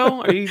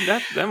Django?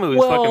 That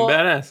movie's fucking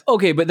badass.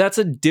 Okay, but that's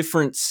a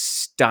different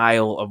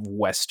style of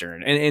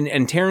western,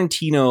 and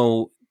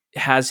Tarantino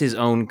has his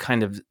own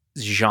kind of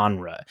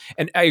genre.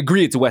 And I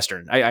agree it's a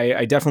western.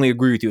 I definitely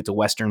agree with you, it's a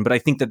western, but I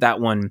think that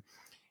one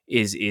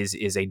is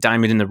a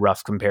diamond in the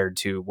rough compared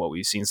to what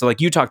we've seen. So like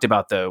you talked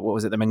about the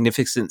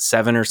Magnificent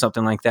Seven or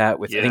something like that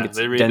with, I think it's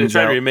they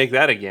tried to remake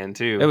that again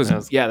too.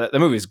 That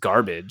movie is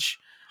garbage.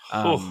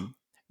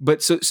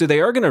 But so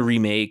they are going to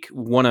remake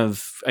one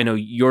of, I know,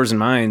 yours and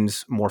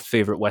mine's more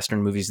favorite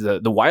Western movies,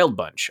 the Wild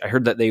Bunch. I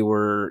heard that they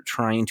were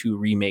trying to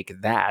remake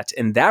that,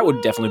 and that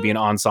would definitely be an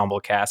ensemble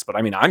cast. But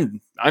I mean,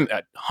 I'm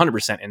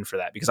 100% in for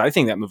that because I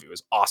think that movie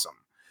was awesome.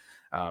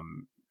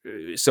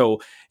 So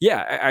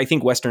yeah, I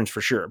think Westerns for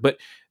sure. But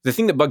the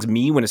thing that bugs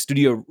me when a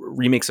studio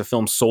remakes a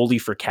film solely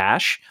for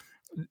cash,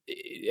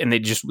 and they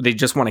just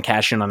want to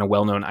cash in on a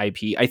well-known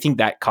IP, I think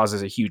that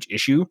causes a huge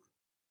issue.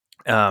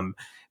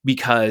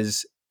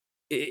 Because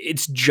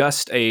it's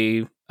just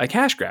a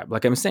cash grab,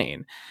 like I'm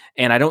saying.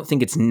 And I don't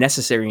think it's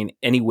necessary in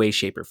any way,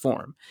 shape, or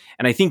form.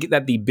 And I think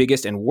that the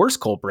biggest and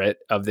worst culprit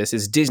of this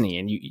is Disney.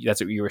 And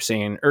that's what you were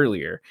saying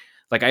earlier.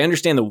 Like, I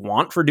understand the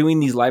want for doing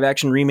these live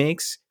action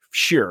remakes.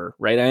 Sure,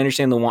 right? I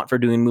understand the want for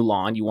doing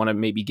Mulan. You want to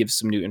maybe give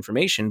some new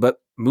information.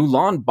 But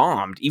Mulan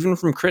bombed, even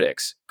from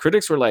critics.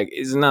 Critics were like,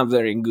 it's not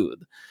very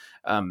good.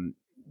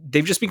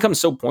 They've just become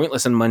so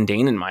pointless and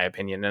mundane, in my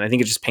opinion. And I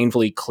think it's just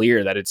painfully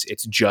clear that it's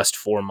just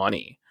for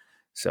money.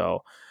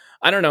 So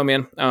I don't know,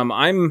 man.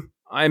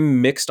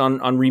 I'm mixed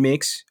on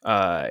remakes.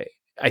 I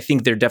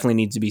think there definitely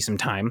needs to be some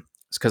time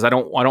because I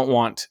don't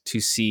want to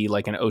see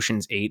like an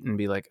Ocean's 8 and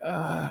be like,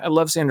 I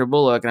love Sandra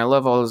Bullock and I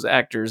love all those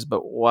actors,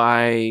 but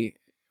why?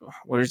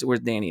 Where's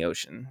Danny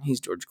Ocean?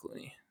 He's George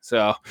Clooney.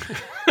 So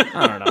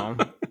I don't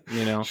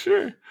know.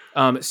 Sure.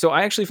 So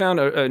I actually found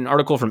an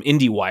article from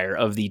IndieWire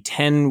of the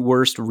 10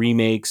 worst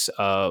remakes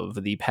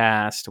of the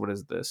past. What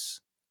is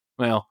this?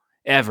 Well,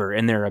 ever,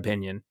 in their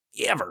opinion.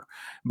 Ever.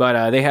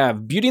 But they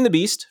have Beauty and the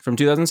Beast from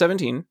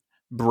 2017,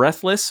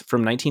 Breathless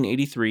from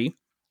 1983,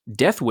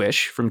 Death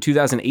Wish from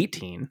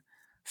 2018,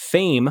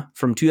 Fame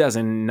from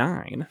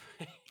 2009.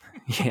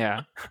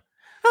 Yeah.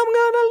 I'm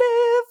gonna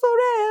live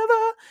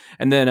forever.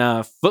 And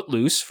then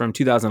Footloose from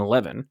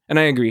 2011. And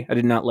I agree, I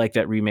did not like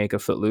that remake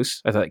of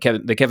Footloose. I thought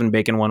the Kevin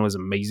Bacon one was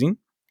amazing.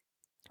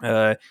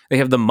 They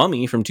have The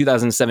Mummy from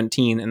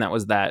 2017, and that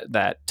was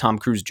that Tom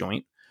Cruise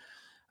joint.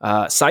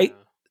 Sight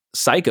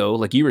Psycho,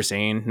 like you were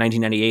saying,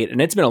 1998,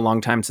 and it's been a long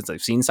time since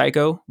I've seen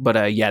Psycho,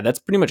 but yeah, that's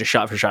pretty much a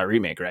shot-for-shot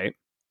remake, right?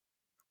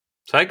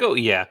 Psycho,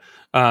 yeah.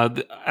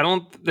 I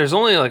don't. There's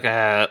only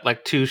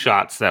like two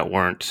shots that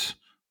weren't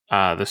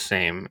the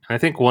same, and I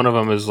think one of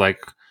them is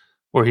like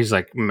where he's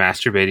like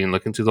masturbating,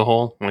 looking through the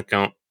hole. Like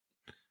I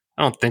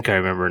don't think I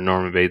remember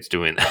Norman Bates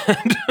doing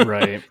that.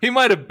 Right. He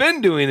might have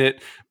been doing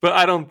it, but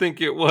I don't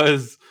think it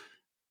was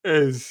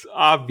as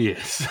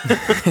obvious.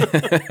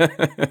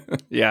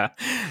 Yeah,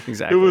 It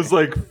exactly. was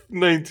like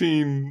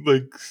 19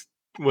 like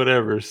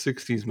whatever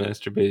 60s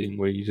masturbating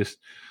where you just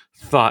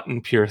thought in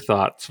pure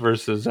thoughts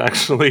versus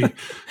actually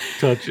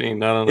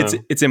touching. I don't know.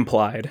 It's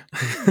implied.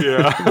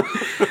 Yeah.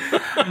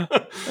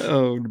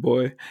 Oh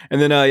boy. And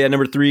then yeah,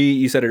 number 3,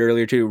 you said it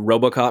earlier too,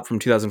 RoboCop from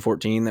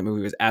 2014. That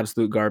movie was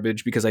absolute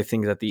garbage because I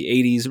think that the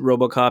 80s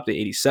RoboCop, the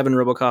 87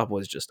 RoboCop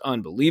was just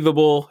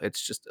unbelievable.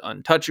 It's just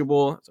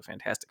untouchable. It's a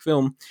fantastic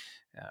film.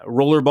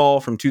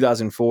 Rollerball from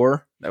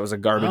 2004. That was a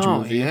garbage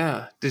movie.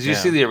 Yeah. Did you Yeah.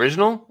 see the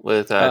original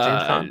with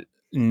James Caan?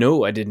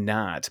 No, I did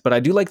not, but I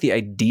do like the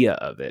idea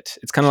of it.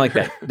 It's kind of like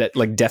that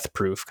like Death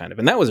Proof kind of,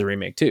 and that was a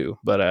remake too.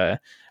 But I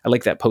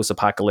like that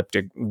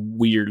post-apocalyptic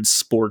weird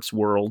sports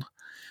world.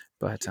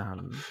 But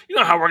You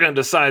know how we're going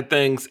to decide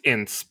things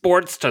in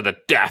sports to the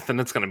death,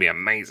 and it's going to be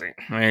amazing.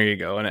 there you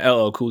go. And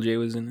LL Cool J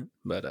was in it.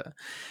 But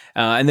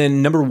and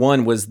then number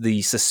 1 was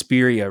the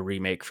Suspiria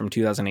remake from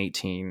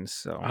 2018.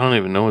 So I don't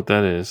even know what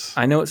that is.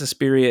 I know what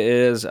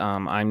Suspiria is.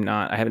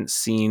 I haven't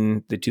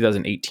seen the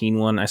 2018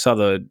 one. I saw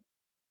the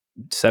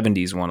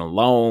 70s one a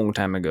long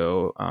time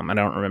ago. I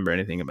don't remember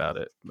anything about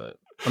it, but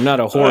I'm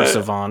not a horror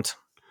savant.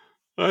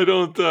 I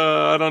don't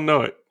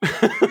know it.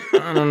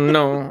 I don't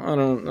know. I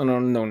don't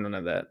know none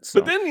of that. So.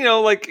 But then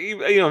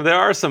there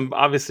are some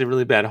obviously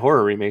really bad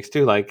horror remakes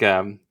too. Like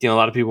a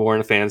lot of people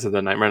weren't fans of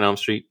the Nightmare on Elm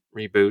Street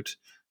reboot.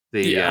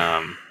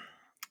 I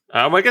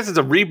guess it's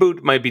a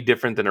reboot might be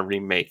different than a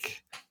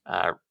remake.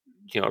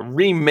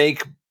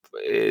 Remake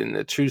in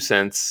the true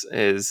sense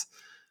is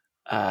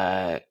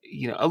a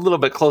little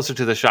bit closer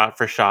to the shot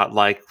for shot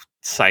like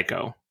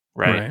Psycho,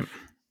 right?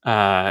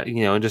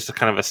 And just a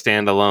kind of a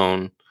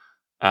standalone.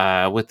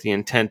 With the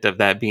intent of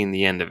that being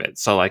the end of it.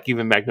 So, like,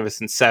 even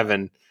Magnificent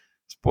Seven,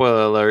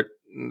 spoiler alert,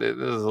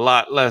 there's a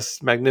lot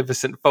less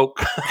magnificent folk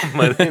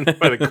by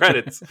the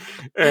credits.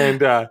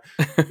 And,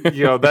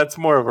 that's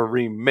more of a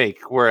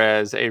remake,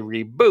 whereas a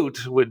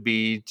reboot would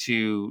be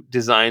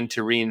designed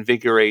to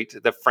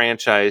reinvigorate the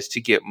franchise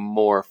to get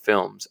more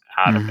films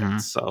out of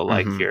it. So,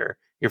 like, your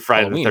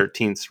Friday Halloween. the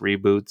 13th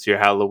reboots, your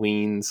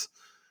Halloweens.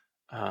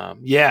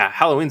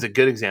 Halloween's a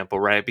good example,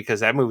 right? Because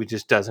that movie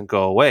just doesn't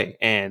go away.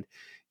 And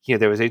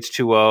there was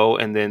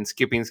H2O and then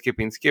skipping to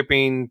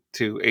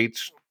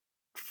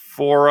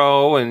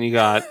H40 and you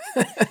got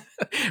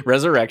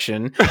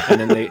Resurrection. And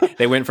then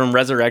they went from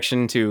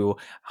Resurrection to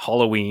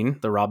Halloween,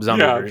 the Rob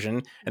Zombie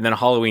version, and then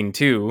Halloween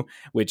 2,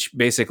 which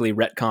basically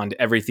retconned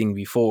everything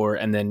before.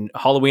 And then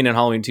Halloween and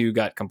Halloween 2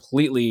 got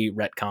completely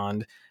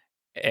retconned,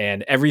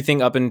 and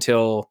everything up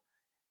until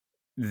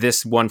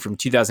this one from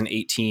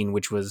 2018,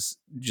 which was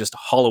just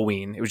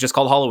Halloween. It was just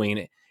called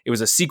Halloween. It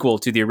was a sequel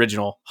to the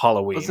original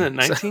Halloween. Wasn't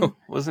it 19?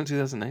 Wasn't it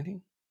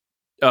 2019?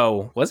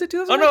 Oh, was it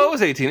 2019? Oh, no, it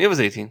was 18. It was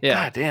 18. Yeah.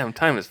 God damn,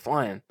 time is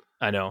flying.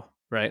 I know,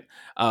 right?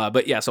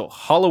 But yeah, so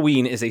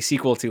Halloween is a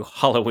sequel to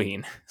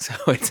Halloween. So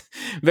it's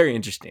very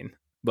interesting.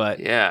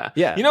 But yeah.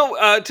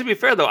 To be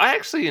fair, though, I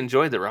actually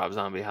enjoyed the Rob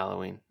Zombie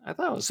Halloween. I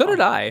thought it was So fun.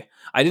 did I.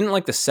 I didn't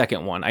like the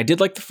second one. I did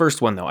like the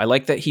first one, though. I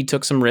like that he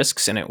took some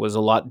risks and it was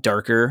a lot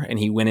darker and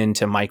he went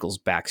into Michael's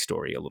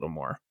backstory a little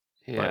more.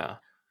 Yeah.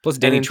 Plus,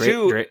 Danny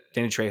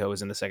Trejo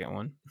was in the second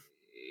one.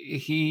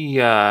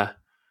 He, I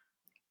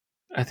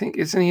think,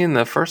 isn't he in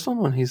the first one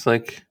when he's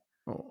like,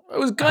 I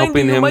was kind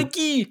to you,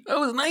 Mikey. I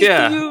was nice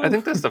to you. I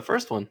think that's the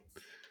first one.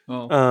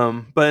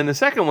 Oh. But in the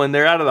second one,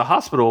 they're out of the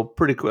hospital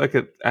pretty quick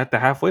at the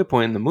halfway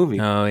point in the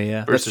movie. Oh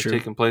yeah, versus that's true.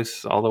 Taking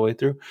place all the way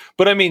through.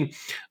 But I mean,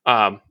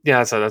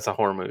 that's a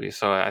horror movie,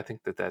 so I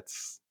think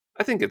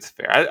I think it's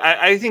fair.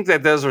 I think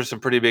that those are some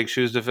pretty big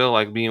shoes to fill,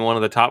 like being one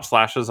of the top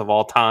slashes of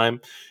all time,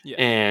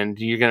 and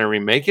you're gonna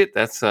remake it.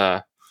 That's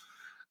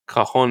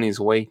cojones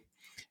way,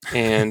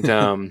 and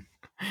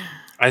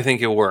I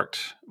think it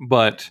worked.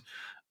 But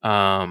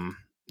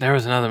there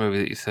was another movie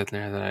that you said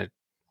there that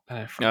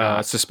I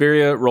forgot.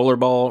 Suspiria,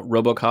 Rollerball,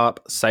 RoboCop,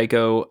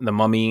 Psycho, The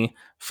Mummy,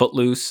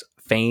 Footloose,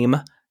 Fame,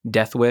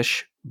 Death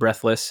Wish,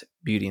 Breathless,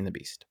 Beauty and the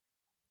Beast.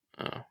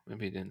 Oh,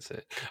 maybe you didn't say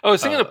it. Oh, I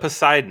was thinking of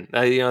Poseidon.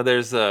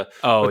 There's the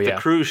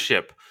cruise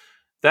ship.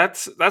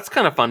 That's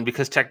kind of fun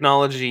because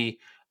technology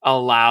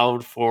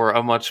allowed for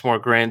a much more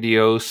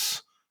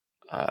grandiose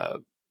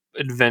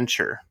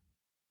adventure,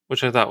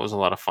 which I thought was a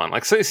lot of fun.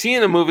 Like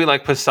seeing a movie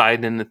like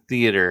Poseidon in the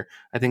theater,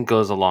 I think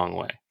goes a long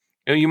way.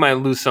 You might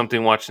lose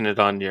something watching it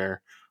on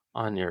your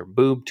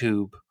boob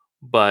tube,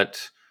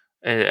 but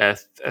a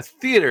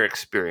theater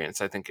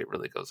experience, I think it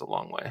really goes a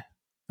long way.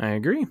 I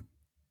agree.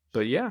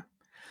 But yeah.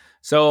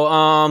 So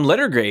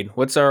letter grade.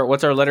 What's our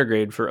letter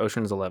grade for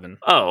Ocean's 11?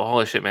 Oh,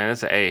 holy shit, man.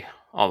 It's an A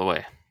all the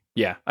way.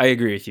 Yeah, I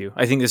agree with you.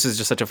 I think this is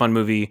just such a fun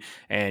movie,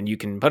 and you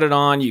can put it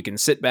on, you can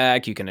sit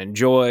back, you can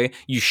enjoy.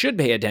 You should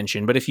pay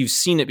attention, but if you've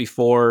seen it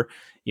before,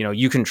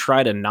 you can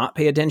try to not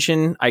pay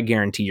attention. I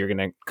guarantee you're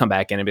going to come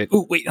back in and be like,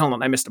 oh, wait, hold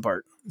on, I missed a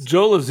part.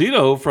 Joe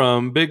Lozito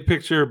from Big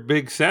Picture,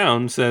 Big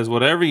Sound says,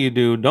 whatever you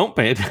do, don't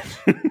pay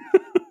attention.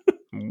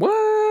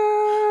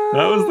 What?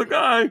 That was the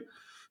guy.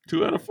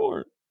 2 out of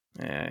 4.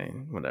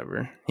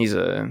 Whatever. He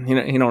don't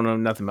know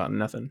nothing about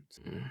nothing.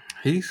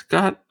 He's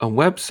got a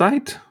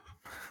website.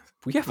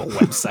 We have a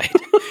website.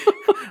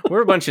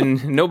 We're a bunch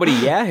of nobody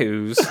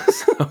yahoos.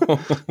 So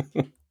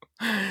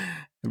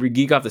every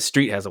geek off the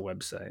street has a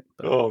website.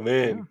 But, oh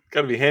man,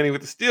 gotta be handy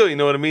with the steel. You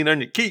know what I mean? On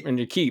your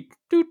keep.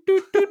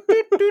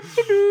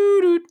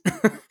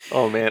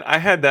 Oh man, I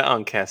had that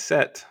on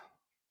cassette.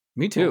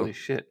 Me too. Holy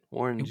shit,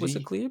 Warren G. It was a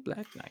clear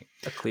black night.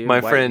 A clear.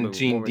 My friend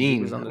Gene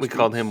Dean. We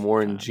called him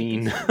Warren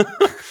Gene.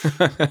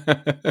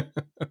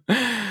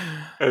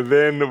 And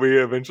then we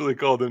eventually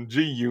called him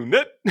G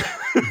Unit.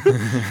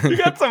 You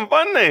got some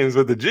fun names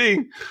with the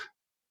G.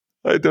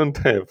 I don't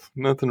have.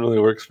 Nothing really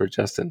works for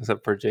Justin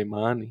except for J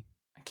Money.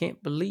 I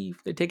can't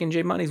believe they're taking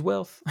J Money's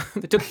wealth.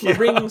 They took my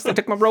rings. They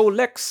took my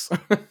Rolex.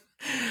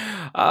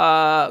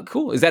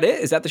 Cool. Is that it?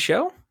 Is that the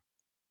show?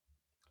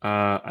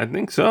 I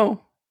think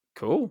so.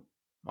 Cool.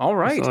 All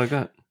right. That's all I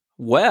got.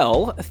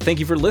 Well, thank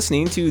you for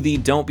listening to the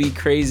Don't Be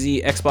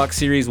Crazy Xbox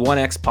Series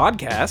 1X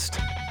podcast.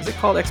 Is it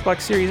called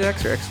Xbox Series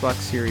X or Xbox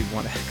Series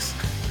 1X?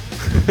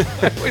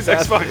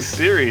 Xbox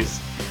Series.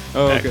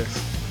 Oh, okay.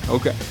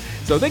 Okay.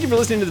 So thank you for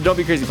listening to the Don't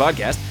Be Crazy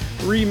podcast.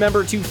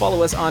 Remember to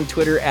follow us on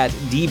Twitter at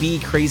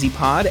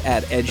DBCrazyPod,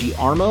 at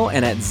EdgyArmo,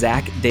 and at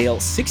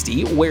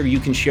ZachDale60, where you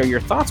can share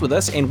your thoughts with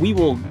us, and we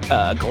will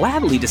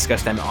gladly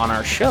discuss them on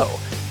our show.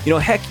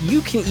 Heck,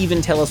 you can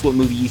even tell us what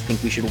movie you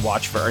think we should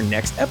watch for our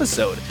next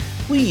episode.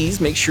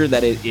 Please make sure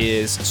that it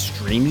is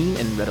streaming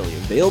and readily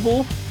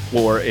available,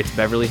 or it's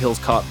Beverly Hills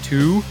Cop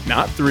 2,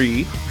 not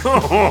 3.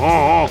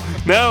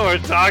 Oh, now we're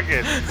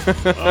talking.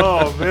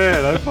 Oh,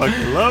 man, I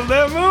fucking love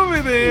that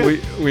movie,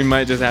 then. We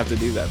might just have to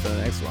do that for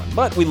the next one.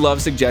 But we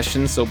love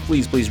suggestions, so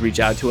please reach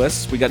out to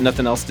us. We got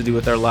nothing else to do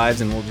with our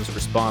lives, and we'll just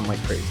respond like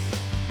crazy.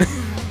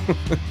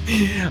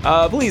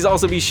 Please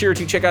also be sure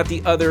to check out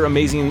the other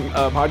amazing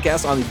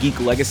podcasts on the Geek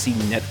Legacy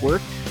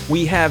Network.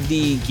 We have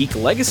the Geek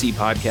Legacy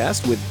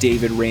podcast with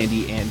David,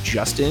 Randy, and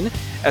Justin,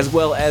 as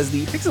well as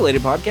the Pixelated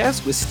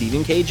podcast with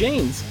Stephen K.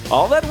 James.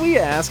 All that we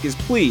ask is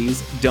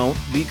please don't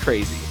be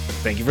crazy.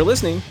 Thank you for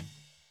listening.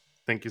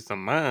 Thank you so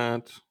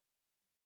much.